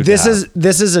attitude. This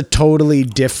is a totally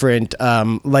different.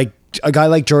 Like a guy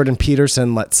like Jordan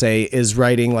Peterson, let's say, is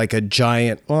writing like a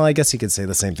giant. Well, I guess you could say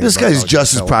the same thing. This about guy's Dr.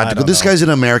 just as Phil. practical. I don't This know. guy's an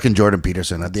American Jordan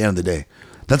Peterson at the end of the day.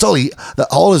 That's all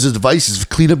all his advice is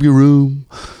clean up your room.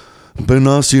 Better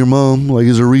not see your mom. Like,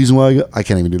 is there a reason why I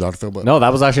can't even do Dr. Phil, but No,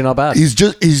 that was actually not bad. he's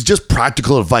just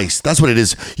practical advice. That's what it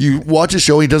is. You watch a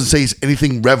show, he doesn't say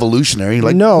anything revolutionary.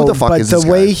 Like, No, who the fuck but is the this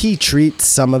way guy? he treats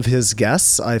some of his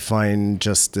guests, I find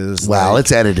just as Well, like,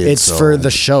 it's edited, It's so- for the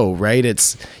show, right?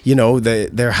 It's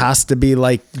there has to be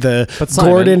like the But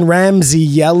Simon- Gordon Ramsay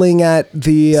yelling at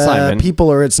the Simon-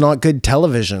 people, or it's not good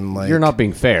television. Like You're not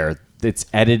being fair. It's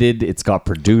edited. It's got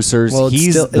producers. Well, it's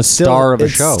He's still- the it's still- star of a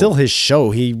it's show. Still his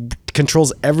show. He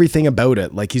controls everything about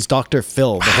it. Like he's Dr.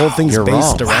 Phil. The whole thing's You're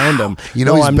based wrong. around him. You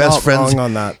know, No, his I'm best not friends. wrong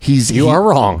on that. You are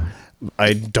wrong.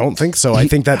 I don't think so. I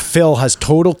think that Phil has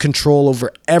total control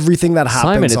over everything that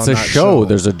happens. Simon, it's on a that show.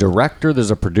 There's a director.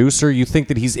 There's a producer. You think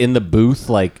that he's in the booth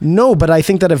like... No, but I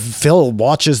think that if Phil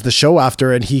watches the show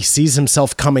after and he sees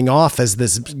himself coming off as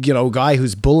this, guy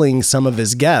who's bullying some of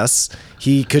his guests,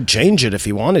 he could change it if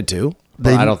he wanted to.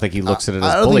 I don't think he looks at it I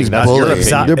as don't think bullying. he's That's your bullying.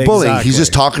 opinion. They're bullying. He's Exactly.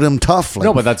 just talking to him tough. Like,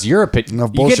 No, but that's your opinion.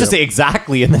 Enough You can't just bullshit. say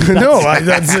exactly and then No,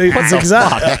 that's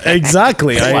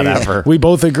exactly. Whatever. We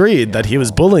both agreed that he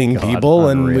was bullying people,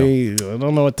 unreal. and I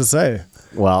don't know what to say.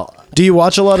 Well, Do you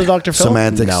watch a lot of Dr. Phil?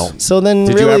 Semantics. No. So then,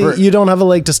 Did you really, ever- you don't have a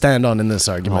leg to stand on in this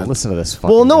oh, argument. listen to this.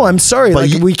 fucking Well, no, guy. I'm sorry. But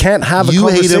Like, you- we can't have a you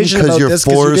hate him conversation 'cause about you're this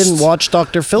because you forced- didn't watch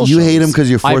Dr. Phil. You shows. hate him because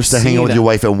you're forced I've to hang out seen with it. your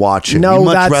wife and watch it. No, You'd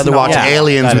much that's rather not- watch Yeah,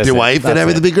 Aliens that with is your it. wife and That's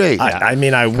everything it. be great. I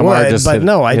mean, I Kamar would, just but hit-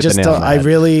 no, I hit the just nail don't. on the I head.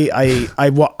 really,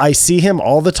 I see him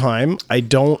all the time. I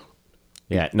don't.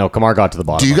 Yeah, no, Kamar got to the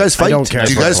bottom. Do you of it. guys fight? don't care Do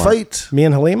you for guys Kamar. fight? Me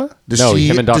and Halima? Does No,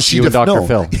 him and does she you and Dr. no.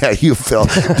 Phil. Yeah, you, Phil.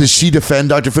 Does she defend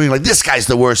Dr. Phil? You're like, this guy's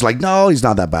the worst. Like, no, he's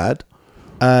not that bad.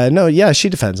 No, yeah, she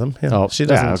defends him. Yeah, Oh, she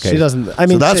doesn't. yeah, okay. She doesn't. I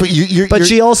mean, that's she- what you're. But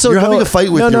she also you're having a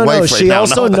fight with your wife right She now.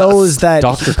 also No, knows that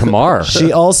Dr. Kamar.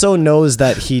 She also knows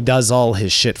that he does all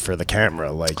his shit for the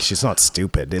camera. Like she's not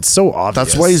stupid. It's so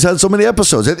obvious. That's why he's had so many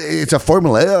episodes. It's a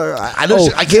formula. I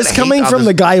don't. I can't this hate coming on from this-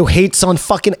 the guy who hates on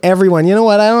fucking everyone. You know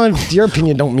what? I don't. Your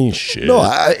opinion don't mean shit. No,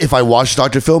 if I watch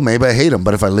Dr. Phil, maybe I hate him.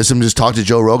 But if I listen to just talk to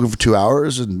Joe Rogan for 2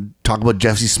 hours and talk about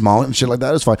Jesse Smollett and shit like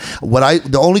that, it's fine.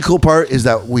 The only cool part is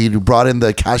that we brought in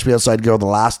the Cash Me Outside girl the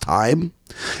last time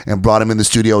and brought him in the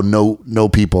studio. No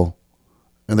people,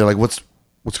 and they're like, "What's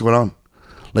going on?"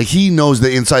 Like he knows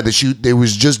the inside the shoot. They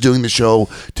was just doing the show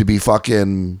to be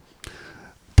fucking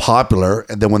popular,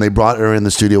 and then when they brought her in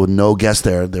the studio with no guest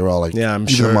there, they were all like, Yeah, I'm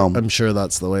 "Even sure. Mom." I'm sure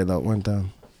that's the way that went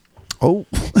down. Oh,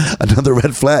 another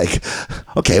red flag.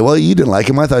 Okay, well, you didn't like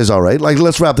him. I thought he was all right. Like,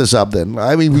 let's wrap this up then.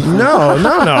 I mean,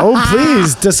 No.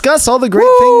 Please discuss all the great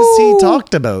things he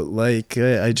talked about. Like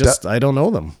I don't know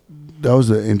them. that was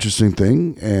the interesting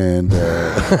thing, and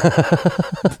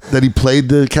that he played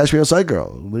the Cash Me Outside girl.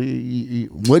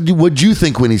 What'd you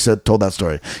think when he told that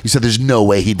story? You said there's no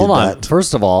way he did Hold on. that.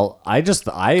 First of all,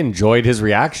 I enjoyed his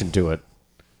reaction to it.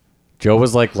 Joe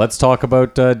was like, "Let's talk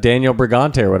about Daniel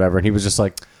Brigante or whatever," and he was just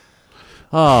like,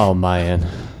 "Oh man,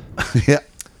 Yeah,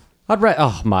 I'd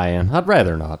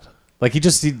rather not." Like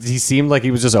he seemed like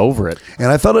he was just over it. and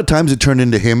I thought at times it turned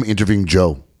into him interviewing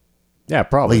Joe. Yeah,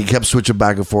 probably. Like he kept switching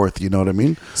back and forth. You know what I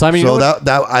mean? So, I mean, you know that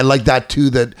I like that too.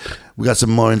 That we got some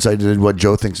more insight into what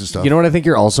Joe thinks and stuff. You know what I think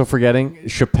you're also forgetting?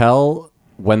 Chappelle,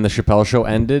 when the Chappelle show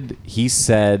ended, he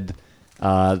said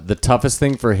the toughest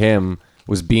thing for him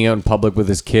was being out in public with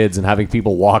his kids and having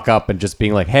people walk up and just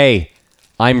being like, "Hey,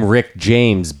 I'm Rick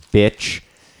James, bitch."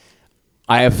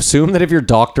 I assume that if you're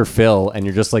Dr. Phil and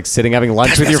you're just like sitting having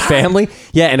lunch with your family,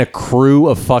 yeah, and a crew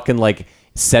of fucking like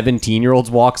 17-year-olds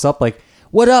walks up like,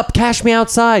 "What up? Cash me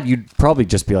outside." You'd probably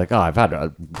just be like, "Oh, I've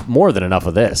had more than enough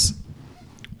of this."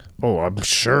 Oh, I'm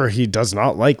sure he does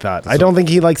not like that. I don't think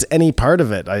he likes any part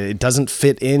of it. It doesn't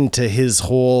fit into his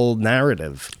whole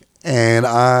narrative. And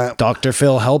Dr.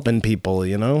 Phil helping people,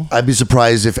 you know? I'd be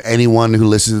surprised if anyone who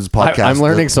listens to this podcast. I'm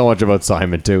learning so much about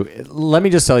Simon too. Let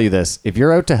me just tell you this: if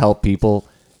you're out to help people,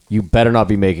 you better not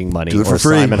be making money, Do it for or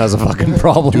free. Simon has a fucking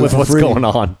problem Do it with for what's free. going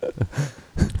on.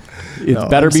 It No,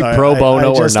 better I'm be sorry. pro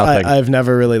bono or nothing. I've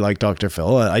never really liked Dr.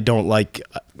 Phil. I don't like.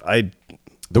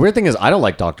 The weird thing is, I don't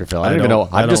like Dr. Phil. I don't even know.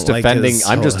 I I'm just don't like defending. his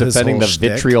I'm just whole- his defending the whole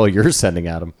shtick. vitriol you're sending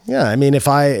at him. Yeah, I mean, you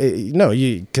want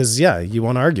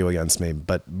to argue against me,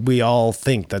 but we all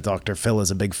think that Dr. Phil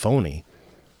is a big phony.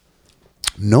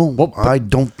 No, Well, but- I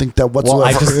don't think that whatsoever.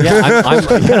 Well, I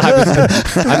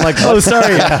just I'm like, Oh,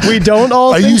 sorry. We don't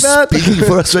all Are think you that? speaking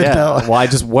for us right yeah. now? Well,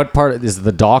 what part is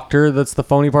the doctor that's the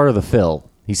phony part or the Phil?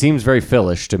 He seems very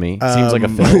Philish to me. Seems like a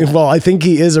Phil. Well, I think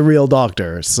he is a real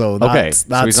doctor. So that's, Okay, so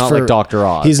that's he's not like Dr.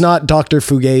 Oz. He's not Dr.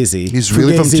 Fugazi. He's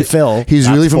really Fugazi from Phil. He's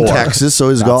really That's from four. Texas, so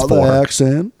he's That's got the four.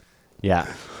 accent.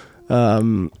 Yeah.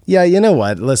 Yeah, you know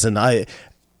what? Listen,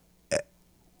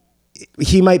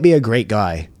 he might be a great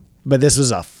guy, but this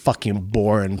was a fucking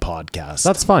boring podcast.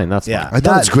 That's fine. That's yeah. fine. I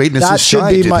thought it's greatness is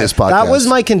shy did his podcast. That was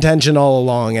my contention all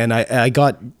along, and I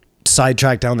got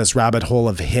sidetracked down this rabbit hole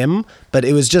of him, but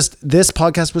it was just this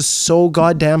podcast was so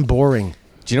goddamn boring.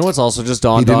 Do you know what's also just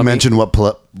dawned He didn't on me? mention what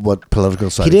political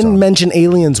side He he's didn't on. mention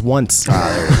aliens once.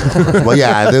 Well,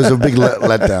 yeah, there's a big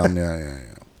letdown. Yeah.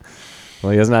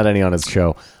 Well, he hasn't had any on his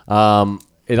show.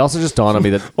 It also just dawned on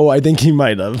me that Oh, I think he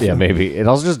might have. yeah, maybe. It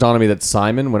also just dawned on me that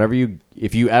Simon,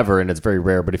 if you ever, and it's very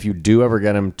rare, but if you do ever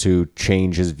get him to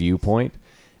change his viewpoint,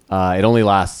 it only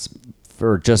lasts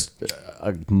for just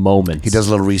a moment. He does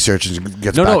a little research and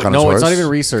gets No, back on his horse. it's not even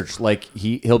research. Like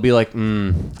he'll be like,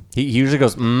 He usually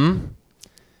goes, and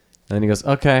then he goes,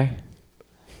 okay.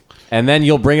 And then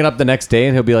you'll bring it up the next day,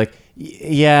 and he'll be like,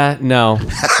 yeah, no.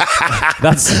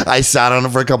 That's I sat on it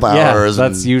for a couple yeah. hours.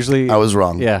 That's and usually I was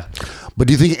wrong. Yeah. But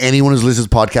do you think anyone who's listened to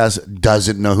this podcast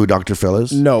doesn't know who Dr. Phil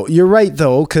is? No, you're right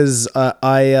though, because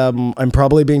I'm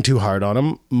probably being too hard on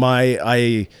him.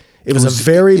 It was a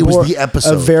very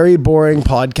boring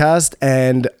podcast,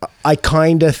 and I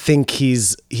kind of think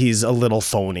he's a little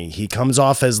phony. He comes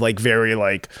off as like very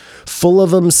like full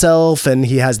of himself, and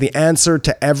he has the answer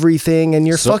to everything. And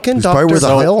you're fucking he's probably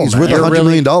Dr. worth Phil. he's man. worth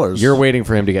 $100 million. You're waiting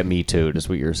for him to get Me Too'd, is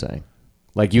what you're saying.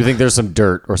 Like you think there's some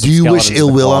dirt or some Do you wish skeletons in ill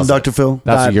the will on closet. Dr. Phil? That's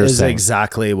what That you're is saying.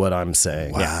 exactly what I'm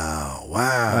saying. Wow.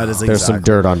 That is There's some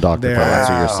dirt on Dr. Phil. That's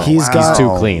what you're saying. He's got too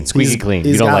clean, squeaky clean. You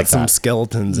He's don't got like some that.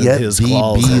 skeletons in Yet his be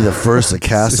closet. the first to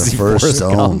cast Is the he first Forrest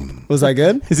stone. Gump? Was that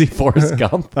good? Is he Forrest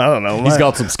Gump? I don't know. He's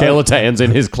got some skeletons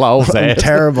in his closet. I'm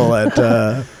terrible at.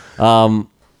 That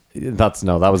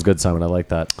was good, Simon. I like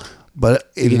that.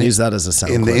 But You can use that as a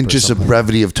sound in the clip or interest of something.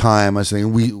 brevity of time, I was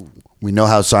saying we know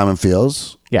how Simon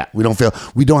feels. Yeah. We don't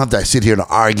have to sit here and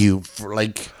argue for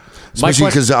like, especially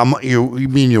because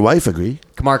me and your wife agree.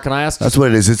 Kamar, can I ask? That's what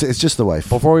it is. It's just the wife.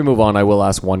 Before we move on, I will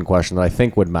ask one question that I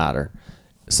think would matter.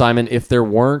 Simon, if there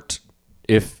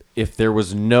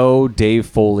was no Dave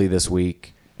Foley this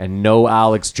week and no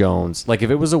Alex Jones, like if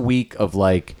it was a week of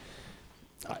like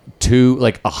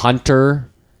a hunter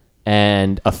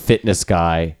and a fitness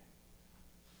guy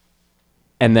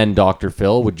and then Dr.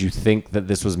 Phil, would you think that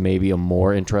this was maybe a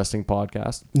more interesting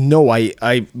podcast? No, I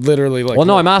literally like. Well,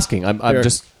 no, I'm asking. I'm Here,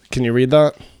 just. Can you read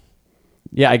that?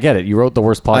 Yeah, I get it. You wrote the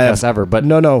worst podcast ever, but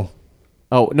no.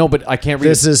 Oh no, but I can't read.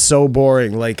 This is so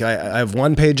boring. Like I have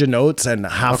one page of notes, and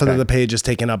half Okay. of the page is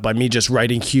taken up by me just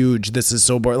writing huge. This is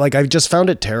so boring. Like I've just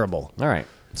found it terrible. All right.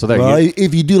 So there Well, you.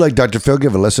 if you do like Dr. Phil,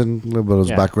 give a listen. A little bit of his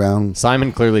Yeah. background.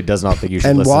 Simon clearly does not think you should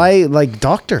And listen. why, like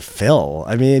Dr. Phil?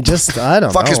 I mean, just I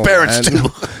don't Fuck know. his parents man. too.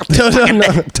 No.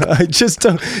 I just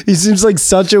don't. He seems like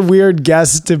such a weird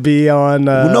guest to be on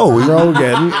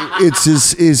Rogan. It's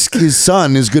his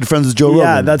son is good friends with Joe Rogan.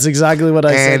 Yeah, that's exactly what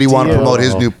I said. and he to want to you. promote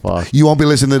his Oh, new. fuck. You won't be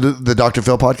listening to the Dr.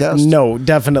 Phil podcast? No,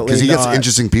 definitely because he gets not.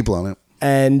 interesting people on it.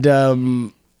 And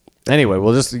Anyway,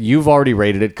 you've already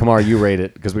rated it. Kamar, you rate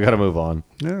it because we got to move on.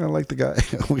 Yeah, I like the guy.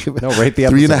 No, rate the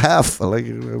 3.5. episode. I like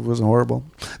it. It wasn't horrible.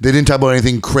 They didn't talk about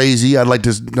anything crazy. I'd like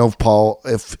to know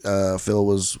if Phil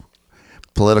was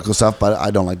political stuff, but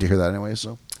I don't like to hear that anyway.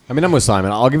 So I mean, I'm with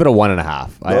Simon. I'll give it a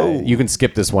 1.5. You can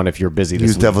skip this one if you're busy this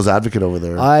use week. devil's advocate over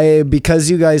there. because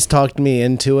you guys talked me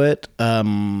into it,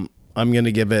 I'm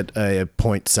gonna give it a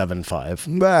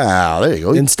 0.75 Wow, there you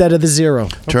go. instead of the 0.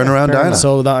 Turn around, Dinah.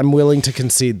 So that I'm willing to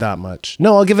concede that much.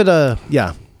 No, I'll give it a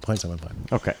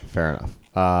 0.75. Okay, fair enough.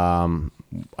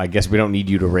 I guess we don't need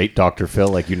you to rate Dr. Phil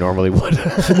like you normally would.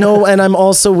 No, and I'm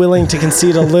also willing to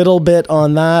concede a little bit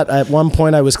on that. At one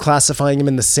point, I was classifying him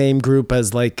in the same group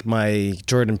as like my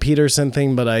Jordan Peterson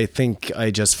thing, but I think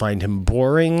I just find him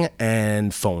boring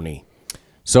and phony.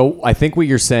 So I think what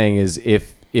you're saying is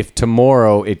if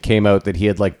tomorrow it came out that he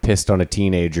had like pissed on a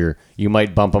teenager, you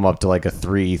might bump him up to like a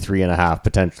 3.5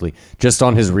 potentially, just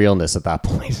on his realness at that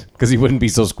point, because he wouldn't be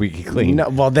so squeaky clean. No,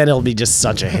 well, then he'll be just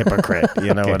such a hypocrite.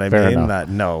 You know Okay, what I fair mean? enough. That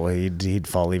no, he'd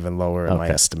fall even lower in my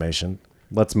Okay. estimation.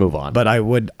 Let's move on. But I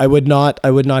would not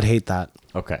hate that.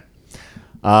 Okay.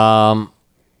 I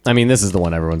mean, this is the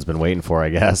one everyone's been waiting for, I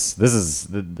guess. This is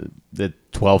the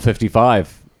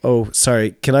 12:55. Oh,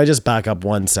 sorry. Can I just back up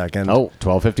 1 second? Oh,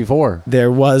 12:54.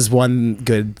 There was one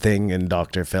good thing in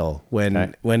Dr. Phil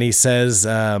Okay. when he says,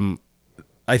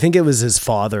 I think it was his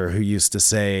father who used to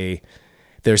say,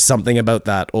 "There's something about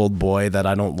that old boy that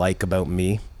I don't like about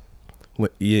me."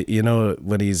 You know,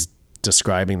 when he's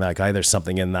describing that guy, there's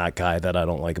something in that guy that I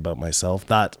don't like about myself.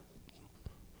 That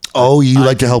You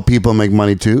like to help people make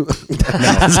money too?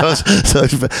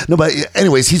 No, but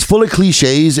anyways, he's full of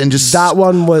cliches and just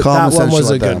one was common sense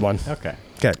a like good that. one. Okay.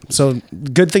 Okay, so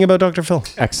good thing about Dr. Phil.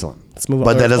 Excellent. Let's move on.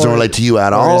 But that doesn't relate to you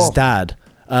at or all. his dad.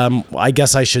 I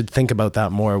guess I should think about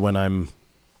that more when I'm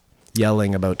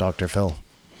yelling about Dr. Phil.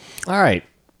 All right.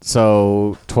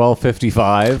 So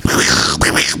 12:55.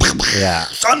 Yeah.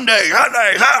 Sunday.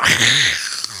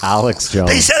 Alex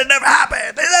Jones. They said it never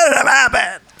happened. They said it never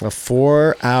happened. A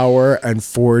 4-hour and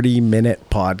 40-minute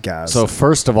podcast. So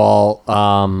first of all,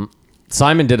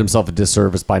 Simon did himself a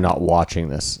disservice by not watching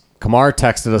this. Kamar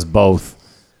texted us both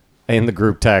in the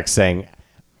group text saying,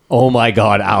 "Oh my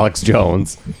God, Alex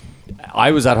Jones."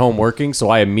 I was at home working, so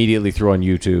I immediately threw on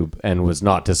YouTube and was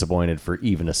not disappointed for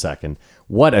even a second.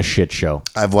 What a shit show.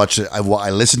 I've watched it. I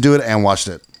listened to it and watched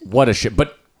it. What a shit.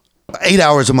 But 8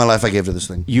 hours of my life I gave to this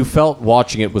thing. you felt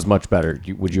watching it was much better.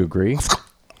 Would you agree?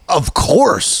 Of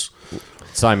course.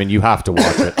 Simon, you have to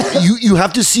watch it. You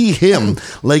have to see him.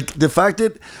 Like the fact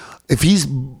that if he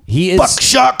is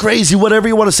buckshot crazy, whatever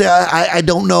you want to say, I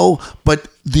don't know. But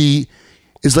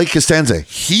it's like Costanza.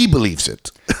 He believes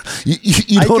it.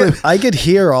 you know what I mean? I could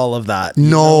hear all of that.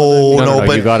 No, No,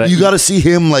 but you you got to see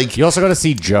him. Like You also got to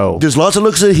see Joe. there's lots of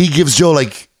looks that he gives Joe.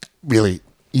 Like really,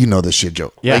 you know this shit,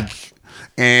 Joe. Yeah. Like,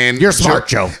 and You're smart,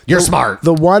 Joe. You're smart.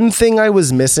 The one thing I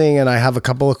was missing, and I have a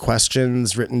couple of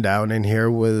questions written down in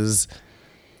here, was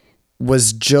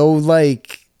Joe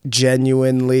like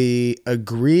genuinely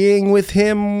agreeing with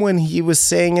him when he was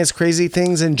saying his crazy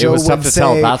things, and Joe was tough would to say,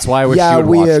 tell. That's why I wish "Yeah, you had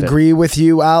we watched it." agree with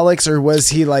you, Alex," or was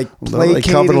he like They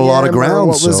placating covered a lot of him, or ground.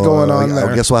 What was so, going on there?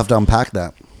 I guess we'll have to unpack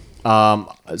that.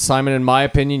 Simon, in my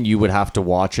opinion, you would have to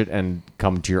watch it and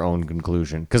come to your own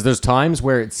conclusion. Because there's times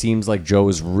where it seems like Joe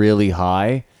is really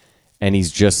high and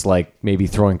he's just like maybe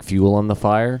throwing fuel on the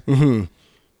fire.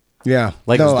 Yeah,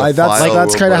 Like, no, is the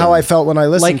that's kind of how I felt when I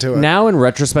listened Like to it. now in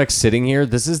retrospect, sitting here,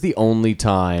 this is the only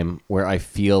time where I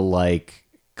feel like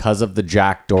because of the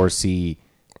Jack Dorsey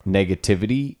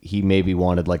negativity, he maybe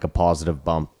wanted like a positive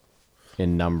bump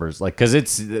in numbers. Like, because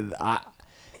it's...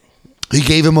 He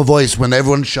gave him a voice when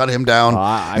everyone shut him down,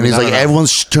 I and mean, he's I like, don't know.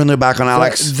 "Everyone's turned their back on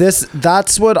Alex."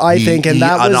 That's what I think, and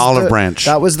that an was olive the, branch.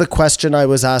 That was the question I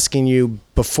was asking you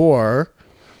before.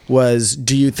 Was,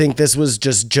 do you think this was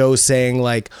just Joe saying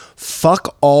like,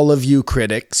 "Fuck all of you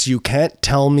critics, you can't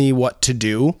tell me what to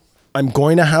do. I'm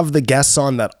going to have the guests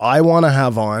on that I want to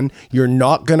have on. You're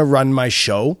not going to run my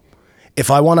show.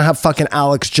 If I want to have fucking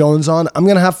Alex Jones on, I'm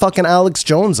going to have fucking Alex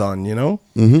Jones on, you know?"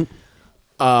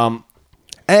 Mm-hmm.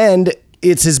 And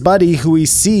it's his buddy who he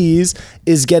sees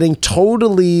is getting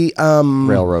totally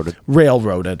railroaded,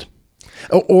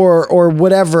 or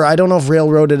whatever. I don't know if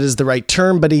railroaded is the right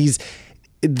term, but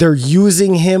they're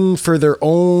using him for their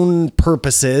own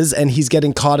purposes, and he's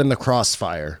getting caught in the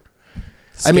crossfire.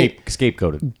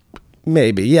 Scapegoated.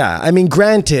 Maybe, yeah. I mean,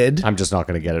 granted, I'm just not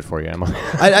going to get it for you, am I?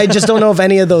 I just don't know if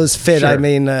any of those fit. Sure. I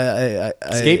mean,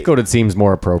 Scapegoated seems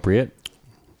more appropriate.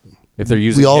 If they're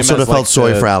using We all him sort as of felt like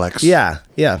sorry the- for Alex. yeah,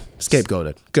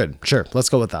 scapegoated. Good, sure. Let's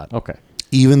go with that. Okay.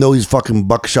 Even though he's fucking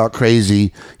buckshot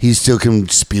crazy, he still can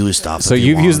spew his stuff. So if he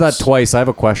you've used that wants. twice. I have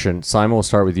a question. Simon, we'll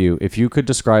start with you. If you could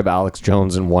describe Alex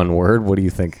Jones in one word, what do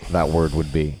you think that word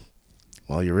would be?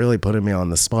 Well, you're really putting me on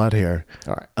the spot here.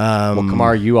 All right. Well,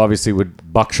 Kamar, you obviously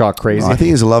would buckshot crazy. I think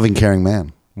he's a loving, caring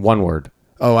man. One word.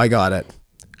 Oh, I got it.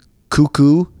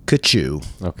 Cuckoo, kachoo.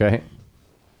 Okay.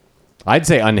 I'd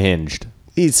say unhinged.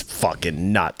 He's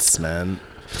fucking nuts, man.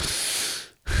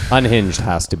 Unhinged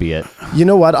has to be it. You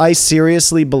know what? I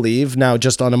seriously believe, now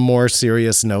just on a more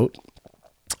serious note,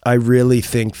 I really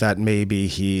think that maybe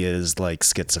he is like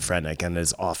schizophrenic and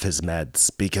is off his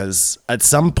meds, because at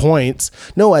some points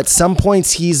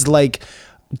he's like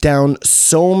down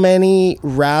so many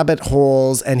rabbit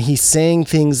holes and he's saying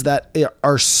things that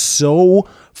are so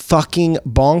fucking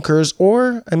bonkers.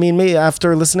 Or, I mean, maybe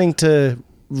after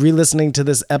re-listening to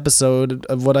this episode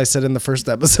of what I said in the first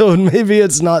episode, maybe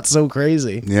it's not so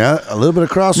crazy. Yeah, a little bit of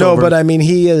crossover. No, but I mean,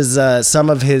 he is. Some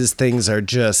of his things are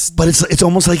just. But it's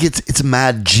almost like it's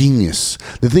mad genius.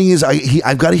 The thing is,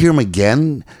 I've got to hear him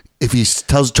again. If he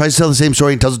tries to tell the same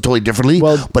story and tells it totally differently.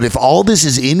 Well, but if all this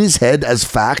is in his head as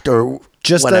fact or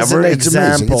just whatever, as an it's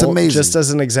example, amazing. It's amazing. Just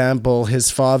as an example,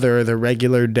 his father, the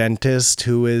regular dentist,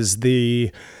 who is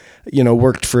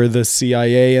worked for the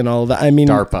CIA and all that. I mean,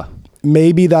 DARPA.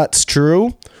 Maybe that's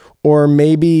true. Or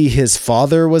maybe his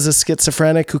father was a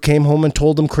schizophrenic who came home and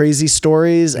told him crazy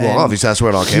stories. Well, obviously that's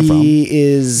where it all came from.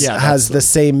 He Yeah, has the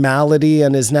same malady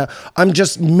and is now. I'm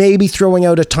just maybe throwing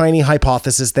out a tiny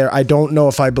hypothesis there. I don't know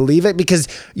if I believe it, because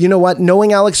you know what?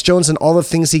 Knowing Alex Jones and all the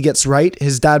things he gets right,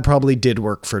 his dad probably did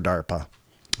work for DARPA.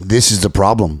 This is the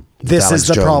problem. with This Alex is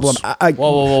the Jones. problem. Matt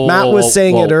Whoa, was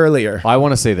saying whoa. it earlier. I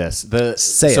want to say this.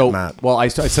 Say it, Matt. Well, I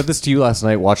said this to you last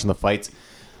night watching the fights.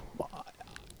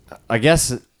 I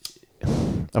guess,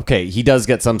 okay, he does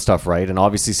get some stuff right. And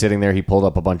obviously sitting there, he pulled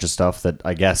up a bunch of stuff that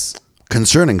I guess,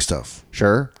 Concerning stuff.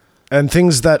 sure. And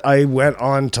things that I went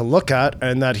on to look at,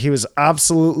 and that he was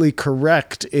absolutely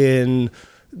correct in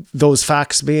those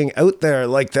facts being out there.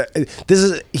 Like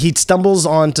he stumbles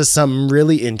onto some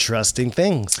really interesting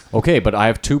things. Okay, but I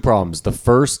have two problems. The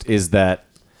first is that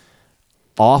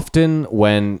often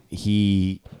when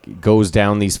he goes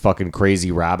down these fucking crazy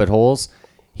rabbit holes,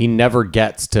 he never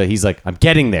gets to, he's like, I'm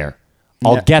getting there.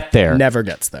 I'll get there. Never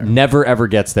gets there. Never ever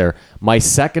gets there. My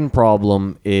second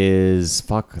problem is,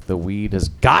 fuck, the weed has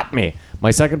got me.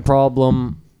 My second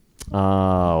problem,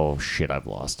 oh shit, I've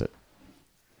lost it.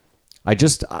 I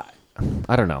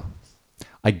don't know.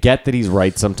 I get that he's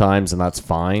right sometimes, and that's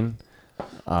fine.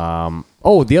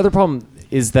 The other problem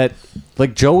is that,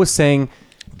 like Joe was saying,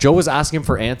 Joe was asking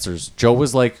for answers. Joe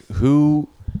was like,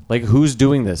 who's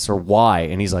doing this or why?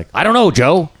 And he's like, I don't know,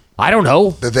 Joe. I don't know.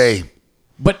 They.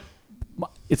 But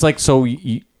it's like, so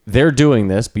they're doing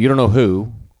this, but you don't know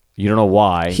who. You don't know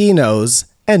why. He knows,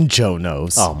 and Joe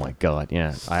knows. Oh my God,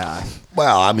 yeah.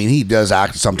 Well, I mean, he does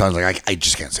act sometimes like, I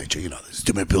just can't say, you know, there's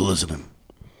too many people listening.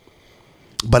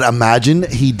 But imagine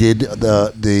he did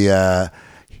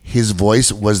his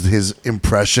voice was his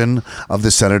impression of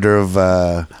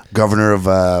the governor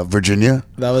of Virginia.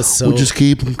 That was so. We'll just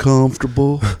keep him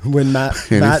comfortable. When Matt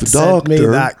sent me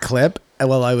that clip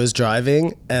while I was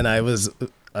driving, and I was,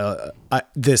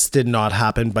 this did not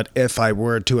happen, but if I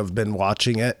were to have been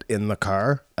watching it in the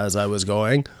car as I was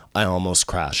going, I almost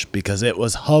crashed because it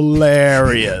was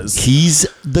hilarious. He's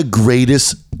the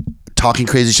greatest talking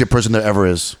crazy shit person there ever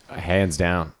is. Hands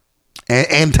down.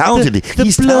 And talented.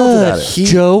 He's talented at it.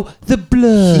 Joe, the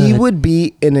blood. He would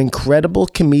be an incredible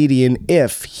comedian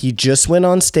if he just went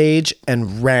on stage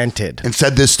and ranted. And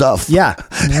said this stuff. Yeah.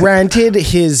 Ranted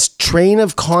his train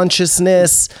of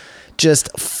consciousness.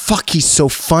 Just, fuck, he's so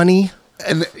funny.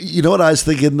 And you know what I was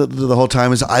thinking the whole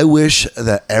time is I wish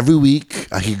that every week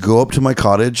I could go up to my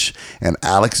cottage and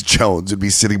Alex Jones would be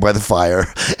sitting by the fire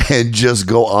and just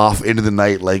go off into the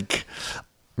night like...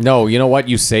 No, you know what?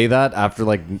 You say that after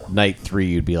like night 3,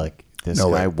 you'd be like, this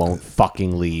guy won't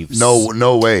fucking leave.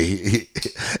 No way.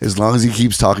 As long as he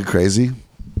keeps talking crazy,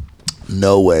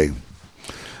 no way.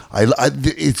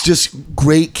 It's just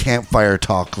great campfire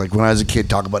talk. Like when I was a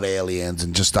kid, talk about aliens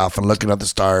and just stuff and looking at the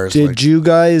stars. Did you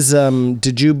guys,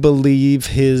 did you believe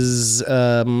his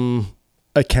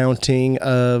accounting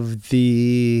of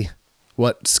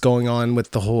what's going on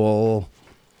with the whole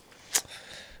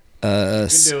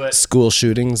school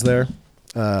shootings there?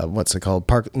 What's it called?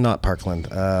 Not Parkland.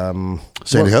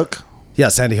 Sandy Hook? Yeah,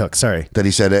 Sandy Hook. Sorry. That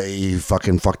he said he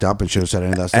fucking fucked up and should have said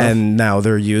any of that stuff. And now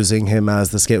they're using him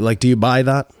as the scapegoat. Like, do you buy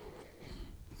that?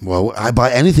 Well, I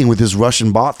buy anything with this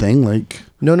Russian bot thing. Like,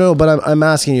 no, but I'm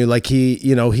asking you. Like,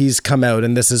 he's come out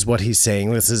and this is what he's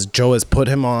saying. This is Joe has put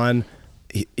him on.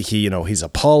 He's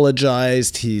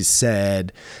apologized. He's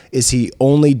said, is he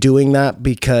only doing that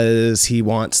because he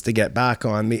wants to get back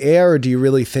on the air, or do you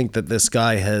really think that this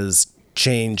guy has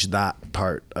changed that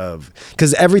part of?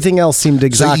 Because everything else seemed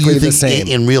exactly the same.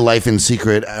 In real life, in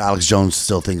secret, Alex Jones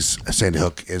still thinks Sandy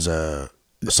Hook is a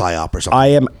psyop or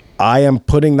something. I am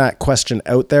putting that question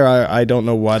out there. I don't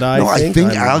know what I think.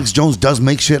 I think Alex Jones does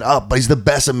make shit up, but he's the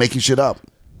best at making shit up.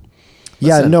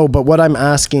 Yeah, Listen, no, but what I'm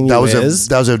asking you is...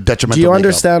 that was a detrimental Do you makeup.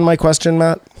 understand my question,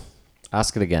 Matt?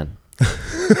 Ask it again.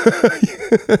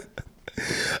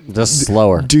 Just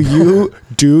slower.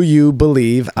 Do you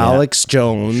believe Alex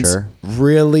Jones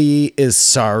really is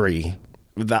sorry?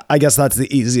 I guess that's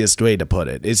the easiest way to put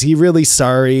it. Is he really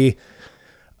sorry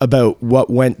about what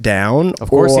went down?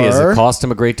 Of course he is. It cost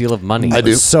him a great deal of money. I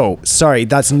do. So, sorry,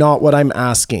 that's not what I'm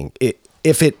asking.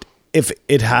 If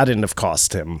it hadn't have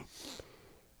cost him,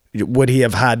 would he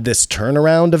have had this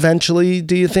turnaround eventually,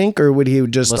 do you think? Or would he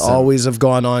just always have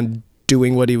gone on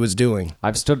doing what he was doing?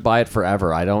 I've stood by it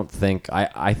forever. I don't think...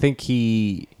 I think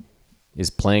he is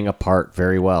playing a part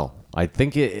very well. I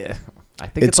think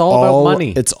it's all about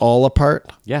money. It's all a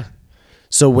part? Yeah.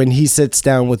 So when he sits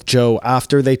down with Joe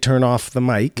after they turn off the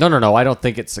mic... No. I don't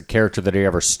think it's a character that he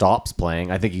ever stops playing.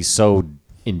 I think he's so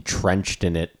entrenched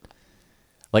in it.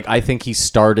 Like, I think he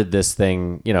started this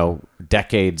thing,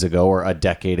 decades ago or a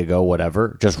decade ago,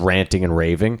 whatever, just ranting and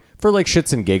raving for like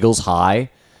shits and giggles high,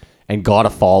 and got a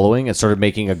following and started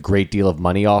making a great deal of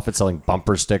money off it, selling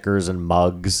bumper stickers and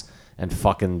mugs and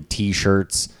fucking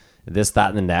t-shirts, this, that,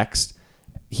 and the next.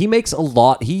 He makes a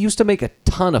lot. He used to make a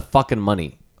ton of fucking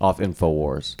money off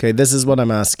InfoWars. Okay, this is what I'm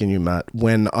asking you, Matt.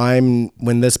 When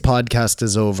this podcast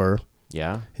is over,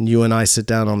 yeah, and you and I sit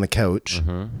down on the couch,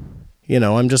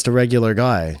 I'm just a regular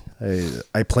guy.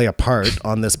 I play a part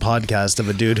on this podcast of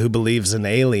a dude who believes in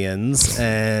aliens.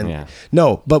 And Yeah.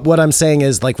 no, but what I'm saying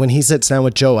is, like, when he sits down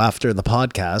with Joe after the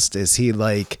podcast, is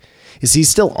he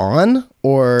still on,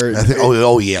 or I think,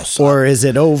 oh yes. or is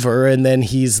it over? And then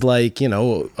he's like,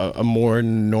 a more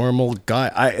normal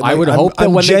guy. I would hope that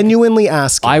I'm when they- genuinely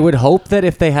asking. I would hope that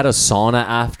if they had a sauna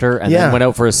after and Yeah. then went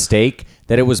out for a steak,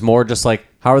 that it was more just like,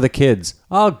 how are the kids?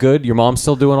 Oh, good. Your mom's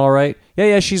still doing all right?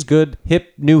 Yeah, she's good.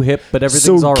 New hip, but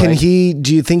everything's so all right.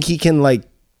 do you think he can, like,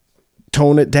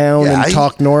 tone it down Yeah, and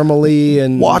talk normally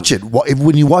and Watch it.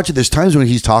 When you watch it, there's times when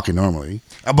he's talking normally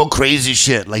about crazy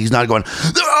shit. Like he's not going,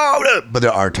 but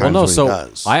there are times when he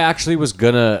does. I actually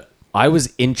I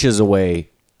was inches away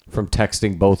from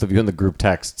texting both of you in the group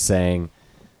text saying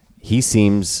he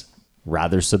seems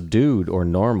rather subdued or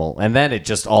normal. And then it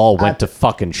just all went to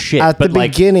fucking shit. at but the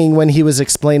like, beginning when he was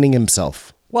explaining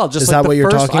himself? well, just is like that the what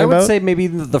you're first- talking I would about? say maybe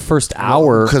the first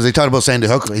hour. Because they talked about Sandy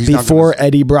Hook. He's not Before gonna-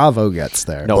 Eddie Bravo gets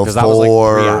there. No, because that was like 3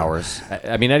 before hours.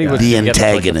 I mean, Eddie was The gonna get there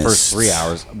for, like, the antagonists. first 3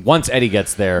 hours. Once Eddie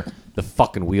gets there, the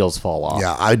fucking wheels fall off.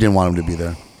 Yeah, I didn't want him to be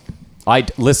there.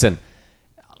 Listen,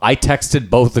 I texted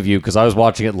both of you because I was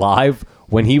watching it live.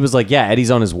 When he was like, yeah,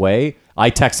 Eddie's on his way,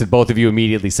 I texted both of you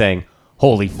immediately saying,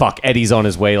 holy fuck, Eddie's on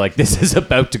his way. Like, this is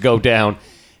about to go down.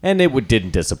 And it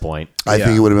didn't disappoint. I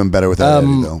think it would have been better without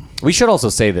Eddie, though. We should also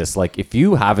say this. Like, if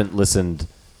you haven't listened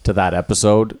to that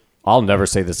episode, I'll never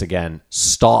say this again.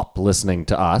 Stop listening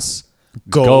to us.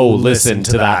 Go listen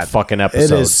to that fucking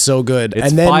episode. It is so good. It's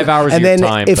and then, 5 hours and of your then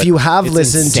time. if but you have it's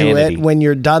listened insanity. to it, when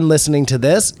you're done listening to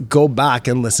this, go back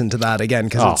and listen to that again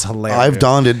because it's hilarious. I've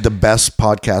done it the best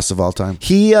podcast of all time.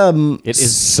 He it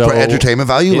is so For entertainment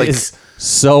value, it like- is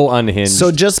so unhinged. So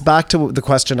just back to the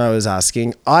question I was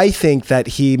asking, I think that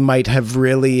he might have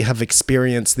really have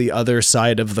experienced the other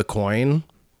side of the coin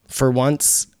for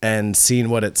once and seen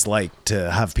what it's like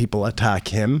to have people attack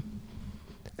him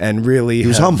and really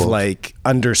was have humbled. like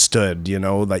understood,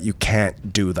 that you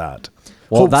can't do that.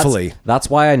 Well, Hopefully. that's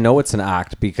why I know it's an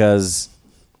act, because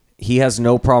he has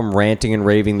no problem ranting and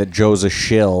raving that Joe's a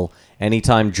shill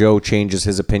anytime Joe changes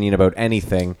his opinion about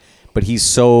anything, but he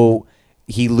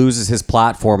loses his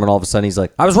platform and all of a sudden he's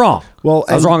like, I was wrong. Well,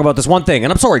 I was and- wrong about this one thing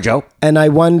and I'm sorry, Joe. And I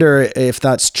wonder if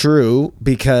that's true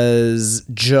because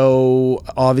Joe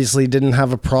obviously didn't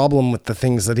have a problem with the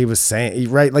things that he was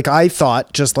saying, right? Like I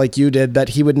thought, just like you did, that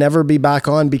he would never be back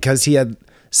on because he had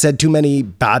said too many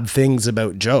bad things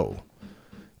about Joe.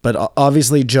 But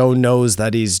obviously Joe knows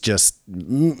that he's just,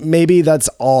 maybe that's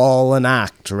all an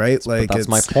act, right? Like that's it's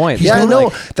my point. Yeah, He's no,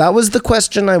 like- that was the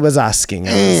question I was asking.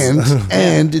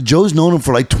 And Joe's known him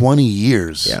for like 20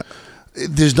 years. Yeah.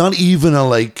 There's not even a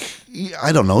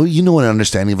I don't know. You know an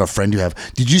understanding of a friend you have.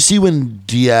 Did you see when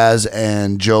Diaz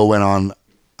and Joe went on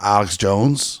Alex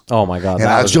Jones? Oh my God. And that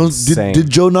Alex was Jones, insane.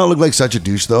 did Joe not look like such a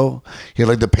douche though? He had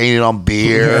like the painted on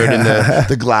beard and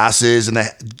the glasses and the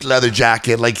leather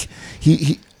jacket. Like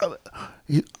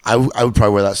I would probably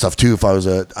wear that stuff too if I was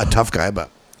a tough guy. But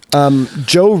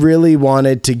Joe really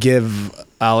wanted to give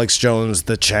Alex Jones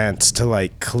the chance to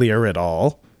like clear it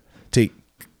all, to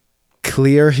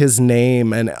clear his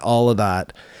name and all of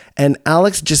that. And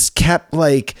Alex just kept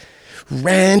like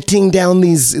ranting down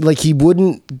these, like he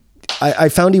wouldn't, I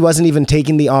found he wasn't even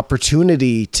taking the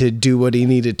opportunity to do what he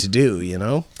needed to do,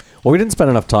 Well, we didn't spend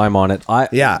enough time on it. I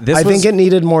think it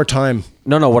needed more time.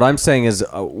 No, what I'm saying is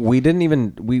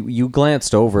you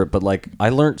glanced over it, but like I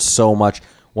learned so much.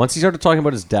 Once he started talking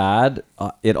about his dad,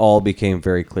 it all became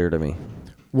very clear to me.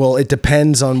 Well, it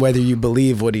depends on whether you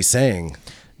believe what he's saying.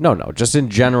 No, just in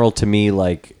general to me,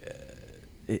 like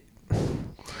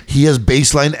he has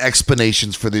baseline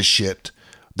explanations for this shit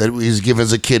that he's given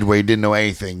as a kid where he didn't know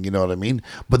anything. You know what I mean?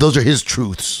 But those are his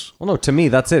truths. well, no, to me,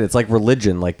 that's it. It's like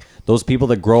religion. Like those people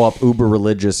that grow up uber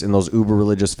religious in those uber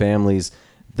religious families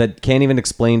that can't even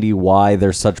explain to you why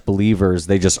they're such believers.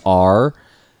 They just are.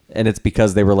 And it's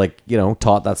because they were like,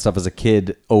 taught that stuff as a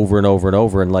kid over and over and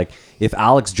over. And like, if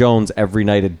Alex Jones every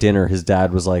night at dinner, his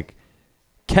dad was like,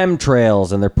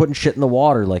 chemtrails and they're putting shit in the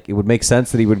water, like it would make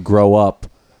sense that he would grow up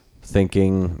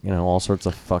thinking, all sorts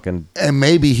of fucking. And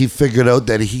maybe he figured out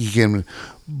that he can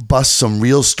bust some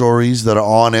real stories that are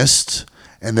honest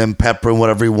and then pepper in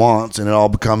whatever he wants, and it all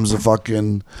becomes a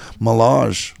fucking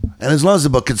melange. And as long as it's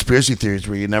about conspiracy theories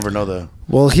where you never know the...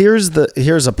 Well, here's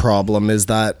a problem is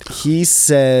that he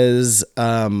says,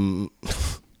 so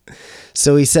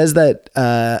he says that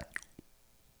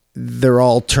they're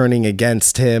all turning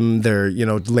against him. They're,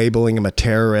 labeling him a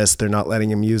terrorist. They're not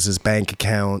letting him use his bank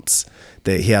accounts.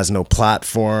 That he has no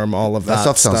platform, all of that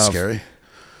That stuff sounds scary.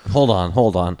 Hold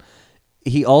on.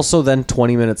 He also then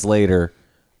 20 minutes later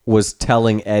was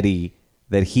telling Eddie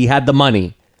that he had the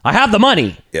money. I have the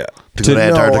money Yeah. To go to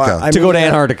Antarctica. to go to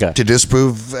Antarctica. To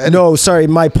disprove. No, sorry.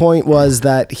 My point was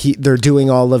that they're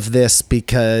doing all of this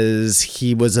because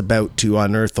he was about to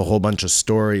unearth a whole bunch of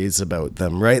stories about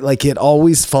them, right? Like it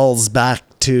always falls back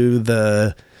to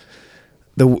the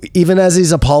even as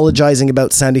he's apologizing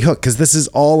about Sandy Hook, because this is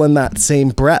all in that same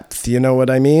breadth. You know what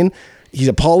I mean? He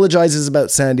apologizes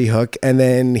about Sandy Hook, and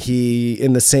then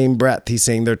in the same breath, he's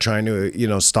saying they're trying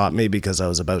to, stop me because I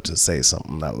was about to say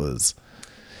something that was.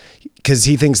 Because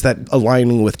he thinks that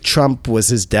aligning with Trump was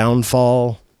his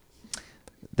downfall.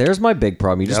 There's my big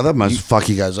problem. That must fuck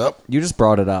you guys up. You just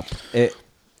brought it up.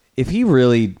 If he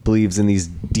really believes in these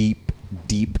deep,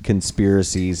 deep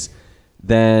conspiracies,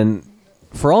 then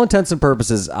for all intents and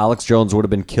purposes, Alex Jones would have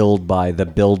been killed by the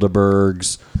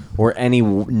Bilderbergs or any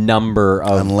number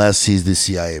of... Unless he's the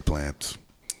CIA plant.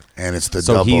 And it's the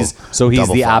So double. he's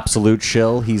double the fuck. absolute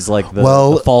shill. He's like the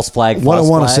false flag. What I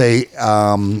want to flag.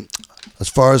 say, as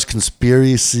far as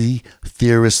conspiracy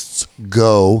theorists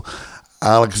go,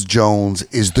 Alex Jones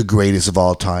is the greatest of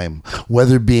all time.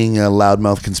 Whether being a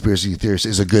loudmouth conspiracy theorist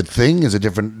is a good thing is a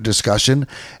different discussion.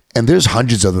 And there's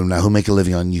hundreds of them now who make a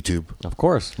living on YouTube. Of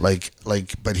course.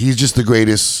 But he's just the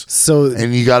greatest. So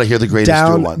and you got to hear the greatest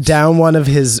do it once. Down one of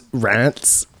his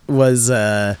rants was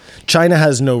China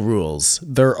has no rules.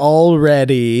 They're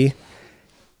already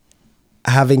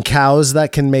having cows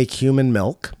that can make human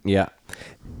milk. Yeah.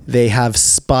 They have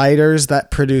spiders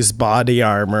that produce body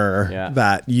armor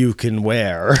that you can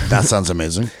wear. That sounds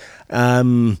amazing.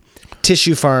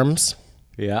 Tissue farms,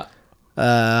 Yeah.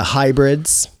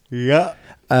 hybrids, Yeah.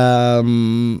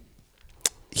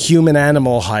 human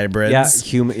animal hybrids. Yeah.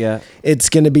 Human. Yeah. It's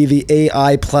going to be the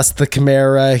AI plus the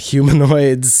Chimera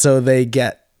humanoids, so they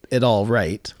get it all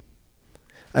right.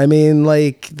 I mean,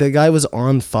 like, the guy was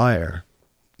on fire.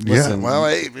 Listen. Yeah, well,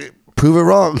 hey, prove it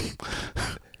wrong.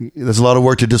 There's a lot of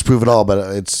work to disprove it all,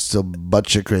 but it's still butt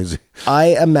shit crazy.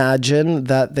 I imagine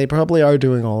that they probably are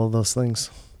doing all of those things.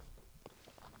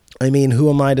 I mean, who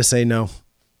am I to say no?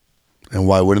 And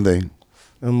why wouldn't they?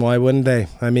 And why wouldn't they?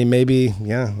 I mean, maybe, I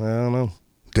don't know.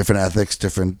 Different ethics,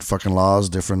 different fucking laws,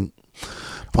 different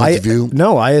points of view.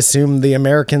 No, I assume the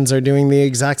Americans are doing the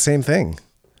exact same thing.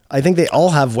 I think they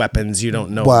all have weapons you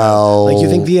don't know Well- about. Like, you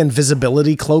think the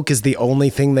invisibility cloak is the only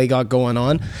thing they got going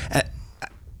on?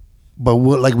 But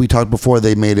like we talked before,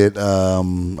 they made it,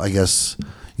 I guess,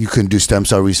 you couldn't do stem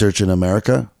cell research in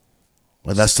America.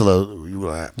 Like that's still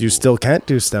You still can't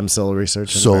do stem cell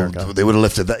research in America. they would have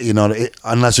lifted that,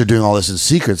 unless they're doing all this in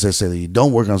secrets. They say that you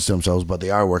don't work on stem cells, but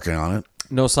they are working on it.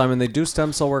 No, Simon. They do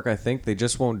stem cell work. I think they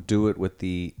just won't do it with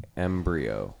the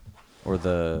embryo, or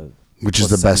the Which is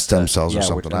the best stem cells or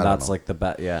something. I don't That's know. like the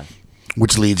best. Yeah.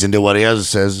 Which leads into what he has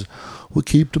says: we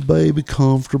keep the baby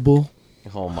comfortable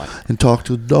Oh my. and talk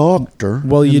to the doctor.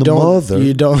 Well, and you the don't. mother.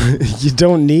 You don't. You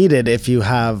don't need it if you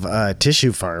have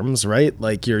tissue farms, right?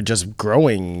 Like you're just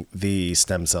growing the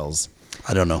stem cells.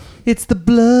 I don't know. It's the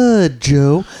blood,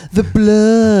 Joe. The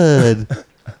blood.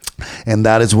 And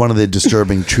that is one of the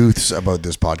disturbing truths about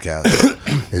this podcast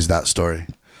is that story.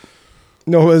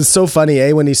 No, it was so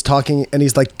funny, when he's talking and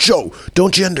he's like, Joe,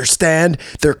 don't you understand?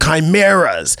 They're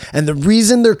chimeras. And the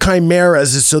reason they're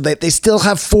chimeras is so that they still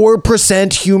have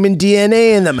 4% human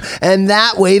DNA in them. And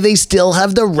that way they still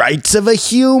have the rights of a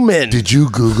human. Did you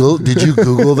Google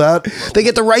that? They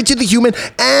get the rights of the human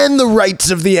and the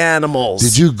rights of the animals.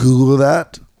 Did you Google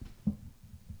that?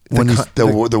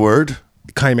 The word?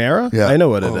 Chimera? Yeah. I know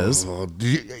what it is.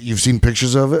 You've seen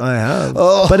pictures of it? I have.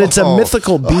 Oh. But it's a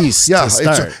mythical beast Yeah, to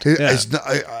start. it's not,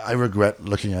 I regret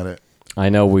looking at it. I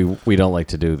know we don't like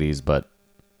to do these, but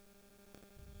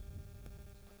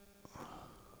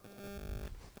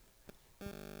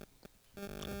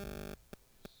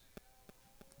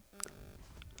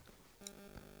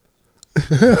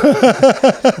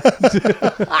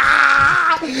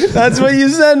That's what you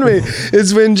send me.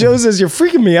 It's when Joe says, you're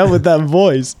freaking me out with that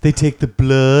voice. they take the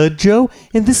blood, Joe,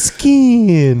 and the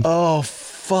skin. Oh,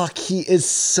 fuck. He is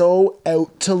so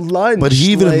out to lunch. But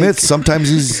he even Like- admits sometimes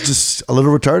he's just a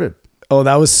little retarded. Oh,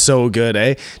 that was so good,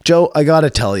 eh? Joe, I gotta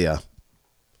tell you,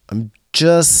 I'm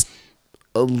just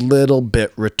a little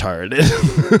bit retarded.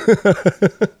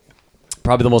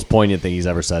 Probably the most poignant thing he's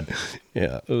ever said.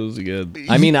 Yeah, it was good.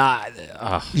 I mean,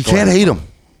 You can't hate him.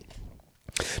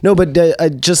 No, but I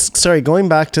just, sorry, going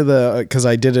back to because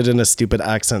I did it in a stupid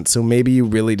accent, so maybe you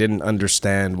really didn't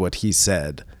understand what he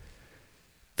said.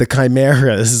 The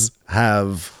chimeras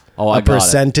have I a got it.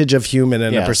 percentage of human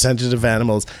and a Yes. percentage of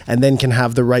animals, and then can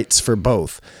have the rights for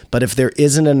both. But if there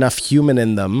isn't enough human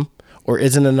in them, or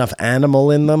isn't enough animal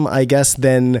in them, I guess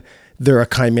then they're a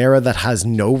chimera that has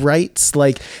no rights.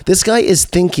 Like, this guy is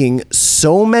thinking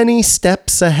so many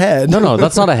steps ahead. No,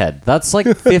 that's not ahead. That's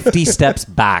like 50 steps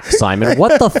back, Simon.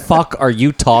 What the fuck are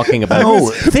you talking about? No,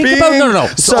 think being about no.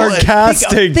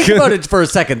 sarcastic. Think about it for a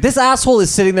second. This asshole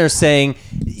is sitting there saying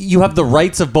you have the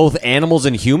rights of both animals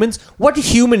and humans. What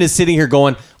human is sitting here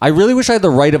going, I really wish I had the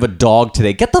right of a dog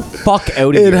today? Get the fuck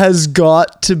out of here. It has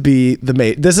got to be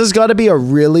the This has got to be a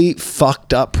really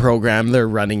fucked up program they're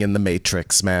running in the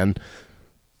Matrix, man.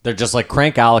 They're just like,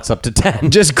 crank Alex up to 10.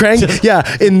 Just crank,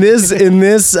 in this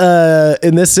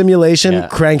simulation, Yeah.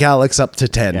 crank Alex up to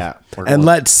 10, Yeah, we're and going-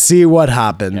 let's see what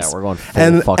happens. Yeah, we're going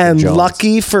full fucking and Jones.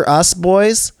 lucky for us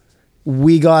boys,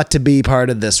 we got to be part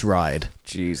of this ride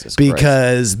Jesus Christ.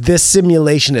 because this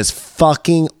simulation is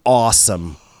fucking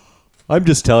awesome. I'm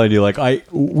just telling you, like,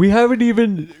 we haven't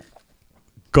even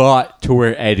got to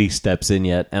where Eddie steps in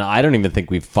yet, and I don't even think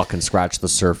we've fucking scratched the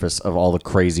surface of all the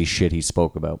crazy shit he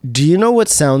spoke about. Do you know what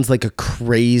sounds like a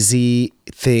crazy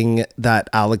thing that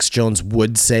Alex Jones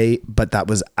would say, but that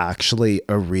was actually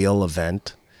a real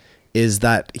event? Is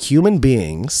that human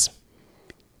beings,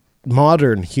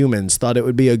 modern humans, thought it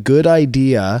would be a good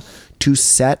idea to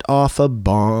set off a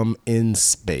bomb in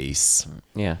space.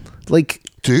 Yeah. Like,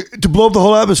 To blow up the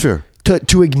whole atmosphere.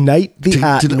 to ignite the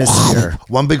atmosphere.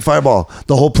 One big fireball.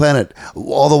 The whole planet.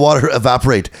 All the water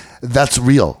evaporate. That's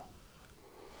real.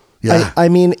 Yeah. I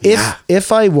mean,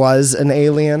 if I was an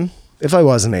alien,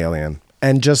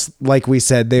 and just like we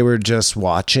said, they were just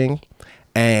watching,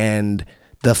 and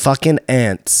the fucking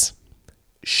ants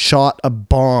shot a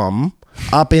bomb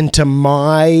up into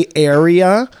my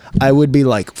area, I would be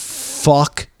like,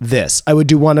 fuck this. I would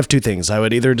do one of two things. I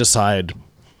would either decide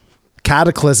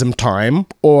cataclysm time,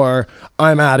 or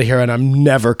I'm out of here and I'm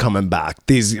never coming back.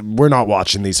 We're not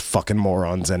watching these fucking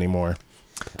morons anymore.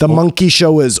 The monkey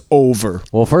show is over.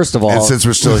 Well, first of all, and since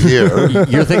we're still here,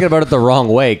 you're thinking about it the wrong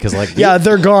way, because, like, Yeah,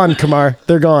 they're gone, Kamar.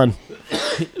 They're gone.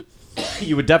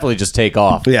 you would definitely just take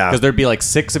off. Yeah. Because there'd be like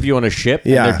 6 of you on a ship,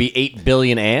 Yeah. and there'd be 8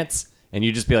 billion ants, and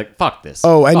you'd just be like, fuck this.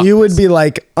 Oh, and Fuck you would this. be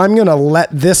like, I'm going to let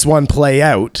this one play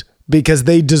out because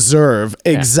they deserve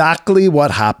exactly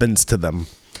what happens to them.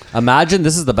 Imagine,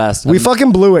 this is the best. We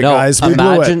fucking blew it, No, guys. We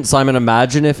blew imagine, it. Simon,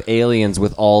 imagine if aliens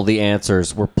with all the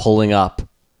answers were pulling up.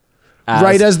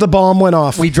 Right as the bomb went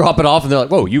off. we drop it off, and they're like,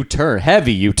 whoa, U-turn,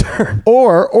 heavy U-turn.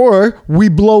 Or we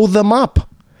blow them up.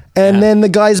 And then the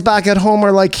guys back at home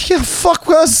are like, yeah, fuck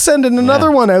us sending another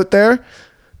one out there.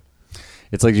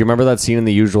 It's like, do you remember that scene in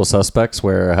The Usual Suspects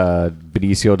where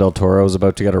Benicio del Toro is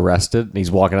about to get arrested, and he's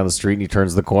walking down the street, and he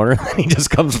turns the corner, and he just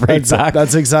comes right back?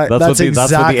 That's exactly what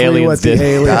the aliens what the did.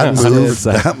 aliens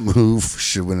did. that move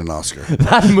should win an Oscar.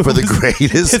 That move for the is-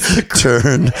 greatest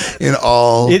turn in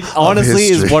all It honestly of is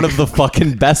history. one of the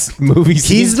fucking best movies.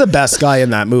 He's the best guy in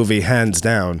that movie, hands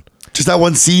down. Just that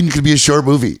one scene could be a short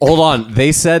movie. Hold on.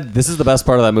 They said, this is the best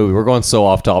part of that movie. We're going so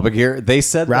off topic here. They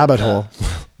said Rabbit hole.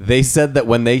 They said that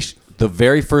when the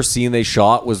very first scene they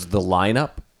shot was the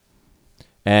lineup,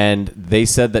 and they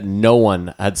said that no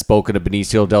one had spoken to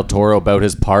Benicio del Toro about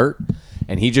his part,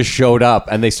 and he just showed up,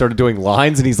 and they started doing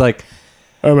lines, and he's like,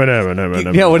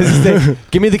 yeah, what does he say?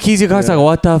 Give me the keys, you guys. Like,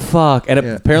 what the fuck? And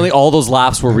apparently all those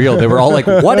laughs were real. They were all like,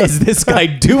 what is this guy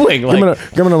doing? Like,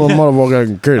 Give me the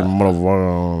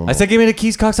motherfucking I said, give me the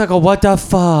keys, cocksucker. What the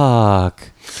fuck?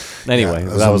 Anyway,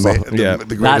 that was all,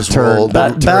 the greatest that turn. role.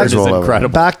 That the turn greatest is role ever.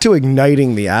 incredible. Back to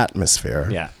igniting the atmosphere.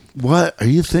 Yeah. What are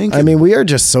you thinking? I mean, we are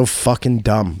just so fucking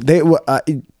dumb.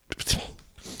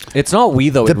 It's not we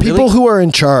though. The people who are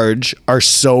in charge are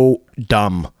so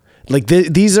dumb. Like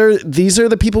these are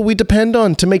the people we depend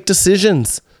on to make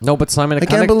decisions. No, but Simon, I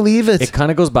can't believe it. It kind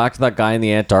of goes back to that guy in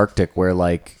the Antarctic where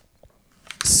like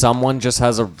someone just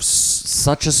has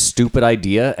such a stupid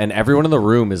idea, and everyone in the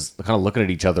room is kind of looking at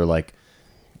each other like,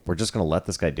 we're just gonna let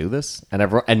this guy do this,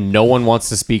 and no one wants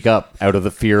to speak up out of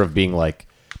the fear of being like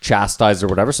chastised or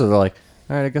whatever. So they're like,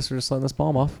 all right, I guess we're just letting this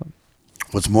bomb off.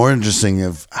 What's more interesting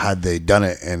if had they done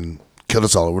it and killed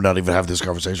us all, we're not even having this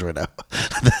conversation right now.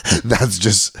 That's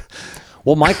just.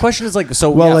 Well, my question is like,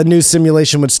 so Well, a new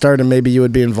simulation would start, and maybe you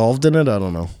would be involved in it. I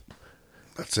don't know.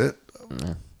 That's it.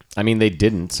 I mean, they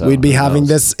didn't. So We'd be who having knows?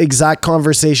 this exact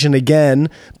conversation again,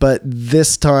 but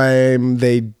this time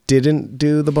they didn't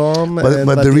do the bomb, But and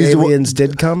the reason why- aliens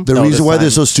did come. The No, reason this why they're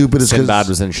time so stupid is Sinbad because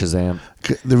was in Shazam.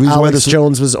 the reason why they're Alex so,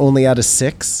 Jones was only at a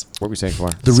 6. What were we saying,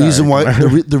 Kumar? the reason why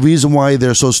the reason why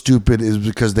they're so stupid is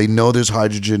because they know there's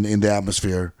hydrogen in the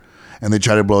atmosphere, and they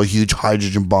try to blow a huge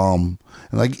hydrogen bomb,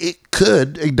 and like it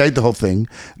could ignite the whole thing,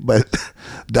 but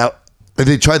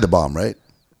they tried the bomb, right?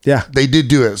 Yeah. They did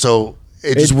do it, so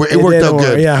it worked out didn't work.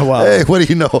 good. Yeah, well. Hey, what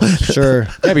do you know? Sure. Yeah,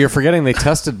 but you're forgetting they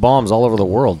tested bombs all over the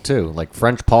world too. Like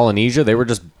French Polynesia, they were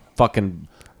just fucking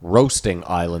roasting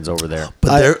islands over there.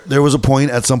 But there was a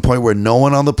point at some point where no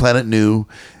one on the planet knew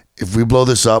if we blow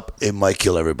this up, it might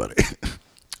kill everybody.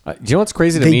 Do you know what's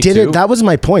crazy to They me didn't. too? That was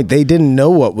my point. They didn't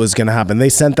know what was going to happen. They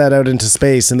sent that out into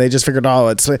space, and they just figured,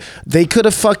 they could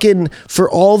have fucking, for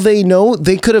all they know,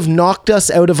 they could have knocked us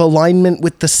out of alignment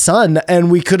with the sun, and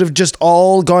we could have just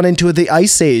all gone into the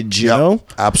ice age. You know,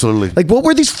 Absolutely. like what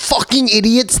were these fucking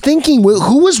idiots thinking?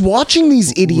 Who was watching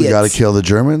these idiots? We got to kill the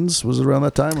Germans. Was it around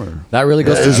that time, or That really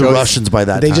goes it to was the show. Russians by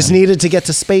that They time? just needed to get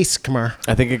to space, Kamar.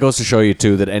 I think it goes to show you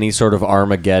too that any sort of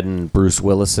Armageddon Bruce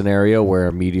Willis scenario where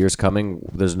a meteor's coming,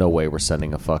 there's no way we're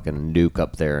sending a fucking nuke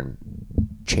up there and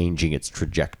changing its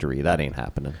trajectory. That ain't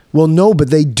happening. Well, no, but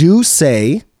they do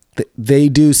say,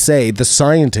 the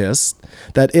scientists,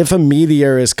 that if a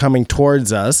meteor is coming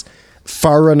towards us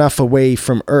far enough away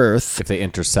from Earth, If they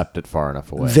intercept it far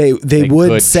enough away, they would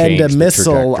could send a change the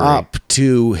missile trajectory. up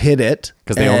to hit it.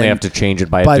 because they only and have to change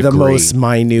it by by a the degree. most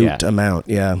minute Yeah. amount.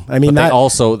 Yeah, I mean But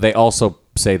that. they also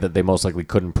say that they most likely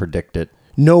couldn't predict it.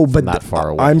 No, but that far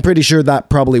away. I'm pretty sure that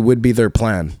probably would be their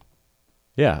plan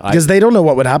Yeah, because they don't know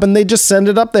what would happen. They just send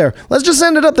it up there. Let's just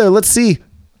send it up there. Let's see.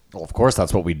 well, of course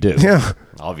that's what we do. Yeah.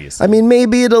 Obviously. I mean,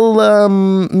 maybe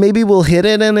maybe we'll hit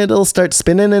it and it'll start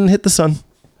spinning and hit the sun.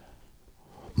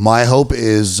 My hope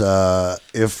is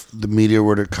if the meteor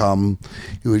were to come,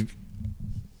 it would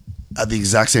at the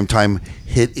exact same time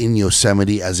hit in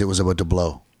Yosemite as it was about to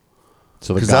blow.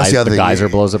 so the 'cause that's the other thing. geyser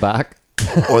blows it back.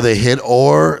 Or they hit,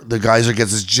 or the geyser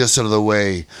gets us just out of the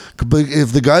way. But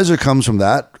if the geyser comes from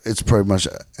that, it's pretty much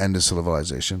end of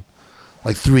civilization.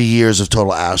 Like 3 years of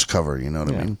total ash cover, you know what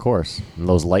I Yeah, mean? of course. And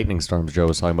those lightning storms Joe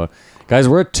was talking about. Guys,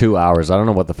 we're at 2 hours. I don't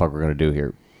know what the fuck we're going to do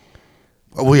here.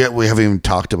 We haven't even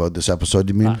talked about this episode,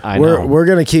 you mean? I know. We're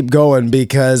gonna keep going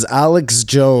because Alex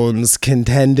Jones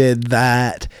contended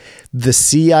that the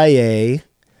CIA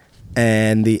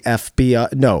and the FBI,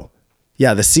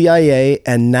 the CIA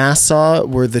and NASA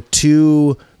were the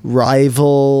two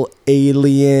rival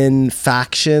alien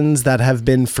factions that have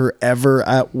been forever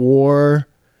at war.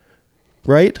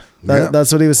 Right? Yeah.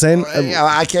 That's what he was saying. Yeah,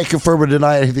 I can't confirm or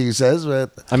deny anything he says, but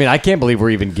I mean, I can't believe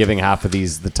we're even giving half of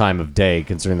these the time of day,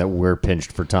 considering that we're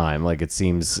pinched for time. Like, it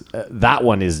seems that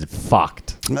one is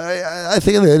fucked. I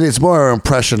think that it's more an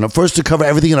impression. First, to cover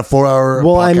everything in a 4-hour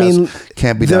Well, podcast I mean,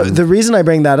 can't be the, done. The reason I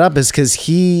bring that up is because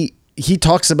he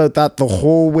talks about that the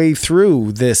whole way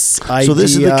through this idea. So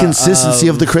this is the consistency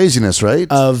of the craziness, right?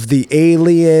 of the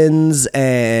aliens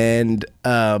and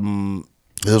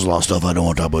There's a lot of stuff I don't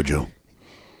want to talk about, Joe.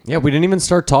 Yeah, we didn't even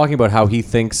start talking about how he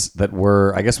thinks that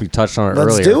we're. I guess we touched on it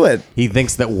Let's earlier. do it. He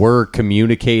thinks that we're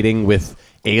communicating with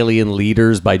alien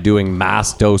leaders by doing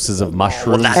mass doses of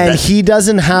mushrooms. and he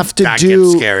doesn't have to That do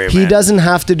gets scary, he man. doesn't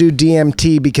have to do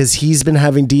DMT because he's been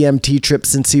having DMT trips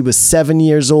since he was 7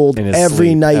 years old In his every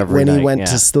sleep, night every when he night, went yeah.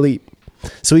 to sleep.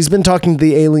 So he's been talking to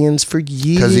the aliens for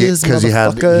years. Because he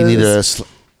motherfuckers. needed a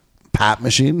PAP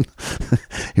machine.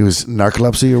 He was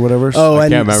narcolepsy or whatever. Oh, I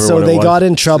and can't remember so what it they was. got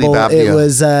in trouble. Sleep It apnea.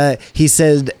 was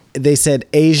they said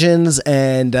Asians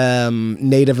and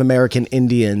Native American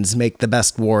Indians make the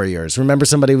best warriors. Remember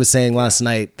somebody was saying last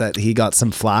night that he got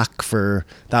some flack for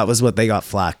that was what they got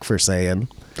flack for saying.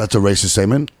 That's a racist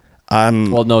statement.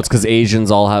 Well, no, it's because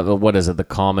Asians all have what is it? The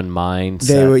common mind.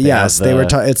 They were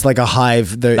it's like a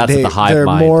hive. That's the hive they're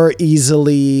mind. more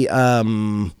easily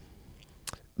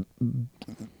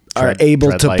are able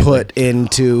tread to lightly. put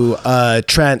into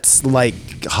trance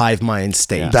like hive mind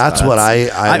state. That's what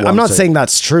I'm want not to say. saying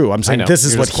that's true. I'm saying know. this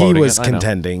is You're what just he quoting was it. I know.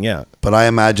 contending. Yeah. But I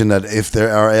imagine that if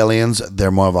there are aliens,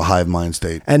 they're more of a hive mind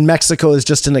state. And Mexico is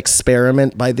just an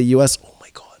experiment by the U.S. Oh my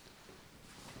God.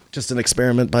 Just an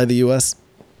experiment by the U.S.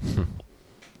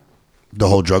 The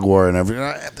whole drug war and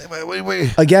everything.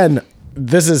 Wait. Again,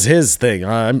 this is his thing.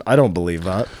 I don't believe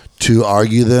that. To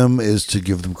argue them is to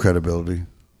give them credibility.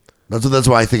 That's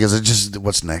why I think is it just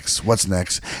what's next? What's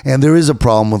next? And there is a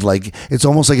problem with like it's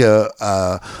almost like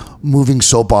a moving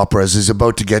soap opera as he's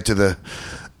about to get to the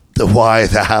why,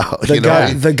 the how.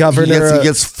 The governor- he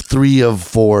gets 3 of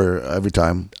 4 every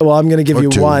time. Well, I'm going to give Or you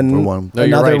 2, one. or 1. No, you're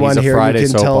Another right. He's one a here. Friday You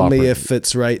can soap tell me opera. if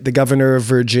it's right. The governor of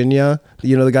Virginia,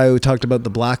 you know, the guy who talked about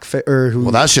the black or who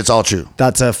Well, that shit's all true.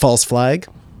 that's a false flag.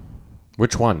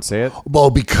 Which one? Say it. Well,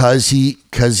 because he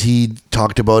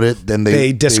talked about it, then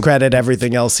They discredit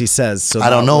everything else he says. So I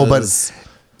don't that know, was-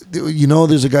 but you know,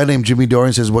 there's a guy named Jimmy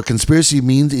Dorian says what conspiracy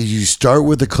means is you start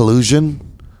with a conclusion,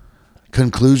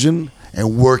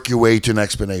 and work your way to an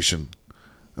explanation.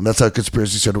 And that's how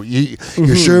conspiracy started.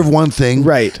 You're sure of one thing,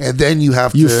 Right. And then you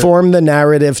have You to form the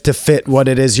narrative to fit what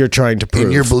it is you're trying to prove.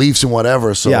 in your beliefs and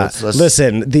whatever. So Yeah. let's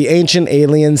Listen, the ancient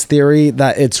aliens theory,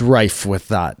 that it's rife with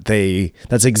that.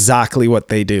 That's exactly what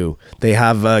they do. They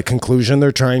have a conclusion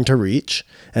they're trying to reach,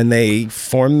 and they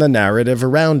form the narrative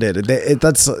around it.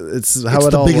 It's how it's it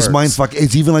the all biggest works. mind fuck.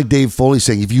 It's even like Dave Foley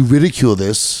saying, if you ridicule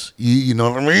this, you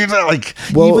know what I mean? Like,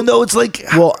 Well- even though it's like,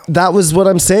 Well, that was what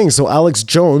I'm saying. So Alex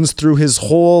Jones, through his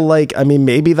whole,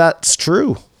 maybe that's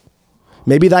true.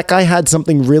 Maybe that guy had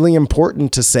something really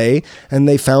important to say, and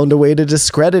they found a way to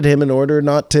discredit him in order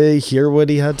not to hear what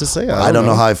he had to say. I don't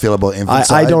know how I feel about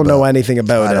infanticide. I don't know but anything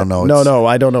about it. I don't know. No,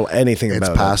 I don't know anything it's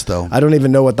about past, it. though. I don't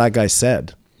even know what that guy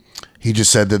said. He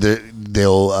just said that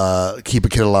they'll keep a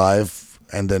kid alive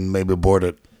and then maybe abort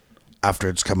it after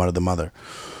it's come out of the mother.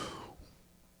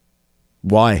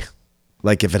 Why?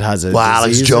 Like if it has a Well,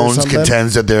 Alex disease or Jones something?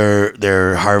 contends that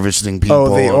they're harvesting people,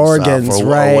 the and stuff organs, or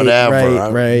right,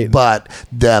 whatever. right. But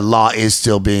the law is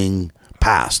still being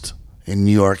passed in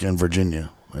New York and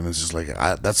Virginia, and it's just like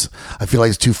I feel like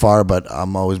it's too far. But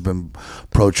I'm always been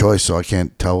pro-choice, so I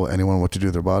can't tell anyone what to do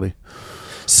with their body.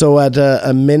 So at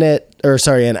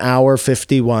an hour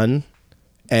 51,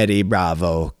 Eddie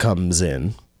Bravo comes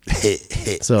in.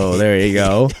 So there you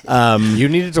go. You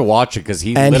needed to watch it because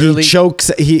he And literally he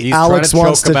chokes. he's Alex trying to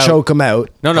wants to choke him out.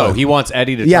 No, he wants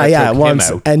Eddie to Yeah, try to yeah. choke Once,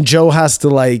 him out. and Joe has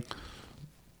to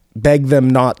beg them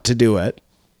not to do it.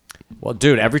 Well,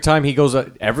 dude, every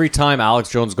time Alex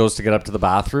Jones goes to get up to the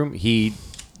bathroom, he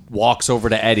walks over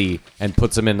to Eddie and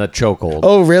puts him in the chokehold.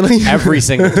 Oh, really? Every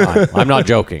single time. I'm not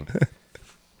joking.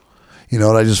 You know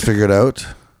what I just figured out?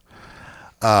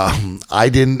 I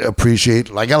didn't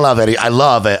appreciate, I love Eddie. I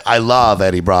love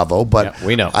Eddie Bravo, but Yeah,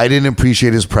 we know. I didn't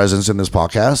appreciate his presence in this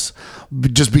podcast.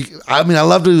 I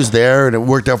loved that he was there and it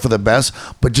worked out for the best,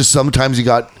 but just sometimes he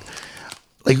got,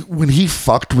 when he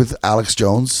fucked with Alex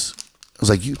Jones, it was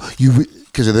like, you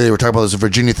because they were talking about this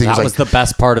Virginia thing. That was the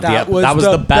best part of That the episode. That was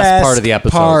the best part of the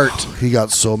episode. he got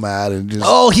so mad and just,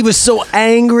 Oh, he was so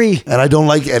angry. and I don't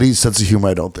like Eddie's sense of humor.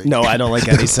 I don't think. No, I don't like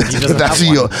Eddie since doesn't That's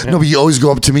have what one. no, but you always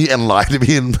go up to me and lie to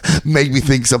me and make me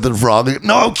think something's wrong.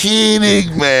 No, I'm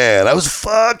kidding, man. I was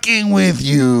fucking with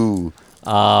you.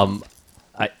 Eddie,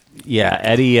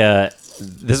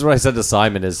 this is what I said to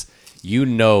Simon is,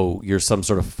 you're some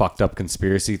sort of fucked up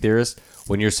conspiracy theorist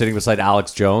when you're sitting beside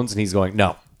Alex Jones and he's going,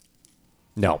 no.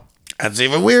 That's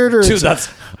even weirder. Dude,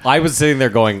 I was sitting there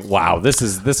going, wow,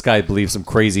 this guy believes some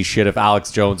crazy shit if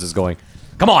Alex Jones is going,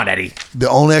 come on, Eddie. The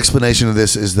only explanation of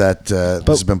this is that this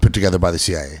has been put together by the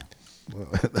CIA.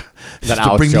 That To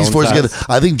Alex bring Jones these four has. together.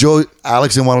 I think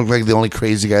Alex didn't want to look like the only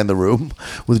crazy guy in the room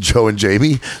with Joe and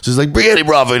Jamie. So he's like, bring Eddie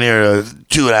Bravo in here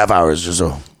 2.5 hours or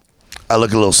so. I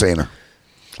look a little saner.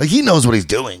 He knows what he's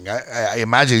doing. I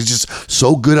imagine he's just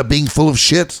so good at being full of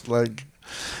shit.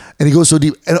 And he goes so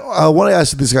deep. And I want to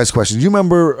ask this guy's question. Do you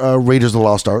remember Raiders of the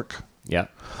Lost Ark? Yeah.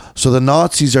 So the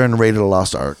Nazis are in Raiders of the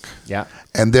Lost Ark. Yeah.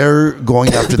 And they're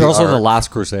going after They're the also in Ark. the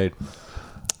Last Crusade.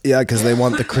 Yeah, because they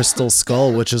want the crystal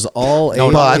skull, which is all No,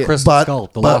 a. not the Crystal Skull.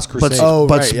 The Last Crusade. Oh,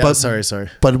 right. Yeah, sorry.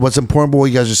 But what's important about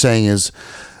what you guys are saying is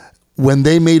when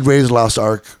they made Raiders of the Lost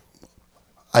Ark,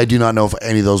 I do not know if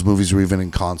any of those movies were even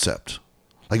in concept.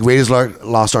 Raiders of the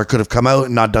Lost Ark could have come out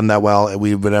and not done that well, and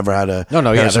we would never had a No,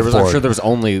 yeah. Harrison I'm Ford. sure there was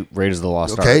only Raiders of the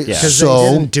Lost Ark. Okay, Yeah. Because So-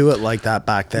 they didn't do it like that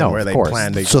back then, No, where of they course.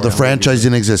 planned it. So the franchise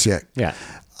didn't exist yet. Yeah.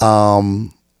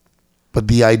 But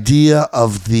the idea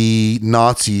of the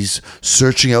Nazis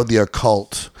searching out the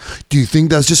occult, do you think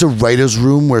that's just a writer's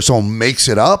room where someone makes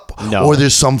it up? No. Or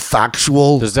there's some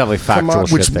factual... There's definitely factual Kamar,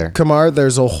 shit there. Kamar,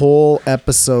 there's a whole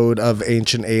episode of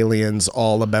Ancient Aliens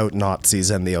all about Nazis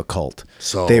and the occult.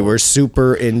 So- they were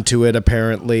super into it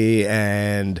apparently,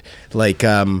 and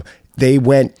they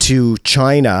went to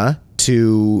China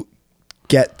to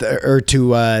get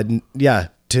to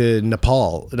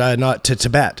Nepal, not to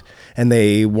Tibet, and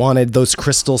they wanted those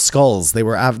crystal skulls.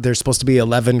 There's supposed to be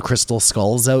 11 crystal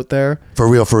skulls out there. For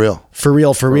real. For real.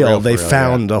 They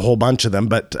found a whole bunch of them,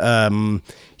 but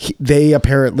they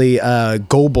apparently Himmler.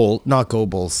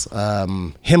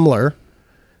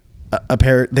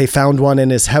 They found one in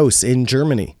his house in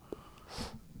Germany.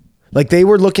 They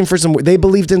were looking for they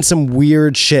believed in some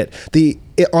weird shit.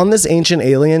 On this Ancient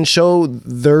Alien show,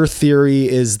 their theory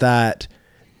is that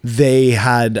they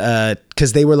had,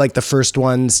 because they were like the first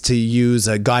ones to use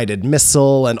a guided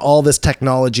missile and all this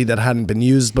technology that hadn't been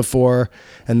used before.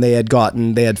 And they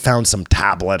had found some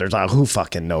tablet or who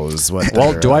fucking knows what.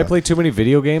 Well, do I play too many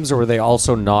video games, or were they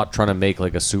also not trying to make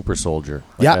like a super soldier?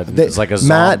 Like it's like a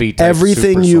zombie Matt, type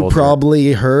everything super you soldier.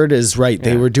 probably heard is right.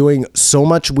 They Yeah. were doing so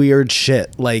much weird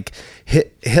shit. Like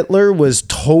Hitler was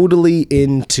totally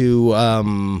into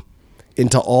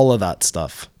all of that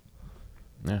stuff.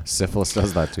 Yeah, syphilis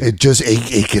does that too. It just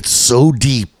it gets so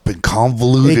deep and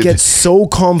convoluted. It gets so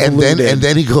convoluted. and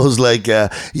then he goes like, and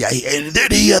then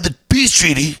he had the peace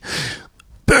treaty,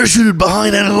 parachuted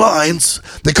behind enemy lines.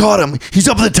 They caught him. He's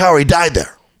up in the tower. He died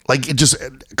there. Like, it just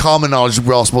common knowledge.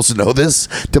 We're all supposed to know this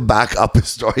to back up his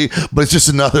story, but it's just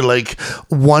another like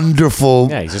wonderful.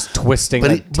 Yeah, he's just twisting but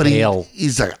that tail.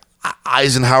 he's like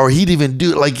Eisenhower. He'd even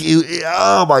do like,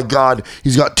 oh my God,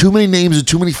 he's got too many names and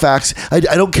too many facts. I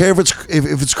don't care if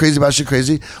it's crazy about shit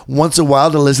crazy. Once in a while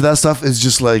to listen to that stuff is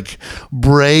just like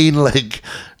brain like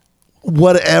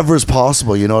whatever is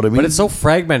possible. You know what I mean? But it's so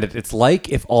fragmented. It's like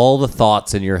if all the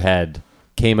thoughts in your head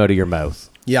came out of your mouth.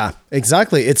 Yeah,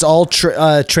 exactly. It's all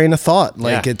train of thought.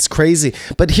 Like, Yeah. it's crazy.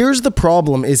 But here's the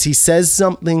problem is he says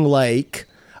something like,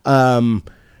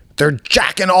 they're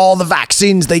jacking all the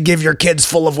vaccines they give your kids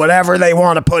full of whatever they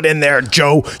want to put in there,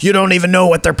 Joe. You don't even know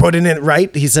what they're putting in,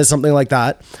 right? He says something like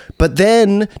that. But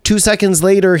then 2 seconds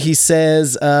later, he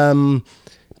says,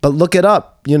 but look it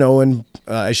up, and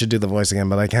I should do the voice again,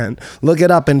 but I can't. Look it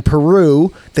up. In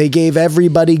Peru, they gave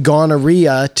everybody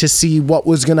gonorrhea to see what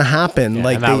was going to happen. Yeah,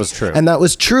 like and that was true. And that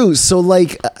was true. So,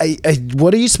 like,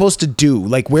 what are you supposed to do?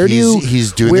 Like, where do you?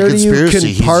 He's doing where the do you conspiracy.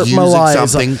 He's using compartmentalize?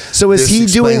 something. So is This he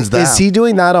doing? explains that. Is he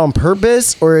doing that on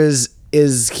purpose, or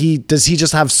does he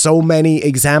just have so many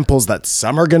examples that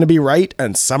some are going to be right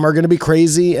and some are going to be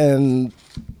crazy? And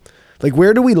like,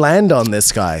 where do we land on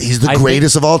this guy? He's the I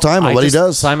greatest think- of all time at what he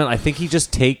does. Simon, I think he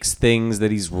just takes things that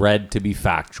he's read to be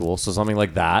factual, so something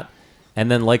like that,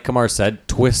 and then, like Kamar said,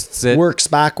 twists it, Works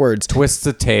backwards twists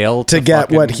the tail to get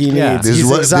fucking- what he yeah. needs. This He's is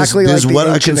what, exactly this like is the what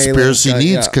a ancient alien conspiracy guy,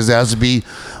 needs, yeah. because it has to be.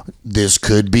 This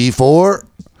could be for.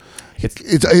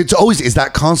 It's always is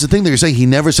that constant thing that you're saying. He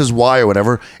never says why or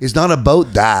whatever. It's not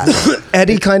about that.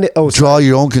 Eddie kind of Draw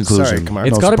your own conclusion. Sorry, Kamar.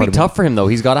 It's No, got to be part of it. tough for him, though.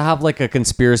 He's got to have like a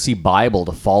conspiracy Bible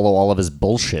to follow all of his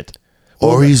bullshit.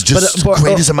 Or he's just the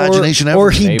greatest imagination ever.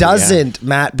 Or he Maybe, doesn't,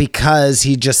 Matt, because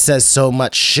he just says so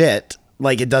much shit.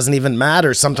 Like, it doesn't even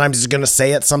matter. Sometimes he's going to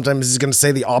say it. Sometimes he's going to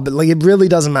say the opposite. Like, it really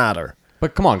doesn't matter.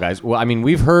 But come on, guys. Well, I mean,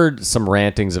 we've heard some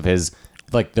rantings of his,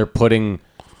 like they're putting.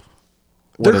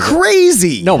 what They're is it?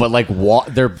 crazy. No, but like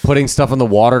they're putting stuff in the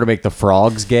water to make the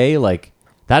frogs gay. Like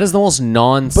that is the most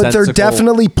nonsensical. But they're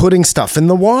definitely putting stuff in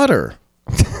the water.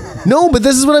 No, but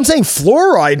this is what I'm saying.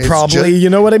 Fluoride, It's probably. ju- you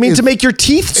know what I mean? To it's- make your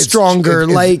teeth stronger.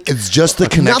 It's just the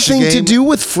connection nothing to game, do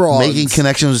with frogs. making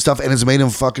connections and stuff, and it's made him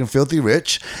fucking filthy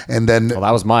rich. And then Well,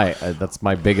 that was my. That's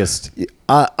my biggest.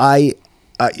 I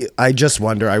just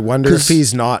wonder. I wonder if 'Cause-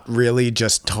 he's not really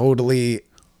just totally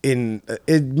in.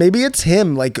 Maybe it's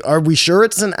him. Like, are we sure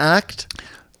it's an act?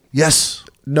 yes,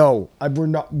 No, we're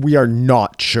not. We are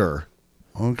not sure.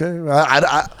 okay.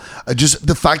 I just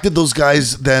the fact that those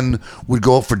guys then would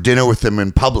go out for dinner with him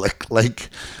in public, like.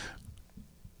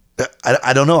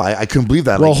 I don't know. I couldn't believe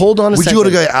that. Well, hold on a would you go to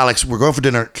second. guy Alex? We're going for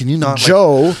dinner. Can you not,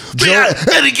 Joe, Yeah,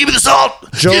 Eddie, give me the salt.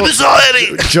 Give me the salt,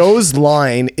 Eddie. Joe's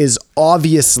line is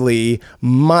obviously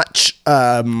much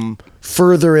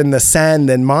further in the sand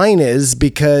than mine is,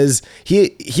 because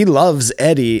he loves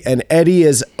Eddie, and Eddie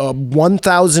is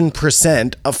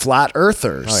 1,000% a flat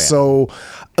earther. So,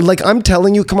 like, I'm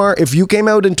telling you, Kamar, if you came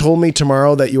out and told me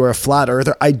tomorrow that you were a flat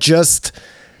earther, I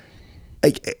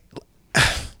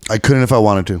couldn't if I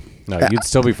wanted to. No, you'd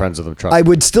still be friends with him. Trust I me.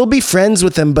 would still be friends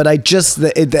with him, but I just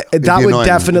that be would annoying.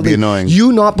 definitely It'd be annoying.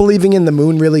 You not believing in the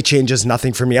moon really changes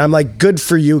nothing for me. I'm like, good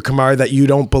for you, Kamar, that you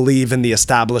don't believe in the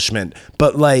establishment.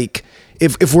 But like,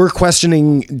 if we're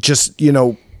questioning just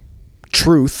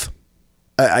truth,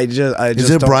 I just Is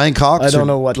it don't- Brian Cox I don't or,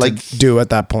 know what like- to do at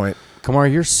that point. Kamar,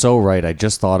 you're so right. I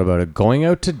just thought about it. Going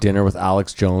out to dinner with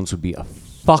Alex Jones would be a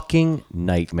fucking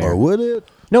nightmare. Or would it?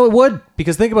 No, it would.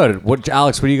 Because think about it.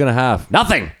 Alex, what are you going to have?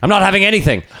 Nothing. I'm not having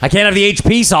anything. I can't have the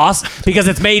HP sauce because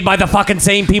it's made by the fucking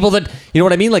same people that, you know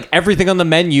what I mean? Like everything on the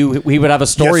menu, we would have a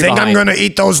story behind. to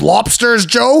eat those lobsters,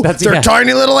 Joe? That's- yeah.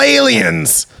 tiny little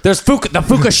aliens. There's the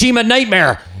Fukushima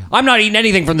nightmare. I'm not eating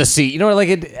anything from the sea. You know,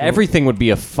 like everything would be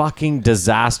a fucking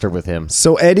disaster with him.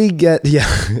 So Eddie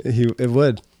it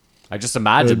would. I just It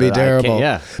imagine would be that. I can't- terrible.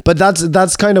 Yeah. But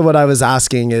that's kind of what I was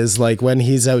asking is like when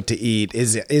he's out to eat,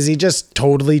 is he just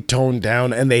totally toned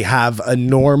down and they have a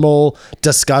normal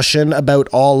discussion about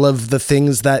all of the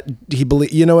things that he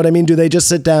believes? You know what I mean? Do they just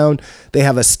sit down, they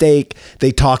have a steak,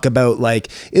 they talk about like,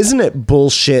 isn't it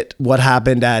bullshit what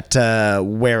happened at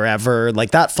wherever?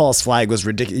 Like that false flag was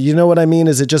ridiculous. You know what I mean?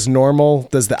 Is it just normal?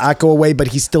 Does the act go away, but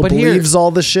he still But here, believes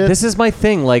all the shit? This is my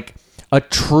thing. Like, a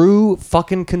true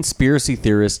fucking conspiracy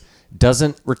theorist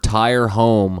doesn't retire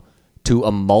home to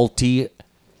a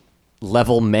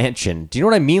multi-level mansion. Do you know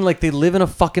what I mean? Like, they live in a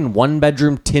fucking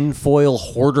one-bedroom tinfoil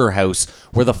hoarder house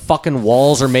where the fucking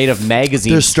walls are made of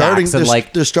magazine They're starting. stacks and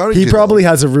like they're starting. He to, probably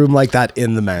has a room like that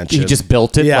in the mansion. he just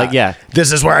built it. Like, yeah.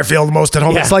 This is where I feel the most at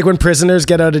home. Yeah. It's like when prisoners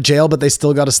get out of jail, but they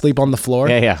still got to sleep on the floor.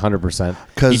 Yeah, 100%.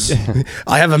 because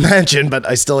I have a mansion, but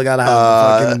I still got to have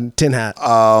a fucking tin hat.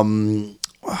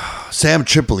 Sam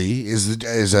Tripoli is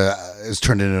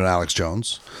turned into Alex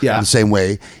Jones. Yeah. In the same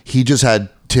way, he just had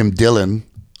Tim Dillon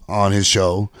on his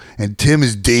show, and Tim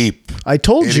is deep. I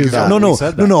told you that. No,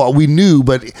 said that. no. We knew,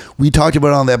 but we talked about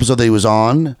it on the episode that he was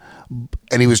on,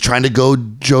 and he was trying to go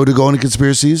into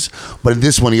conspiracies. But in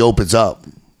this one, he opens up.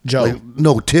 Joe.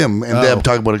 No, Tim and them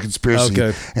talking about a conspiracy,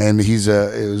 Okay. and it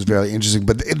was very interesting.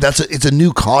 But it's a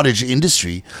new cottage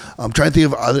industry. I'm trying to think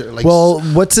of other like. Well,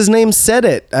 what's his name said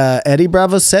it? Eddie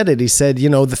Bravo said it. He said,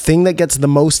 the thing that gets the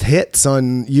most hits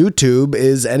on YouTube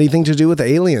is anything to do with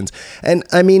aliens. And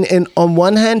I mean, on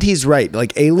one hand, he's right.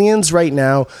 Like aliens right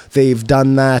now, they've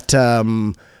done that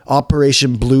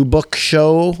Operation Blue Book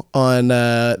show on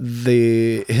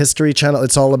the History Channel.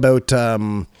 It's all about,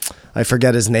 I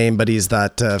forget his name, but he's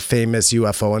that famous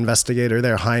UFO investigator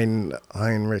there,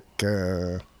 Heinrich.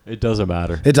 It doesn't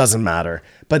matter. It doesn't matter.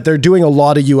 But they're doing a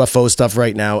lot of UFO stuff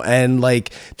right now. And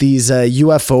like these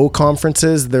UFO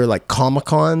conferences, they're like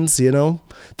Comic-Cons,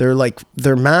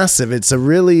 They're massive. It's a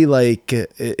really like,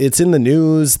 it's in the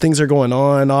news. Things are going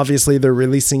on. Obviously, they're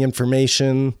releasing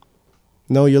information.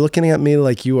 No, you're looking at me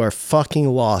like you are fucking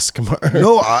lost, Kamar.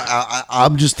 No,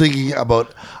 I'm just thinking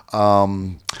about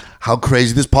how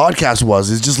crazy this podcast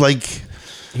was. It's just like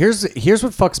Here's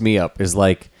what fucks me up is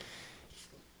like,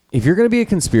 if you're going to be a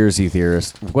conspiracy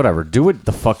theorist, whatever, do what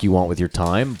the fuck you want with your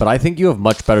time. But I think you have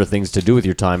much better things to do with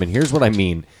your time. And here's what I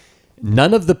mean.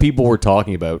 None of the people we're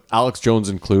talking about, Alex Jones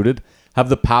included, have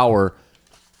the power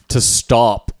to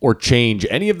stop or change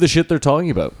any of the shit they're talking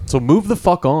about. So move the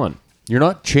fuck on. You're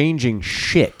not changing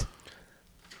shit.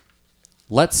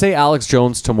 Let's say Alex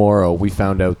Jones tomorrow, we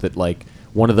found out that like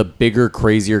one of the bigger,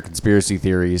 crazier conspiracy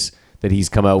theories that he's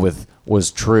come out with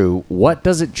was true. What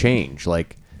does it change?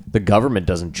 Like, the government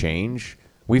doesn't change.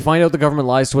 We find out the government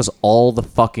lies to us all the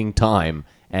fucking time,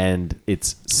 and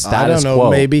it's status I don't know. quo.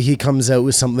 Maybe he comes out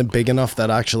with something big enough that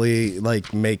actually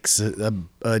like makes a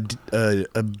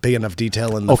big enough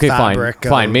detail in the fabric.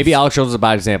 Fine. Maybe Alex Jones is a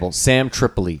bad example. Sam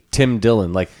Tripoli, Tim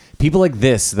Dillon, like people like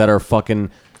this that are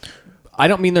fucking. I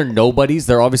don't mean they're nobodies.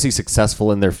 They're obviously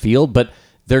successful in their field, but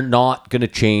they're not going to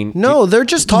change. No, they're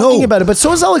just talking about it. But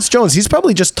so is Alex Jones. He's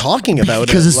probably just talking about it.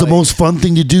 because it's the most fun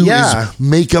thing to do Yeah. is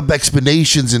make up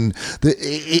explanations and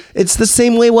It's the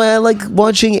same way why I like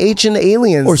watching Ancient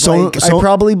Aliens. Or so- Like, so- I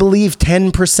probably believe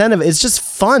 10% of it. It's just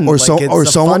fun. or Like, so it's or a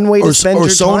someone fun way to spend or your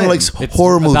someone time. likes It's-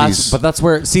 horror but movies. But that's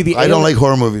where the I don't like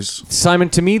horror movies. Simon,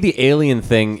 to me, the alien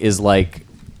thing is like,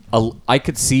 I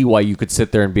could see why you could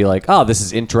sit there and be like, oh, this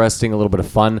is interesting, a little bit of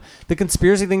fun. The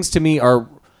conspiracy things to me are.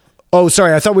 Oh,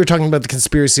 sorry. I thought we were talking about the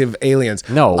conspiracy of aliens.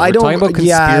 No, I we're don't, talking about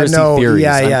conspiracy theories.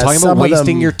 Yeah, I'm talking some about of them-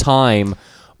 wasting your time,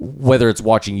 whether it's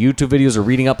watching YouTube videos or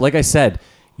reading up. Like I said,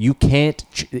 you can't.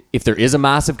 If there is a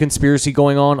massive conspiracy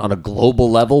going on a global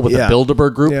level with Yeah. the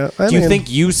Bilderberg Group, Yeah, I do you mean- think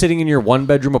you sitting in your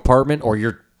 1-bedroom apartment or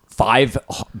your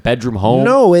 5-bedroom home?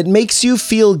 No, it makes you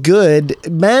feel good.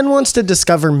 Man wants to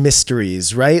discover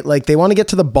mysteries, right? Like they want to get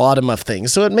to the bottom of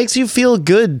things. So it makes you feel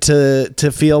good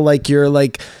to feel like you're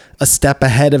like a step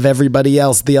ahead of everybody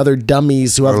else, the other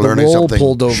dummies who have the learning wool something.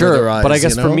 pulled over Sure, their eyes. but I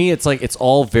guess you for know? me, it's like it's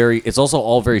also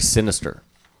all very sinister.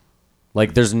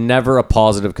 Like there's never a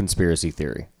positive conspiracy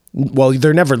theory. well,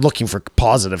 they're never looking for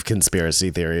positive conspiracy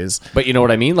theories. But you know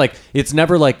what I mean? Like it's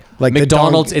never like Like the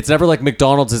McDonald's. dong- It's never like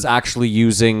McDonald's is actually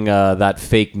using that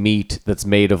fake meat that's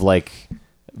made of like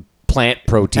plant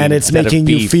protein, And it's instead of making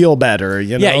you beef. feel better,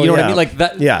 you know? Yeah, you know what I mean? Like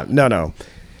that- Yeah, no.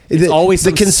 always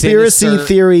the some conspiracy sinister-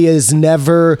 theory is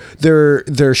never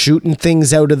they're shooting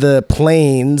things out of the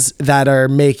planes that are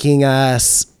making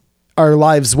our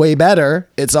lives way better.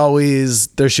 It's always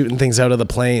they're shooting things out of the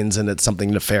planes and it's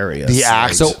something nefarious. The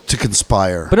act So- to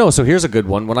conspire. But no, so here's a good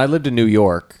one. When I lived in New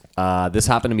York, this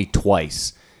happened to me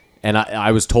twice, and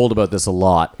I was told about this a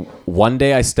lot. One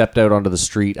day I stepped out onto the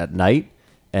street at night,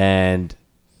 and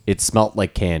it smelled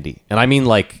like candy. And I mean,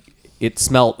 like, it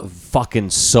smelled fucking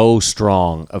so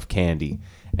strong of candy.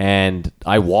 And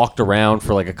I walked around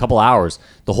for like a couple hours.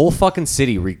 The whole fucking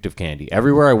city reeked of candy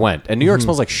everywhere I went. And New York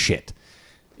smells like shit.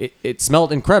 It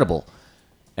smelled incredible.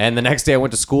 And the next day I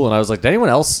went to school and I was like, did anyone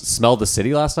else smell the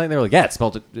city last night? And they were like, yeah, it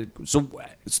smelled it. So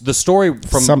the story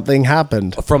from Something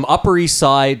happened. from Upper East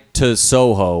Side to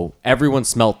Soho, everyone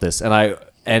smelt this. And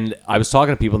I was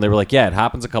talking to people and they were like, yeah, it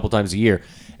happens a couple times a year.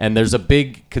 And there's a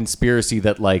big conspiracy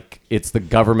that like it's the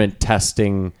government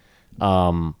testing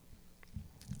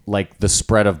like the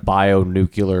spread of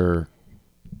bionuclear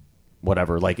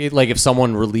whatever. Like if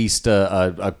someone released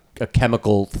a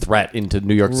chemical threat into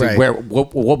New York City, Right.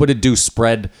 what would it do?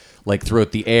 Spread like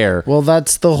throughout the air? Well,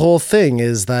 that's the whole thing,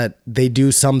 is that they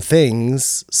do some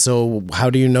things. So how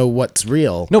do you know what's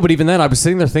real? No, but even then, I was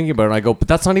sitting there thinking about it, and I go, but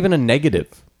that's not even a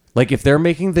negative. Like, if they're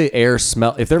making the air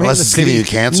smell, if they're making Unless the it's giving city, you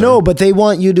cancer. No, but they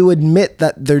want you to admit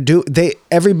that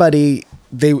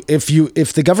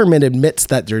if the government admits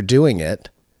that they're doing it,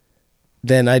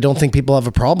 then I don't think people have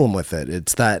a problem with it.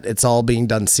 It's that it's all being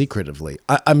done secretively.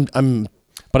 I'm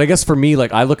but I guess for me,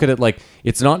 like, I look at it like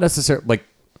it's not necessarily like,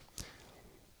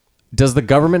 does the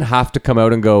government have to come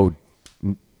out and go,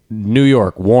 New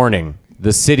York, warning,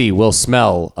 the city will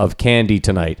smell of candy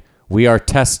tonight. We are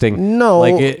testing. No,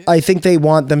 like I think they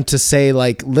want them to say,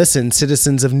 like, listen,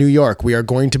 citizens of New York, we are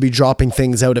going to be dropping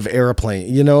things out of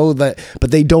airplane,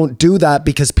 but they don't do that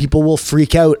because people will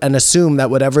freak out and assume that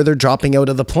whatever they're dropping out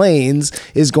of the planes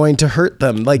is going to hurt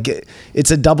them. Like, it's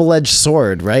a double-edged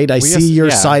sword, right? I see your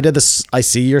side of this. I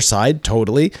see your side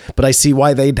totally, but I see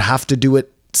why they'd have to do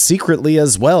it secretly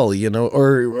as well,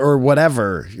 or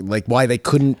whatever, like why they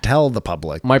couldn't tell the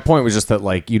public. my point was just that,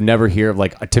 like, you never hear of,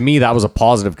 like, to me, that was a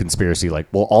positive conspiracy. Like,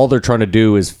 well, all they're trying to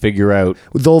do is figure out.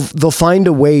 They'll find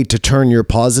a way to turn your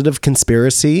positive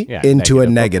conspiracy into a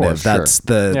negative. Of course,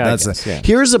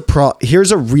 sure.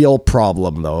 Here's a real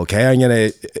problem, though. Okay, I'm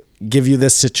gonna give you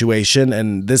this situation,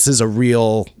 and this is a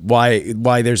real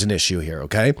why there's an issue here.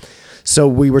 Okay. So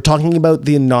we were talking about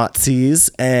the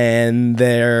Nazis and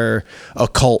their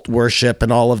occult worship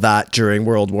and all of that during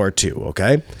World War II,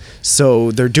 okay?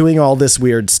 So they're doing all this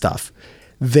weird stuff.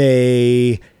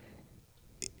 They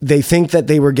think that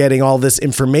they were getting all this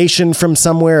information from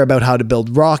somewhere about how to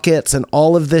build rockets and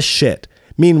all of this shit.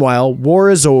 Meanwhile, war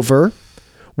is over.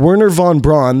 Wernher von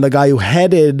Braun, the guy who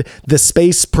headed the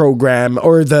space program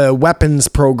or the weapons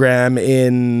program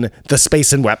in the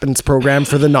space and weapons program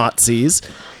for the Nazis,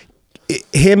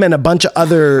 him and a bunch of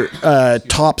other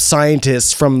top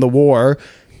scientists from the war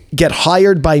get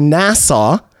hired by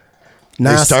NASA. They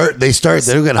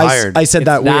don't get hired. I said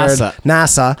that NASA. weird.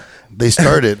 NASA. They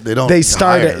start it. They don't. They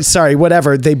start hire. it. Sorry,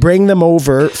 whatever. They bring them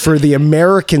over for the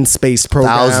American space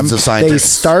program. Thousands of scientists. They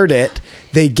start it.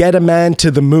 They get a man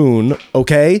to the moon.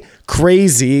 Okay,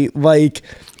 crazy. Like,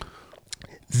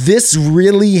 this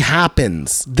really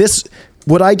happens.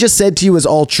 What I just said to you is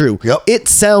all true. Yep. It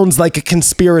sounds like a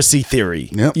conspiracy theory.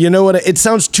 Yep. You know what? It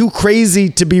sounds too crazy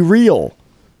to be real.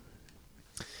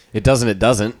 It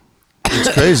doesn't.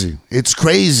 It's crazy. It's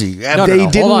crazy. No, They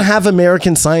hold didn't on. have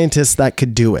American scientists that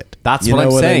could do it. That's You what know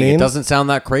I'm I saying. mean? It doesn't sound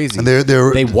that crazy. And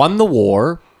they won the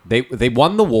war. They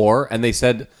won the war, and they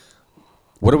said,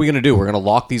 "What are we going to do? We're going to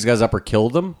lock these guys up or kill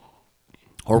them,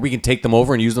 or we can take them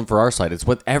over and use them for our side." It's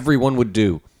what everyone would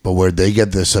do. But where'd they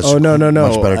get this such No.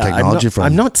 much better technology from?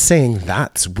 I'm not saying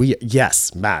that's weird.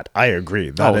 Yes, Matt, I agree.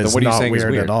 That then is what are you not saying is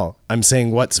weird weird? at all. I'm saying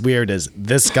what's weird is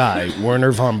this guy,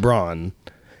 Wernher von Braun,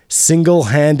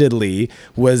 single-handedly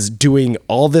was doing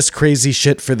all this crazy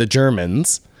shit for the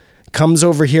Germans, comes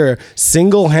over here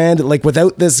single-handed, like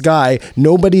without this guy,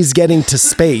 nobody's getting to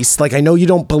space. Like, I know you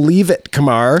don't believe it,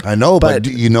 Kamar. I know, but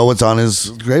you know what's on his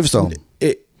gravestone.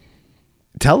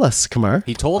 Tell us, Kamar.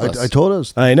 He told us. I told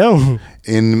us. I know.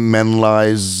 In men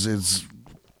lies its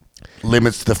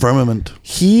limits to the firmament.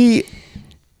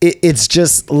 It's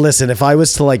just, listen, if I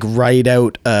was to like write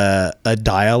out a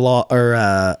dialogue or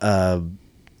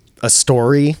a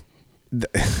story,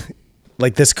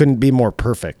 like, this couldn't be more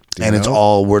perfect. And it's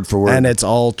all word for word. And it's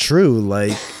all true.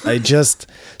 Like,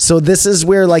 so this is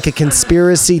where like a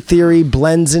conspiracy theory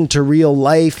blends into real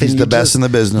life. He's and the best in the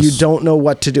business. You don't know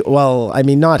what to do. Well, I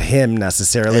mean, not him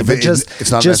necessarily, but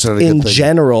it's not just necessarily a good in thing.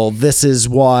 general, this is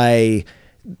why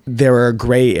there are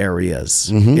gray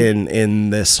areas Mm-hmm. in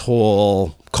this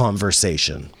whole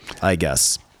conversation, I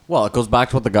guess. Well, it goes back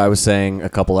to what the guy was saying a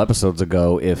couple episodes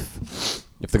ago. If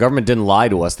the government didn't lie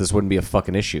to us, this wouldn't be a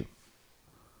fucking issue.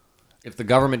 If the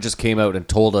government just came out and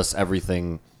told us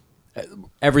everything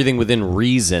within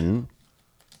reason,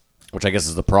 which I guess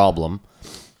is the problem,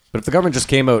 But if the government just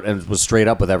came out and was straight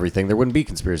up with everything, there wouldn't be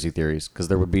conspiracy theories because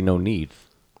there would be no need.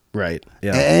 Right.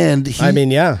 Yeah. And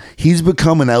he's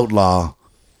become an outlaw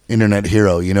internet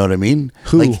hero. You know what I mean?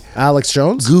 Who? Alex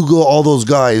Jones? Google, all those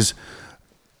guys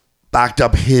backed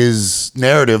up his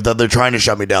narrative that they're trying to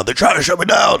shut me down. They're trying to shut me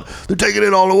down. They're taking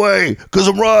it all away because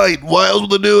I'm right. Why else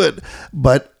would they do it?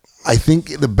 But I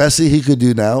think the best thing he could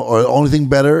do now, or the only thing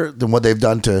better than what they've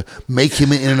done to make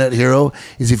him an internet hero,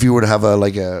 is if he were to have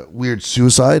a weird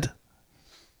suicide.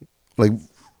 Like,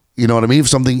 you know what I mean?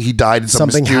 If he died in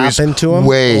something happened to him.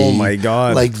 Way, oh my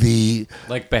god! Like the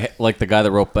guy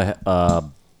that wrote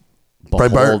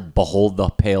Behold the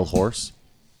Pale Horse.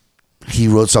 He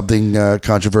wrote something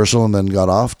controversial and then got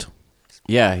offed.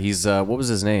 Yeah, he's what was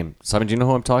his name? Simon, do you know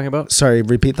who I'm talking about? Sorry,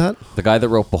 repeat that. The guy that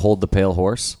wrote Behold the Pale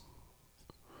Horse.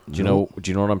 Do you know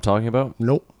what I'm talking about?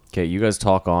 Nope. Okay, you guys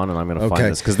talk on, and I'm going to find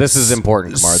this because this is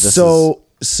important, Kamar.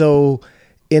 So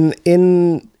in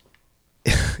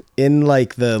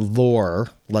like the lore,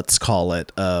 let's call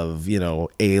it, of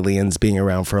aliens being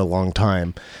around for a long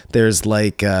time, there's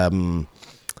like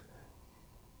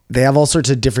they have all sorts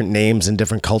of different names and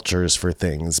different cultures for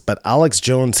things, but Alex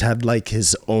Jones had like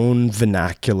his own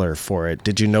vernacular for it.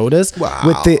 Did you notice?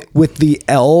 Wow. With the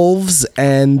elves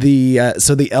and the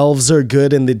so the elves are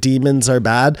good and the demons are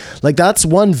bad. Like that's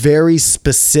one very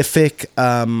specific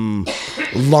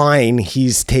line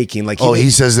he's taking. Like he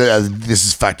says that this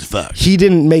is fact. He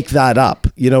didn't make that up.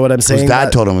 You know what I'm saying? His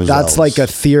dad told him as well. That's like a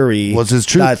theory. What's his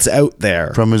truth? That's out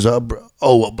there from his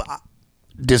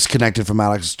disconnected from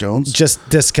Alex Jones. Just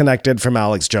disconnected from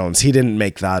Alex Jones. He didn't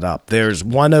make that up. There's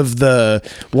one of the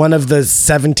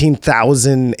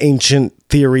 17,000 ancient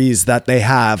theories that they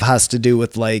have has to do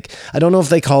with, like, I don't know if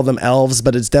they call them elves,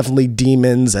 but it's definitely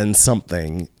demons and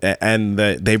something. And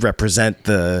they represent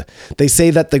they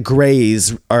say that the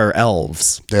Greys are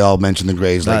elves. They all mention the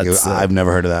Greys. I've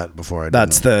never heard of that before.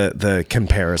 That's the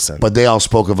comparison. But they all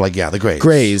spoke of the Greys.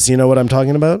 Greys, you know what I'm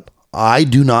talking about? I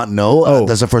do not know.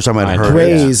 That's the first time I'd heard.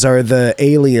 Greys are the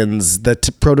aliens, the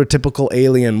prototypical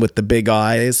alien with the big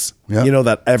eyes. Yep. You know,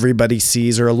 that everybody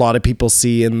sees, or a lot of people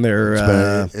see in their.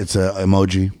 It's an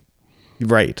emoji,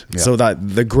 right? Yeah. So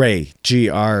that the Grey, Grey,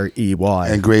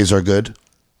 and Greys are good.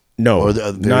 No,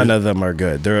 none of them are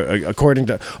good. They're according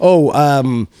to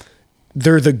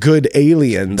they're the good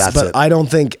aliens, I don't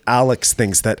think Alex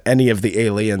thinks that any of the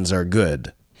aliens are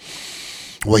good.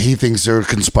 Well, he thinks they're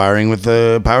conspiring with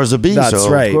the powers that be. That's so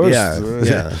right. Of course.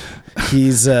 Yeah.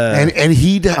 He's and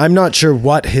he. I'm not sure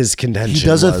what his contention. He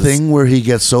does a thing where he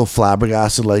gets so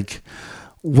flabbergasted, like,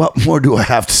 what more do I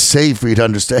have to say for you to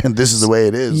understand this is the way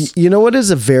it is? You know what is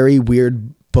a very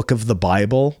weird book of the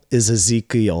Bible is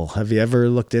Ezekiel. Have you ever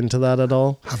looked into that at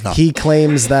all? He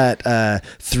claims that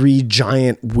 3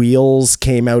 giant wheels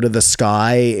came out of the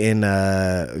sky in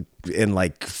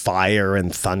like fire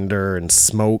and thunder and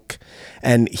smoke.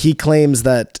 And he claims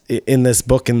that in this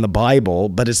book in the Bible,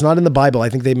 but it's not in the Bible. I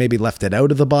think they maybe left it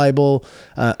out of the Bible,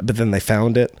 but then they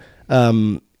found it.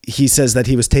 He says that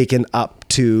he was taken up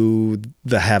to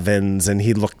the heavens and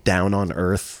he looked down on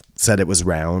earth, said it was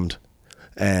round.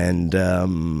 And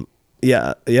back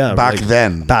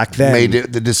then made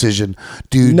it the decision.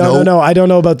 No, I don't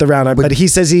know about the round, but he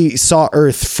says he saw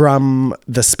Earth from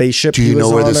the spaceship. Do you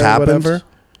know where this happened? Whatever.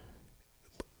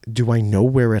 Do I know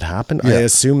where it happened? Yeah. I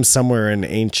assume somewhere in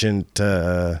ancient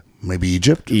maybe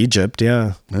Egypt.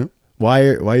 Yeah. Why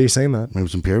are you saying that? Maybe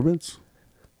some pyramids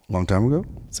a long time ago.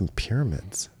 Some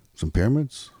pyramids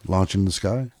launching in the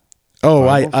sky. Oh,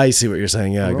 I see what you're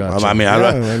saying. Yeah, I got you. I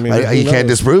mean, you can't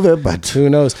disprove it, but who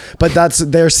knows? But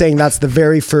they're saying that's the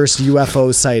very first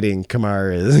UFO sighting.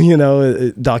 Kamar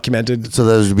is, documented.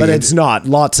 So but it's not.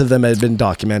 Lots of them have been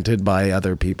documented by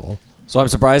other people. So I'm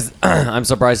surprised. I'm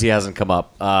surprised he hasn't come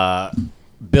up.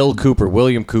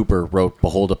 William Cooper wrote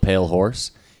 "Behold a Pale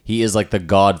Horse." He is like the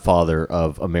godfather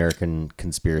of American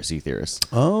conspiracy theorists.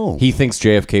 Oh, he thinks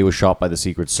JFK was shot by the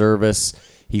Secret Service.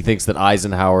 He thinks that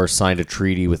Eisenhower signed a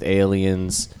treaty with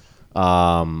aliens.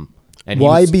 And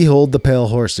why Behold the Pale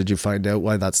Horse? Did you find out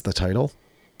why that's the title?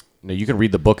 No, you can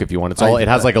read the book if you want. It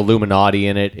has like Illuminati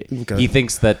in it. Okay. He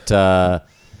thinks that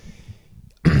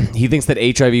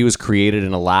HIV was created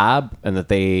in a lab and that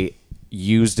they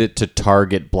used it to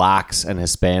target blacks and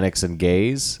Hispanics and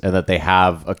gays, and that they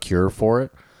have a cure for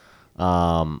it.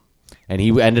 And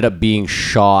he ended up being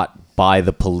shot by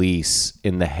the police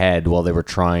in the head while they were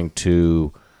trying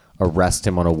to arrest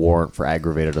him on a warrant for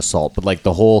aggravated assault. But like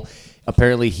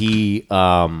apparently he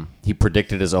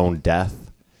predicted his own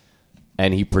death,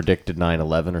 and he predicted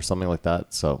 9/11 or something like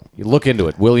that. So you look into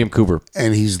it. William Cooper.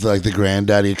 And he's like the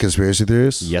granddaddy of conspiracy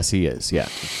theorists. Yes, he is. Yeah,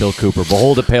 Bill Cooper.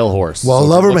 Behold a pale horse. Well, So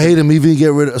love him, look- hate him, even if you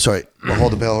get rid of. Sorry,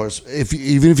 hold the pale horse.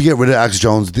 Even if you get rid of Alex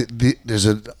Jones, there's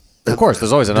a. Of course,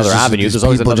 there's always another just avenue. these There's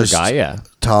always people another just guy. Yeah.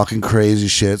 talking crazy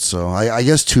shit. So I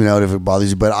guess tune out if it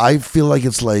bothers you. But I feel like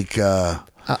it's like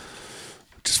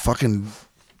just fucking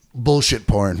bullshit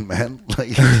porn, man.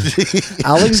 Like,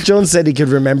 Alex Jones said he could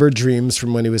remember dreams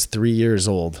from when he was 3 years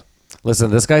old. Listen,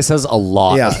 this guy says a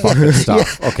lot Yeah. of fucking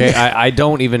stuff. Okay, I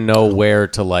don't even know where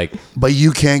to like. but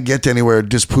you can't get to anywhere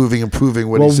disproving and proving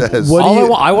what Well, he says. what- do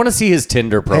you- I want to see his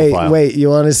Tinder Hey, profile. wait, you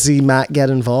want to see Matt get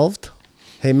involved?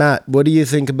 Hey, Matt, what do you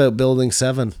think about Building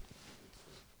 7?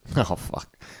 Oh fuck!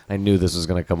 I knew this was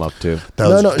going to come up too. That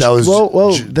was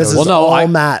whoa, this is all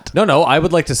Matt. No. I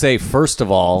would like to say first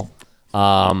of all,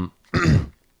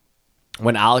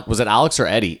 when Alex was it Alex or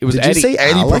Eddie? It was Did you Eddie. say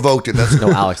Eddie Alec? provoked it. That's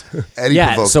No, Alex. Eddie yeah.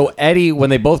 provoked So Eddie, when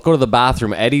they both go to the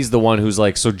bathroom, Eddie's the one who's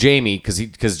like, so Jamie,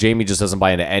 because Jamie just doesn't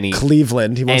buy into any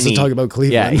Cleveland. He wants to talk about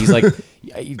Cleveland. Yeah, he's like,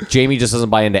 Jamie just doesn't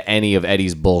buy into any of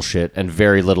Eddie's bullshit and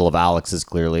very little of Alex's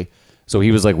clearly. So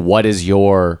he was like, what is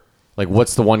your, like,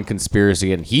 what's the one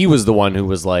conspiracy? And he was the one who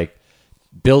was like,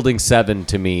 Building 7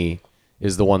 to me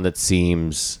is the one that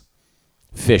seems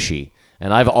fishy.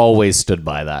 And I've always stood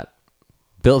by that.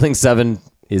 Building 7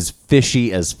 is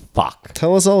fishy as fuck.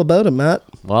 Tell us all about it, Matt.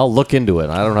 Well, look into it.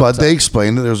 I don't know. But they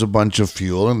explained that there was a bunch of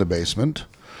fuel in the basement.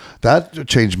 That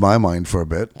changed my mind for a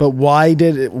bit But why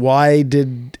did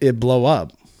it blow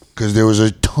up? because there was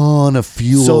a ton of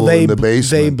fuel So in the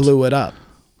basement. they blew it up.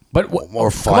 But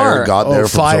Or fire got there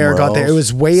from fire somewhere got there. It else.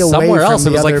 was way away Somewhere from else. the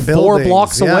It was other like 4 buildings.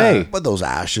 blocks Yeah. away. But those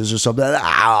ashes or something.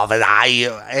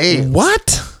 Hey,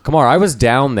 What? Kamar, I was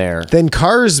down there. Then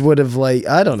cars would have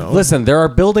I don't know. Listen, there are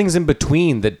buildings in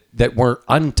between that were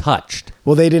untouched.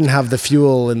 Well, they didn't have the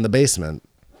fuel in the basement.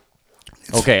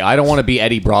 Okay, I don't want to be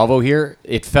Eddie Bravo here.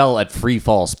 It fell at free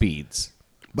fall speeds.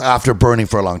 after burning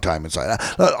for a long time inside.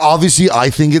 Obviously, I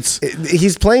think it's.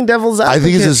 He's playing devil's I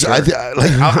advocate. think it's.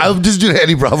 I'm just doing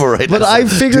Eddie Bravo right now. But I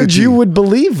figured Did you would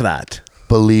believe that.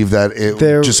 believe that it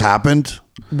There- just happened.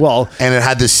 Well, And it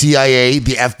had the CIA,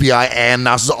 the FBI, and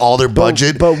NASA all their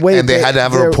budget. but wait, and they had to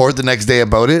have a there- report the next day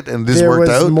about it, and this there worked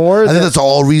was out. more I think than- that's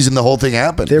all reason the whole thing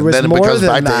happened. there And was then it more becomes than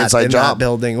back to that inside in that job.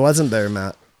 building, wasn't there,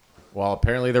 Matt? Well,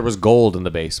 apparently there was gold in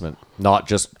the basement, not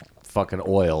just fucking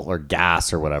oil or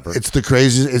gas or whatever. It's the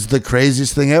craziest. It's the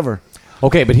craziest thing ever.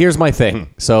 Okay, but here's my thing.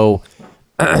 So,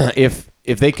 if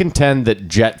they contend that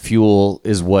jet fuel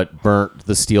is what burnt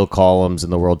the steel columns in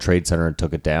the World Trade Center and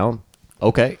took it down,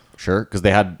 okay, sure, because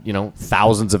they had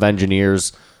thousands of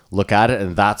engineers look at it,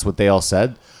 and that's what they all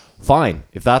said. Fine,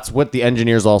 if that's what the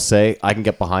engineers all say, I can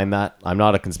get behind that. I'm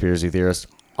not a conspiracy theorist.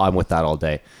 I'm with that all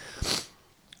day.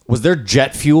 Was there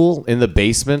jet fuel in the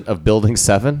basement of Building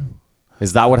 7?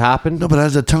 Is that what happened? No, but it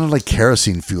has a ton of like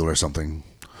kerosene fuel or something.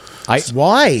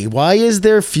 Why? Why is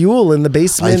there fuel in the I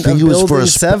basement think of it was for Building a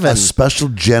 7? special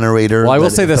generator. Well, I will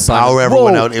that say if this, the power Simon. ever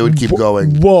went out, it would keep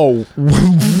going. Whoa.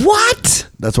 What?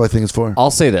 That's what I think it's for.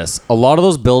 I'll say this. A lot of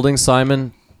those buildings,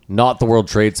 Simon, not the World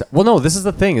Trade Center. Well, no, this is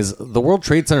the thing is the World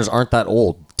Trade Centers aren't that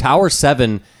old. Tower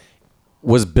 7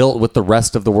 was built with the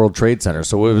rest of the World Trade Center.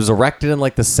 So it was erected in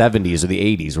like the 70s or the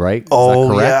 80s, right? Is that Oh,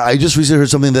 correct? yeah. I just recently heard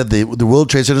something that the World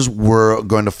Trade Centers were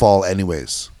going to fall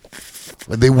anyways.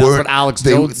 They weren't. what Alex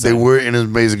they, Jones they said. were in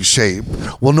amazing shape.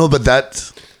 Well, no, but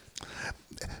that.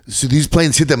 So these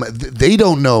planes hit them. They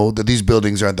don't know that these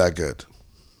buildings aren't that good.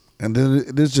 And then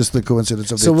it is just the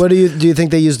coincidence of So what do you think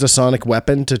they used a sonic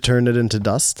weapon to turn it into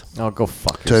dust? Oh, go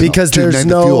fuck To- yourself. Because to ignite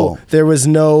the fuel. there was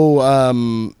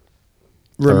no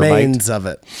remains of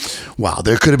it. Wow,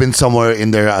 there could have been somewhere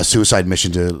in there a suicide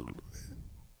mission to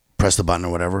press the button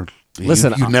or whatever.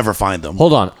 Listen, you'd never find them.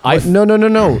 Hold on.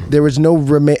 No. There was no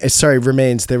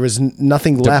remains. There was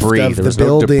nothing left Debris. of There the was no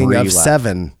building debris of left.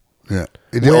 7. Yeah,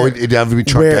 it'd have to be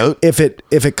trucked Where out. if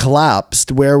it collapsed,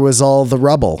 where was all the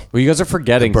rubble? Well, you guys are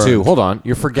forgetting burned. too. Hold on.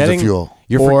 You're forgetting fuel.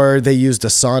 Or they used a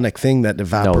sonic thing that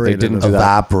evaporated. didn't it. do that.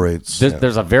 Evaporates.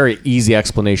 There's a very easy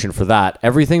explanation for that.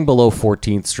 Everything below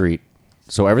 14th Street,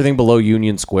 so everything below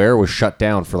Union Square was shut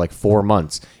down for like 4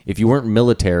 months. If you weren't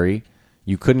military,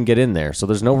 you couldn't get in there. So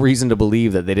there's no reason to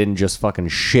believe that they didn't just fucking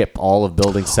ship all of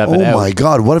Building 7 Oh out. my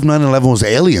God! What if 9/11 was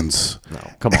aliens? No,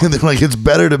 come And on. they're like, it's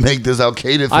better to make this Al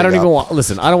Qaeda thing. I don't up. even want.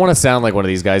 Listen, I don't want to sound like one of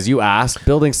these guys. You asked.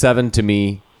 Building 7 to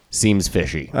me seems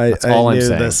fishy. That's all I I'm knew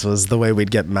saying. this was the way we'd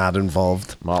get Matt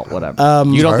involved. Well, whatever.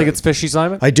 You don't think it's fishy,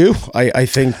 Simon? I do. I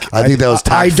think that was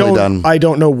tactfully done. I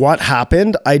don't know what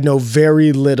happened. I know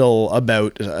very little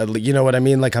about. You know what I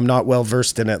mean? Like I'm not well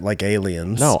versed in it, like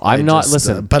aliens. No, I'm not.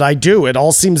 Listen, but I do. It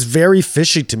all seems very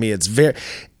fishy to me. It's very.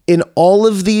 In all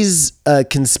of these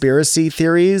conspiracy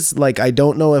theories, like I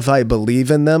don't know if I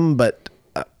believe in them, but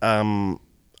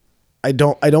I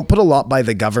don't put a lot by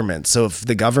the government. So if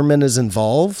the government is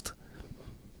involved,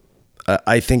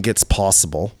 I think it's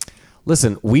possible.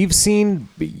 listen, we've seen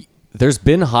there's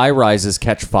been high rises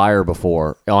catch fire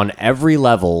before on every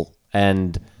level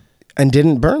and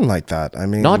didn't burn like that. I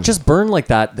mean, not just burn like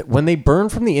that. When they burn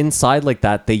from the inside like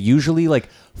that, they usually like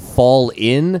fall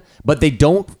in, but they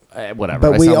don't.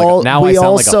 Whatever. But I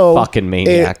sound like a fucking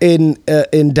maniac.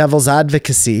 In devil's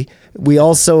advocacy, we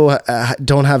also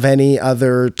don't have any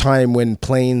other time when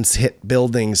planes hit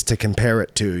buildings to compare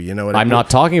it to. You know what I mean? I'm not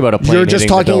talking about a plane. You're just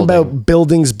hitting the talking building. about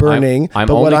buildings burning. I'm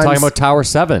only talking about Tower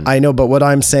 7. I know, but what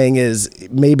I'm saying is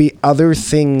maybe other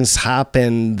things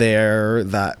happen there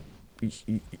that.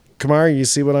 Kamar, you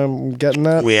see what I'm getting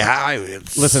at?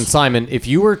 Listen, Simon, if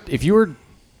we were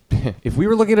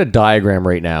looking at a diagram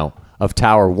right now of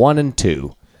Tower 1 and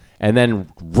 2, and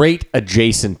then right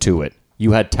adjacent to it,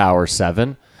 you had Tower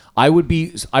 7, I would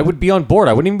be on board.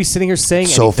 I wouldn't even be sitting here saying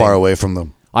so anything. far away from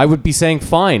them. I would be saying,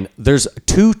 fine, there's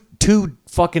two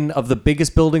fucking of the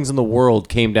biggest buildings in the world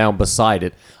came down beside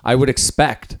it. I would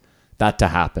expect that to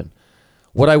happen.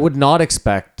 What I would not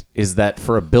expect is that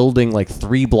for a building like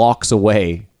 3 blocks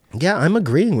away. Yeah, I'm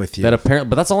agreeing with you. But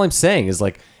that's all I'm saying is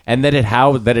like, and that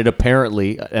it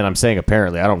apparently, and I'm saying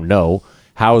apparently, I don't know,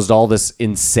 housed all this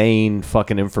insane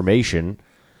fucking information.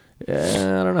 I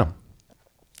don't know.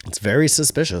 It's very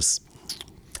suspicious.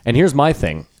 And here's my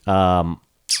thing.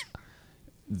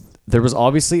 There's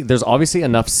obviously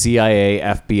enough CIA,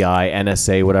 FBI,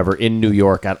 NSA, whatever in New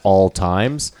York at all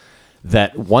times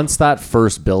that once the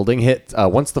first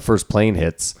plane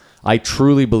hits, I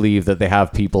truly believe that they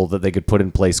have people that they could put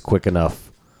in place quick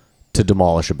enough to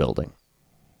demolish a building.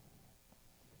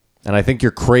 And I think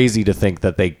you're crazy to think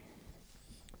that they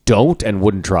don't and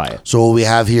wouldn't try it. So what we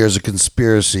have here is a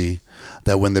conspiracy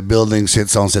that when the buildings hit,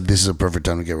 someone said, this is a perfect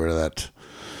time to get rid of that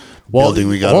building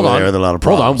we got over there with a lot of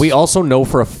problems. Hold on. We also know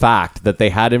for a fact that they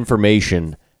had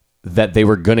information that they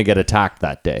were going to get attacked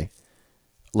that day,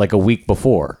 like a week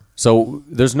before. So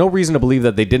there's no reason to believe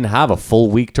that they didn't have a full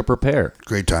week to prepare.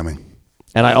 Great timing.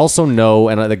 And I also know,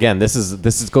 and again, this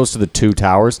goes to the 2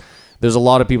 towers. There's a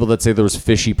lot of people that say there was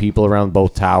fishy people around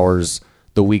both towers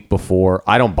the week before.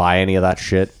 I don't buy any of that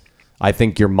shit. I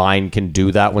think your mind can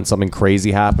do that when something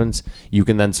crazy happens. You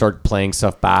can then start playing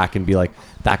stuff back and be like,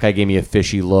 that guy gave me a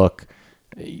fishy look.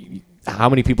 How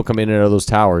many people come in and out of those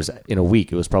towers in a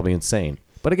week? It was probably insane.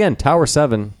 But again, Tower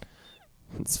 7,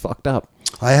 it's fucked up.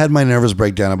 I had my nervous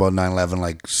breakdown about 9/11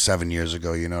 like 7 years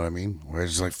ago, you know what I mean? Where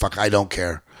it's like, fuck, I don't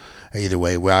care. Either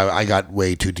way, I got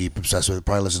way too deep obsessed with it.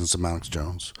 Probably listen to some Alex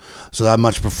Jones. So I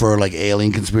much prefer like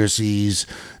alien conspiracies,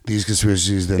 these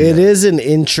conspiracies. Than it is an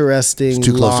interesting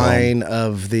too close line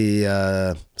of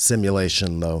the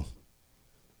simulation, though.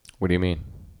 What do you mean?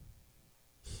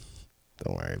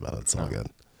 Don't worry about it. It's all good.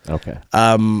 Okay.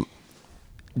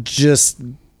 Just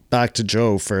back to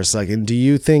Joe for a second. Do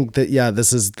you think that,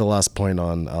 this is the last point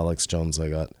on Alex Jones I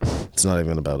got. It's not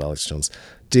even about Alex Jones.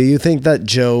 Do you think that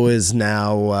Joe is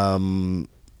now,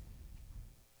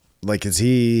 is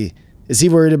he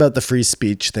worried about the free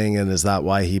speech thing, and is that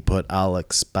why he put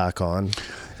Alex back on?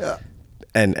 Yeah.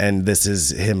 And this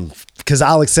is him, because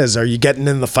Alex says, "Are you getting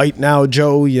in the fight now,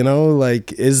 Joe?" You know,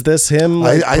 like, is this him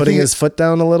putting his foot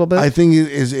down a little bit? I think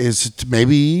it is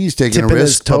maybe he's taking Tipping a his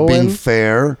risk toe of being in?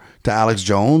 fair to Alex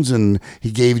Jones, and he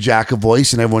gave Jack a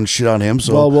voice, and everyone shit on him.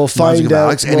 So we'll might as well find give out.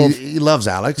 Alex, and he loves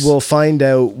Alex. We'll find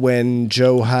out when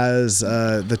Joe has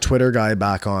the Twitter guy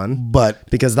back on, but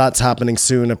because that's happening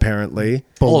soon, apparently.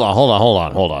 Hold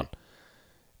on.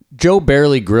 Joe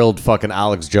barely grilled fucking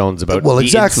Alex Jones about the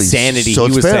insanity so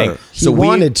he was fair. saying. He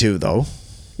wanted to, though.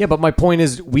 Yeah, but my point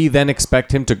is, we then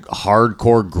expect him to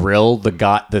hardcore grill the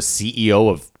CEO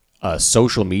of a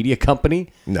social media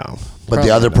company. No, but the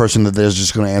other person that there's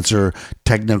just going to answer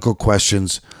technical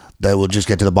questions that will just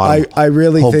get to the bottom. I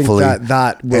really think hopefully,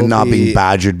 that will and not be being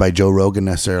badgered by Joe Rogan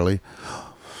necessarily.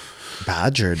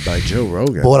 Badgered by Joe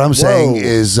Rogan. But what I'm saying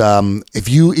is, if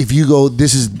you go,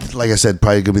 this is, like I said,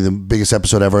 probably going to be the biggest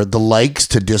episode ever. The likes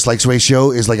to dislikes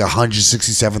ratio is like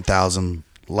 167,000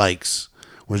 likes,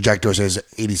 whereas Jack Dorsey has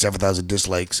 87,000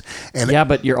 dislikes. And yeah,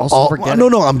 but you're also forgetting.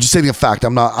 No, I'm just stating a fact.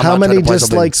 I'm not. How many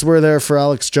dislikes were there for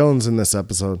Alex Jones in this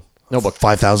episode? No, but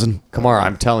 5,000. Kamar,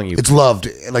 I'm telling you, It's loved.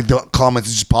 Like the comments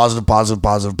is just positive, positive,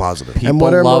 positive, positive. people And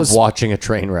what are love most- watching a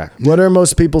train wreck. What are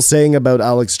most people saying about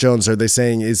Alex Jones? Are they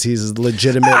saying is he's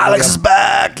legitimate? Alex is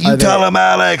back. You Are they tell him,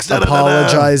 Alex. Da, da, da, da.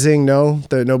 apologizing? No,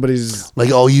 that nobody's. Like,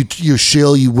 oh, you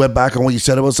shill. You went back on what you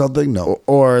said about something. No.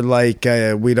 Or like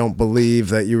we don't believe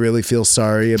that you really feel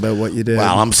sorry about what you did.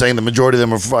 Well, I'm saying the majority of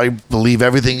them I believe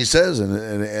everything he says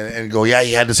and go, yeah,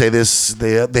 he had to say this.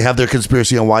 They have their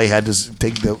conspiracy on why he had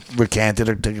to recant it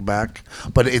or take it back.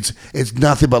 But it's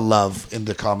nothing but love in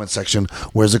the comment section.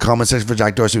 Whereas the comment section for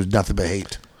Jack Dorsey was nothing but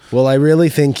hate. Well, I really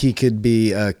think he could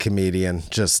be a comedian.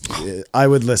 Just I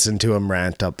would listen to him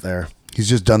rant up there He's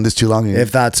just done this too long.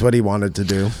 if that's what he wanted to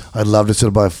do. I'd love to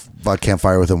sit by a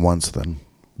campfire with him once then.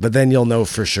 But then you'll know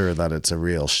for sure that it's a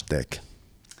real shtick.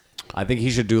 I think he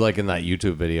should do like in that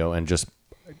YouTube video and just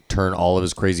turn all of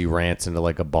his crazy rants into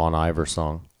like a Bon Iver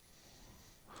song.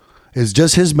 It's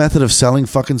just his method of selling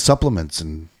fucking supplements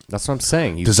and That's what I'm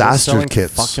saying. He's Disaster just selling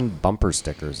kits. fucking bumper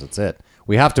stickers. That's it.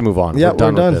 We have to move on. Yeah, we're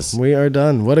done we're done. with this. We are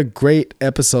done. What a great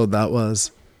episode that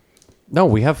was. No,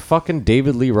 we have fucking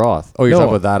David Lee Roth. Oh, you're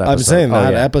talking about that episode. I'm saying Oh,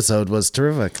 that yeah. episode was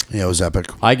terrific. yeah, it was epic.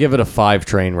 I give it a 5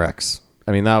 train wrecks.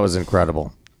 I mean, that was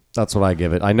incredible. That's what I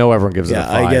give it. I know everyone gives it a Yeah,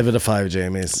 5. I give it a 5,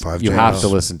 Jamies. 5 You James. have to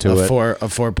listen to it. A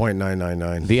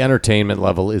 4.999. The entertainment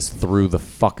level is through the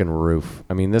fucking roof.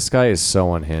 I mean, this guy is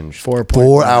so unhinged.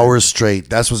 4 hours straight.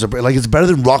 That's what's like. It's better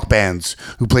than rock bands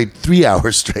who played 3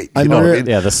 hours straight. You I'm know what I re- mean?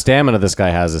 Yeah, the stamina this guy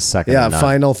has is second Yeah, to none.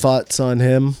 final thoughts on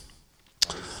him.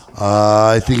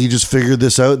 I think he just figured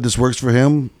this out. This works for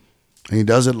him, and he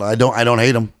does it. I don't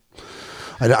hate him.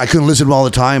 I couldn't listen to him all the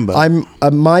time, but I'm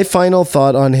my final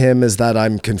thought on him is that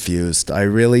I'm confused. I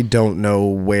really don't know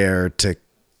where to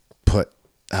put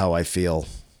how I feel.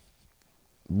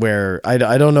 Where I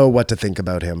don't know what to think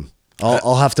about him.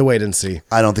 I'll have to wait and see.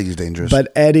 I don't think he's dangerous.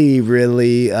 But Eddie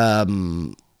really,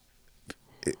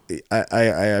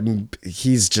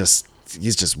 he's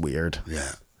just weird.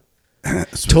 yeah,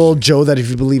 Told Joe that if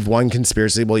you believe one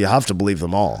conspiracy, well, you have to believe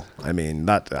them all. I mean,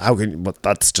 but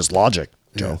that's just logic,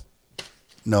 Joe.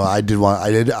 no, I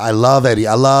love Eddie.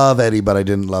 I love Eddie, but I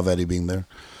didn't love Eddie being there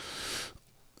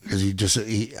because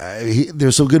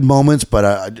there's some good moments, but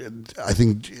I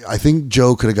think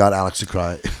Joe could have got Alex to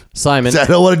cry. Simon, I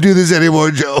don't want to do this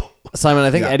anymore, Joe. Simon,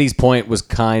 I think Eddie's point was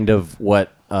kind of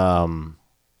what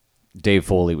Dave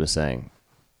Foley was saying.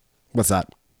 What's that?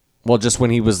 Well, just when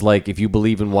he was like, if you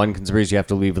believe in one conspiracy, you have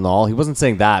to believe in all. He wasn't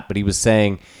saying that, but he was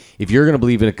saying, if you're going to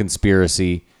believe in a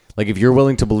conspiracy, like if you're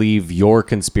willing to believe your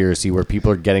conspiracy where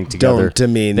people are getting together, Don't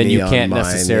demean then me you on can't mine,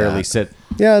 necessarily yeah. sit.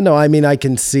 Yeah, no, I mean, I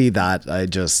can see that.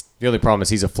 The only problem is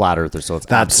he's a flat earther, so it's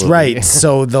That's absolutely- right.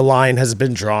 So the line has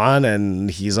been drawn,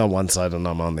 and he's on one side and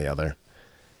I'm on the other.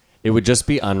 It would just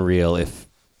be unreal if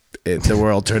The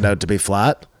world turned out to be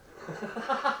flat.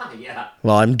 yeah,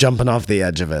 Well, I'm jumping off the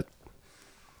edge of it.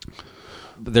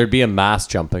 there'd be a mass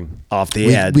jumping. Off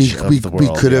the edge of the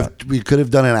world. we could have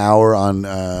done an hour on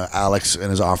Alex and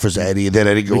his offers to Eddie, and then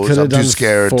Eddie goes, could have "I'm too done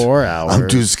scared. 4 hours. I'm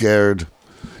too scared."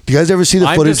 Do you guys ever see the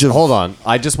footage of? Hold on,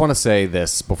 I just want to say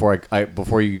this before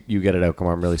before you get it out. Come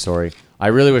on, I'm really sorry. I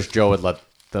really wish Joe would let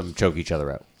them choke each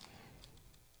other out.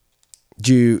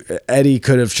 Eddie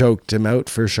could have choked him out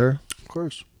for sure. Of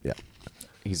course. Yeah.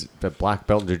 He's a black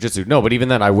belt in jiu-jitsu. No, but even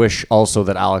then, I wish also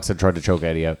that Alex had tried to choke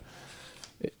Eddie out.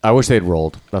 I wish they'd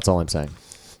rolled. That's all I'm saying.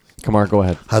 Come on, go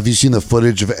ahead. Have you seen the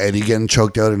footage of Eddie getting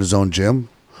choked out in his own gym?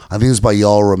 I think it's by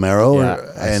Yael Romero, Yeah,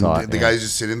 I and saw it, the yeah. guy's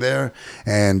just sitting there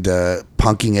and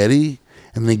punking Eddie,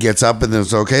 and then he gets up and then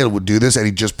it's okay, we'll do this, and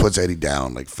he just puts Eddie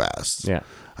down like fast. Yeah.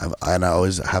 And I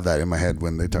always have that in my head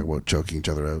when they talk about choking each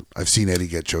other out. I've seen Eddie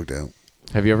get choked out.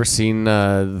 Have you ever seen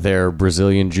their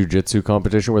Brazilian jiu-jitsu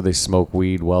competition where they smoke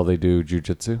weed while they do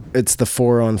jiu-jitsu? It's the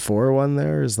 4-on-4 one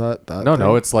there. Is that No,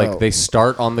 thing? it's like Oh. they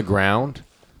start on the ground.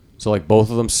 So like both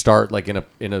of them start like in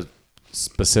a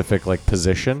specific like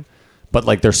position, but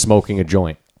like they're smoking a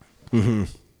joint. Mm-hmm. And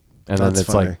then That's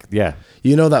it's funny. like, yeah.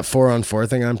 You know that 4-on-4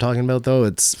 thing I'm talking about though?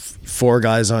 It's 4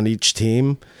 guys on each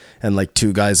team and like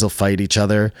 2 guys will fight each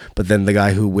other, but then the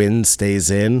guy who wins stays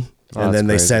in Oh, and that's then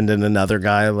they crazy. send in another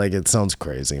guy. Like it sounds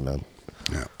crazy, man.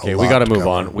 Yeah, Okay, we got to move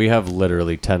on. We have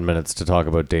literally 10 minutes to talk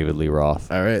about David Lee Roth,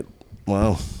 All right.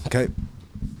 Wow. Okay.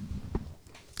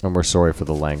 and we're sorry for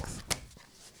the length.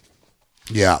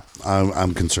 Yeah,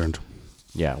 I'm concerned.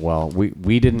 Yeah, well,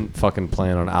 we didn't fucking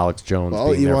plan on Alex Jones Well,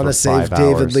 being you there want for to save 5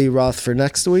 David hours. Lee Roth for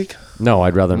next week? No,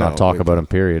 I'd rather not No, talk we- about him,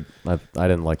 period. I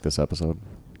didn't like this episode.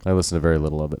 I listened to very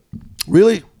little of it.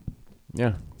 Really?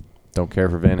 Yeah. Don't care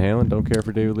for Van Halen. Don't care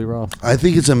for David Lee Roth. I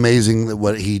think it's amazing that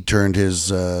what he turned his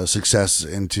success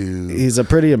into, He's a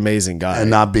pretty amazing guy. and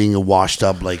not being a washed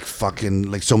up like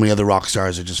so many other rock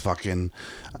stars are just fucking.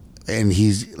 And he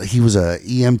was a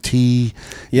EMT.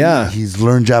 Yeah. He's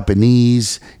learned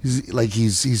Japanese.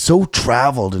 He's so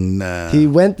traveled and He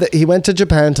went to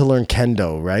Japan to learn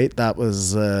kendo, right? That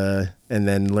was and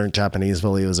then learned Japanese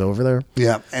while he was over there.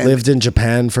 yeah. And Lived in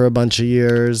Japan for a bunch of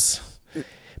years.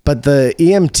 But the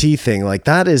EMT thing, like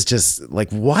that is just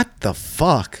like what the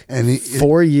fuck? And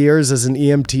 4 years as an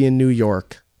EMT in New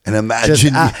York. and Just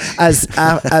imagine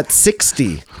at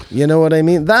 60. You know what I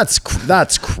mean? That's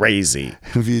crazy.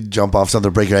 if you jump off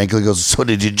something, break your ankle, he goes, "So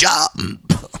did you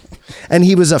jump?" And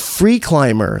he was a free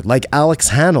climber like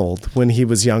Alex Hanold when he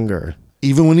was younger.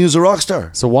 Even when he was a rock star.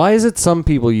 So why is it some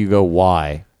people you go,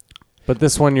 why? But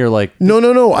this one you're like,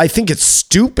 No. I think it's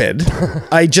stupid.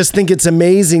 I just think it's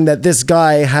amazing that this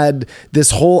guy had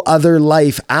this whole other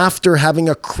life after having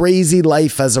a crazy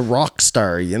life as a rock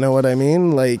star. You know what I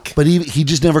mean? Like, But he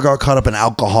just never got caught up in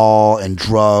alcohol and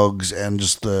drugs and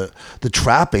just the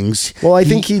trappings. well, I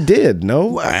think he did.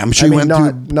 No, I'm sure I he mean,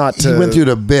 went through. He went through it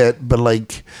a bit, but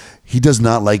like he does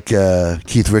not like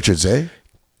Keith Richards, eh?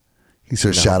 He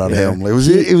sort of shout out yeah. him.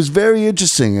 It was very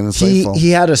interesting and insightful. He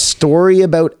had a story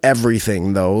about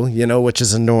everything, though. You know, which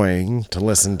is annoying to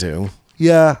listen to.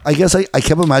 Yeah, I guess I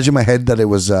kept imagining in my head that it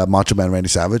was Macho Man Randy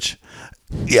Savage.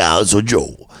 Yeah, so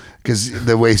Joe, because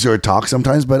the way he sort of talks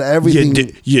sometimes, but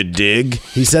everything. You dig?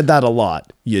 He said that a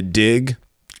lot. You dig?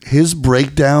 His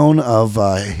breakdown of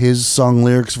his song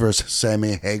lyrics versus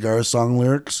Sammy Hagar's song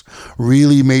lyrics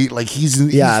really made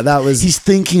he's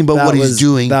thinking about that what was- he's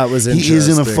doing. that was He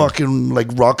isn't a interesting.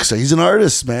 fucking rock star. He's an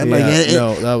artist, man.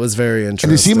 Yeah, that was very interesting.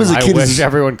 and you see him as a I kid. wish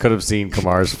everyone could have seen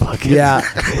Kamar's fucking. Yeah.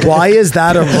 Why is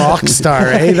that a rock star,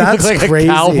 eh? He That's looks like crazy.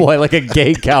 a cowboy, like a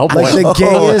gay cowboy. Like the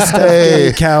gayest of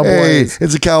gay cowboys. Hey,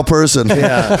 it's a cow person.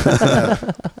 Yeah.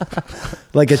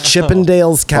 Like a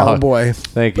Chippendales cowboy.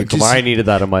 Thank you, But you Kamar. see- I needed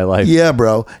that in my life. Yeah,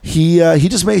 bro.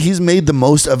 He's made the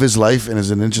most of his life and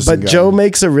is an interesting But guy. Joe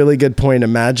makes a really good point.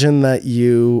 Imagine that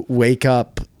you wake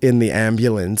up in the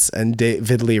ambulance and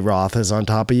David Lee Roth is on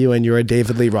top of you and you're a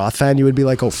David Lee Roth fan. You would be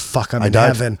like, oh, fuck, I'm in died.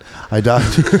 heaven. I died.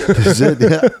 That's it.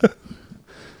 Yeah.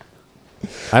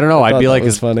 I don't know. I'd thought be that like,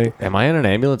 was funny. am I in an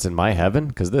ambulance in my heaven?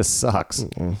 Because this sucks.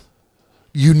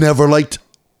 You never liked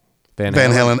Van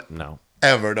Halen? No.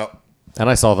 ever, no. And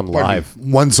I saw them live.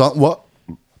 One song. What?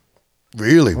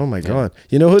 Really? Oh, my God.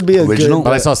 You know who'd be a Original? good...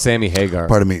 But I saw Sammy Hagar.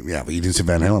 Pardon me. Yeah, but you didn't see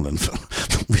Van Halen then.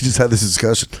 We just had this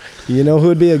discussion. You know who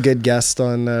would be a good guest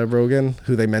on Rogan,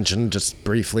 who they mentioned just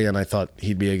briefly, and I thought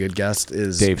he'd be a good guest,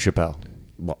 is... Dave Chappelle.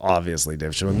 Well, obviously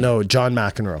Dave Chappelle. No, John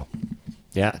McEnroe.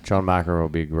 Yeah, John McEnroe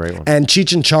would be a great one. And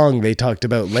Cheech and Chong, they talked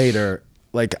about later.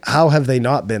 Like, how have they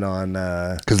not been on...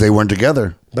 Because they weren't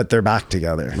together. but they're back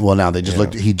together. Well, now they just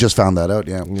looked. He just found that out.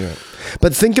 Yeah. Yeah.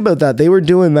 But think about that. They were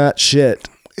doing that shit.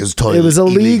 It was totally It was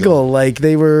illegal. Like,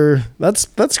 they were... That's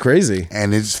crazy.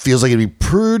 And it feels like it'd be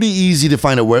pretty easy to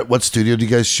find out what studio do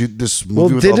you guys shoot this movie Well,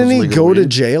 with all didn't this he illegal go to weed?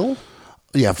 jail?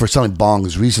 Yeah, for selling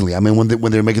bongs recently. I mean, when they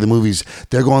were making the movies,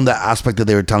 they're going that aspect that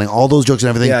they were telling all those jokes and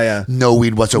everything. Yeah, yeah. No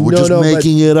weed whatsoever. We're No, just no, but-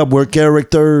 making it up. We're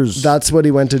characters. That's what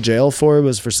he went to jail for,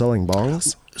 was for selling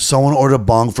bongs? Someone ordered a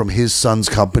bong from his son's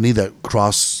company that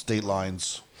crossed state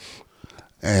lines,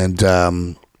 and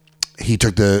he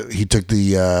took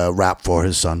the rap for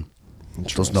his son.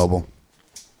 Just noble.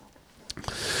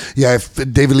 Yeah, if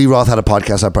David Lee Roth had a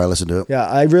podcast, I'd probably listen to it. Yeah,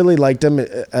 I really liked him,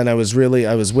 and I was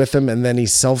with him, and then he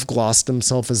self-glossed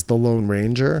himself as the Lone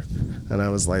Ranger, and I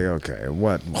was like, okay,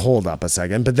 what? Hold up a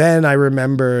second. But then I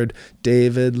remembered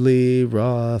David Lee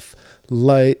Roth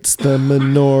lights the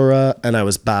menorah, and I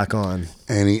was back on.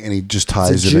 And he just ties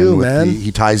He's it a Jew, in with man.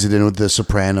 he ties it in with the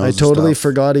Sopranos. I and totally stuff.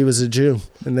 forgot he was a Jew,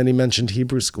 and then he mentioned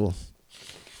Hebrew school.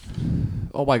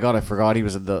 Oh my God, I forgot he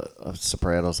was in the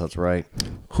Sopranos. That's right.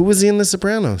 Who was he in The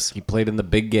Sopranos? He played in The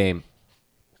Big Game.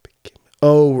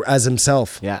 Oh, as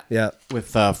himself. Yeah. Yeah. With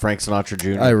Frank Sinatra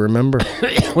Jr. I remember.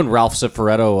 when Ralph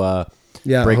Cifaretto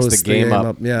breaks the host game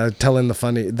up. Yeah, telling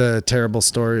the terrible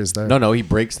stories there. No, he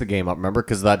breaks the game up. Remember,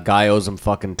 because that guy owes him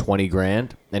fucking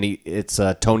 $20,000, and it's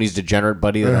Tony's degenerate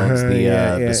buddy that owns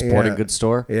the sporting goods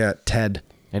store, Yeah, Ted.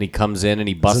 and he comes in and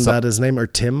he busts Isn't up. that his name? Or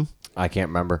Tim? I can't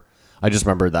remember. I just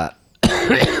remember that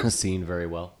scene very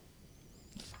well.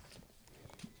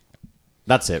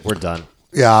 That's it. We're done.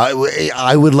 Yeah,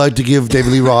 I would like to give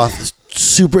David Lee Roth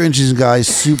super interesting guy.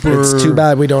 Super. It's too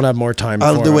bad we don't have more time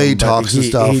Out of for the way him, he but talks and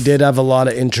stuff. He did have a lot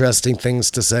of interesting things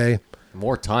to say.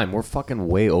 More time. We're fucking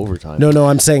way over time. No,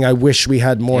 I'm saying I wish we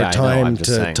had more Yeah, I know, time I'm just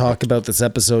to saying. talk about this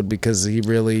episode because he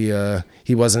really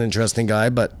he was an interesting guy,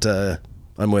 but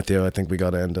I'm with you. I think we got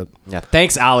to end it. Yeah.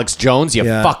 Thanks, Alex Jones, you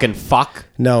Yeah. fucking fuck.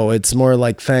 No, it's more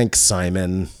like thanks,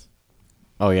 Simon.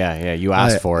 Oh, yeah. You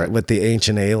asked for it. With the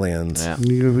ancient aliens. Yeah.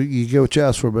 You get what you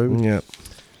asked for, baby. Yeah.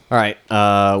 All right.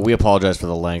 We apologize for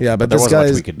the length. Yeah, but there this wasn't much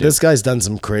guy's we could do. this guy's done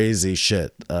some crazy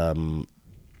shit.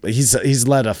 He's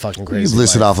led a fucking crazy. You've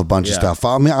listed life. off a bunch of Yeah. stuff.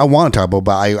 I mean, I want to talk about,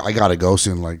 but I gotta go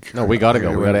soon. Like, No, we got to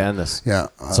go. We got to end this. Yeah,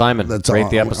 Simon, rate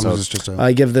the episode.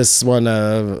 I give this one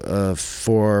a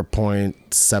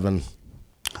 4.7.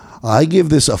 I give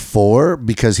this a 4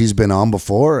 because he's been on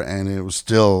before and it was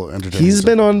still entertaining. He's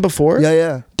been on before.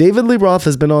 Yeah. David Lee Roth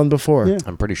has been on before. Yeah.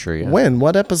 I'm pretty sure, yeah. When?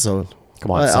 What episode?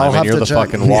 Come on, I'll Simon. have You're to the check.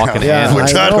 fucking walking hand. We're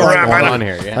I trying know. to wrap Going it on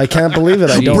here. Yeah. I can't believe it.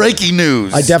 I don't. Breaking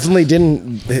news. I definitely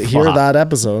didn't hear Fuck. that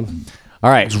episode. All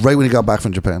right. It's right when he got back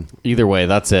from Japan. Either way,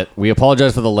 that's it. We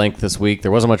apologize for the length this week.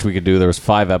 There wasn't much we could do. There was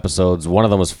 5 episodes. One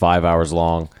of them was 5 hours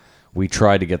long. We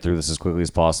tried to get through this as quickly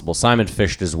as possible. Simon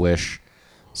fished his wish.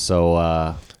 So,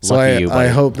 lucky you, buddy. I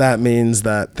hope that means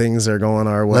that things are going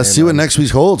our way. Let's see what next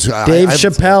week holds. Dave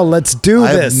Chappelle, let's do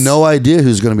I this. have no idea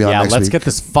who's going to be on Yeah, next let's week. get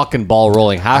this fucking ball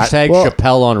rolling. Hashtag Well,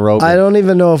 Chappelle on Rogan. I don't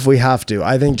even know if we have to.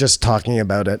 I think just talking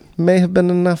about it may have been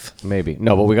enough. Maybe.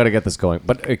 No, but we got to get this going.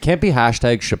 But it can't be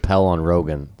hashtag Chappelle on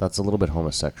Rogan. That's a little bit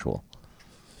homosexual.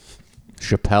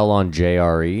 Chappelle on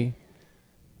JRE.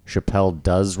 Chappelle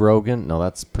does Rogan. No,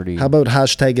 that's pretty. How about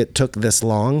hashtag it took this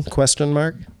long? ?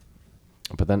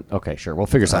 But then, okay, sure. We'll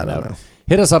figure something don't out. know.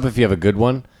 Hit us up if you have a good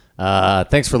one.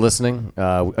 Thanks for listening.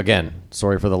 Again,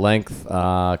 sorry for the length.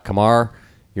 Kamar,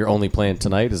 you're only playing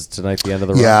tonight. Is tonight the end of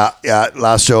the run? Yeah.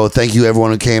 Last show. Thank you,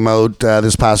 everyone who came out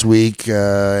this past week,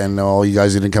 and all you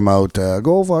guys who didn't come out.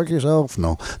 Go fuck yourself.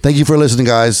 No. Thank you for listening,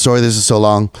 guys. Sorry this is so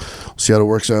long. We'll see how it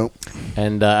works out.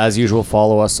 And as usual,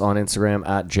 follow us on Instagram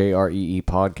at JREE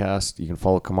Podcast. You can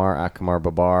follow Kamar at Kamar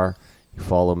Babar. You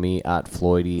follow me at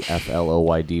Floydy,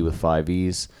 FLOYD with 5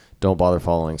 E's. Don't bother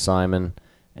following Simon.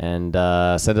 And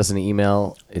send us an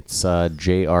email. It's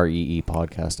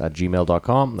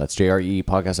jreepodcast@gmail.com. That's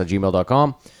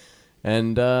jreepodcast@gmail.com.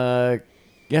 And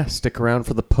yeah, stick around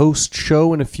for the post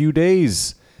show in a few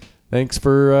days. Thanks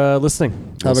for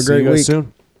listening. Have a see great you guys week.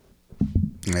 soon.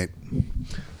 Right.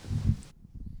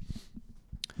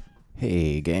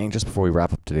 Hey, gang, just before we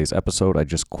wrap up today's episode, I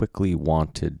just quickly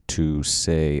wanted to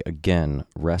say again,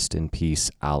 rest in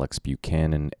peace, Alex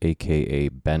Buchanan, a.k.a.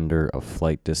 Bender of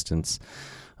Flight Distance.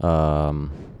 Whether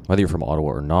you're from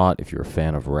Ottawa or not, if you're a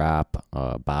fan of rap,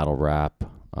 battle rap,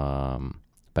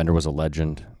 Bender was a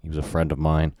legend. He was a friend of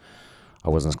mine. I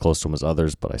wasn't as close to him as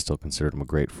others, but I still considered him a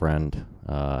great friend.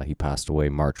 He passed away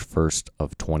March 1st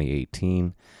of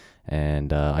 2018,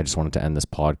 and I just wanted to end this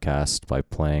podcast by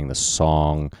playing the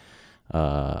song.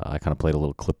 I kind of played a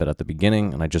little clip at the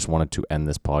beginning, and I just wanted to end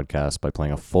this podcast by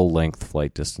playing a full-length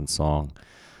Flight Distance song.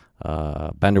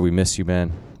 Bender, we miss you,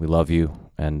 man. We love you.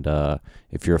 And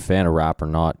if you're a fan of rap or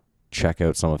not, check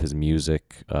out some of his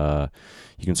music. You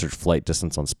can search Flight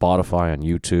Distance on Spotify, on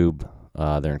YouTube.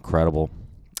 They're incredible.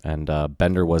 And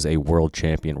Bender was a world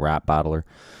champion rap battler.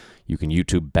 You can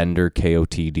YouTube Bender,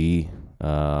 KOTD.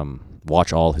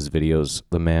 Watch all his videos.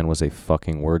 The man was a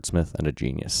fucking wordsmith and a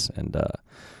genius. And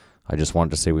I just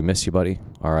wanted to say we miss you, buddy.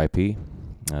 R.I.P.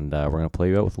 And we're going to play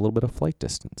you out with a little bit of Flight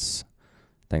Distance.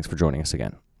 Thanks for joining us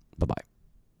again. Bye-bye.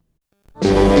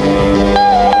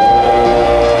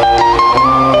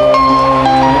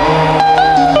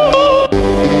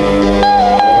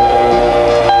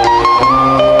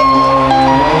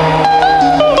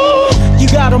 You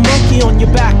got a monkey on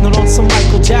your back, not on some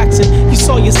Michael Jackson. You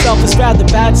saw yourself as rather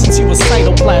bad since you were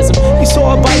cytoplasm. You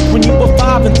saw a bike when you were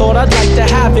 5 and thought I'd like to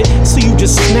have it, so you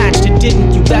just snatched it,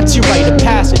 didn't you? That's your rite of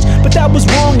passage. But that was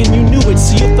wrong and you knew it,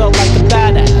 so you felt like a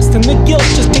badass. And the guilt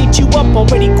just ate you up,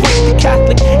 already quite the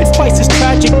Catholic. It's twice as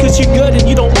tragic, cause you're good and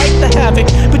you don't like the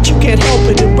havoc, but you can't help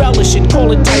it and relish it,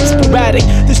 call it type sporadic.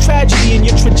 There's tragedy in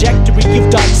your trajectory, you've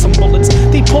dodged some bullets.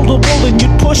 They pulled a wool and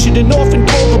you'd push it and often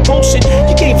call the bullshit.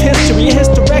 You gave history a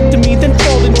hysterectomy, then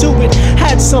crawled into it.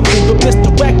 Had something but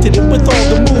misdirected it with all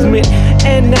the movement.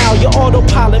 And now your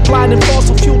autopilot, blind and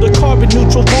fossil fuel to carbon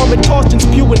neutral, vomit tossed and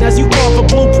spewing as you carve a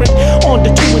blueprint on the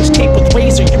 2-inch tape with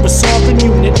razor. You're a sovereign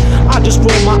unit. I just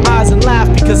roll my eyes and laugh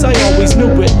because I always knew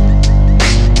it.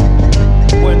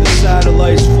 When the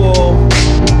satellites fall,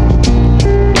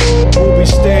 we'll be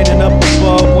standing up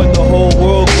above when the whole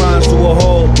world grinds to a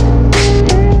halt.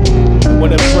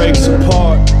 When it breaks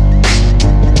apart,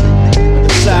 when the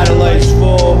satellites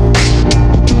fall,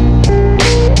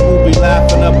 we'll be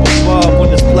laughing up above when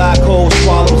this black hole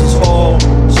swallows us all,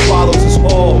 swallows us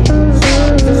all,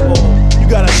 swallows us all. You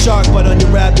got a shark bite on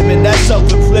your abdomen, that's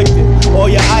self-inflicted. All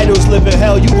your idols live in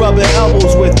hell, you rubbing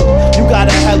elbows with them. You got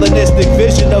a Hellenistic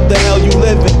vision of the hell you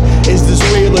live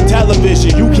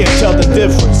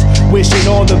wishing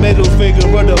on the middle finger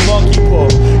of the monkey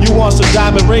paw. You want some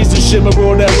diamond rings to shimmer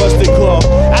on that rusted claw.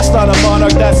 That's not a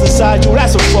monarch that's inside you,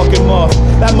 that's a fucking moth.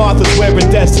 That moth is wearing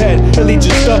death's head, it leaves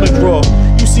your stomach raw.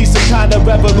 You see some kind of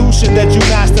revolution that you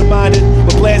masterminded,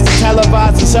 with plans to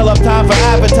televise and sell up time for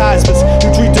advertisements.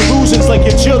 You treat delusions like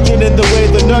your children in the way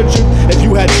they're nurtured. If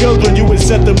you had children, you would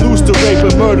set them loose to rape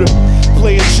and murder.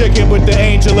 Playing chicken with the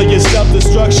angel of your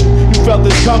self-destruction. You felt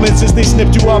this coming since they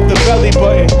snipped you off the belly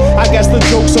button. I guess the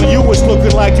joke's on you, it's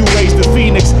looking like you raised the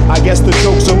phoenix. I guess the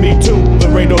joke's on me too,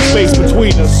 there ain't no space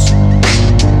between us.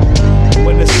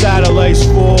 When the satellites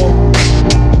fall,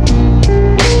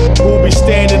 who'll be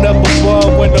standing up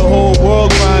above when the whole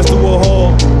world grinds to a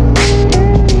halt?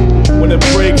 When it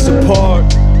breaks apart,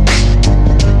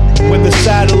 when the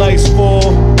satellites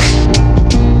fall,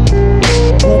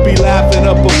 who'll be laughing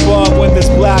up above when this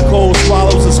black hole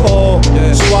swallows us all?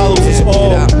 Swallows us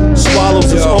all,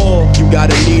 swallows us all. You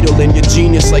got a needle in your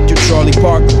genius like you're Charlie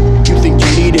Parker. You think you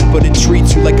need it, but it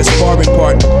treats you like a sparring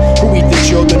partner. Who eat the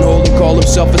children whole and call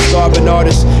himself a starving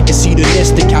artist? It's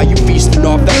hedonistic how you feasting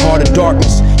off that heart of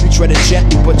darkness. You tread it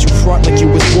gently, but you front like you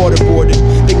was waterboarded.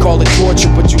 They call it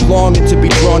torture, but you longing to be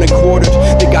drawn and quartered.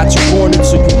 They got you cornered,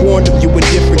 so you warned them you in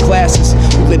different classes.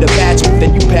 You lit a match, but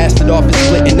then you passed it off as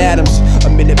splitting atoms. A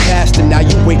minute passed and now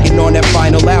you waiting on that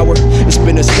final hour. It's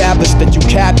been established that you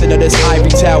captain of this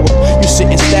ivory tower. You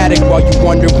sitting static while you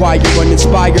wonder why you're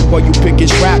uninspired, while you pick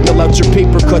his shrapnel out your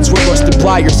paper cuts with rusted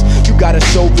pliers. You got a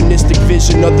chauvinistic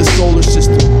vision of the solar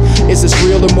system. Is this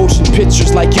real emotion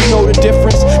pictures like you know the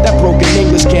difference? That broken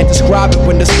English can't describe it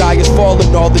when the sky is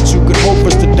falling. All that you could hope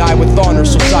is to die with honor,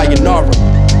 so sayonara.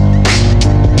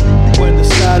 When the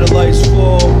satellites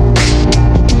fall,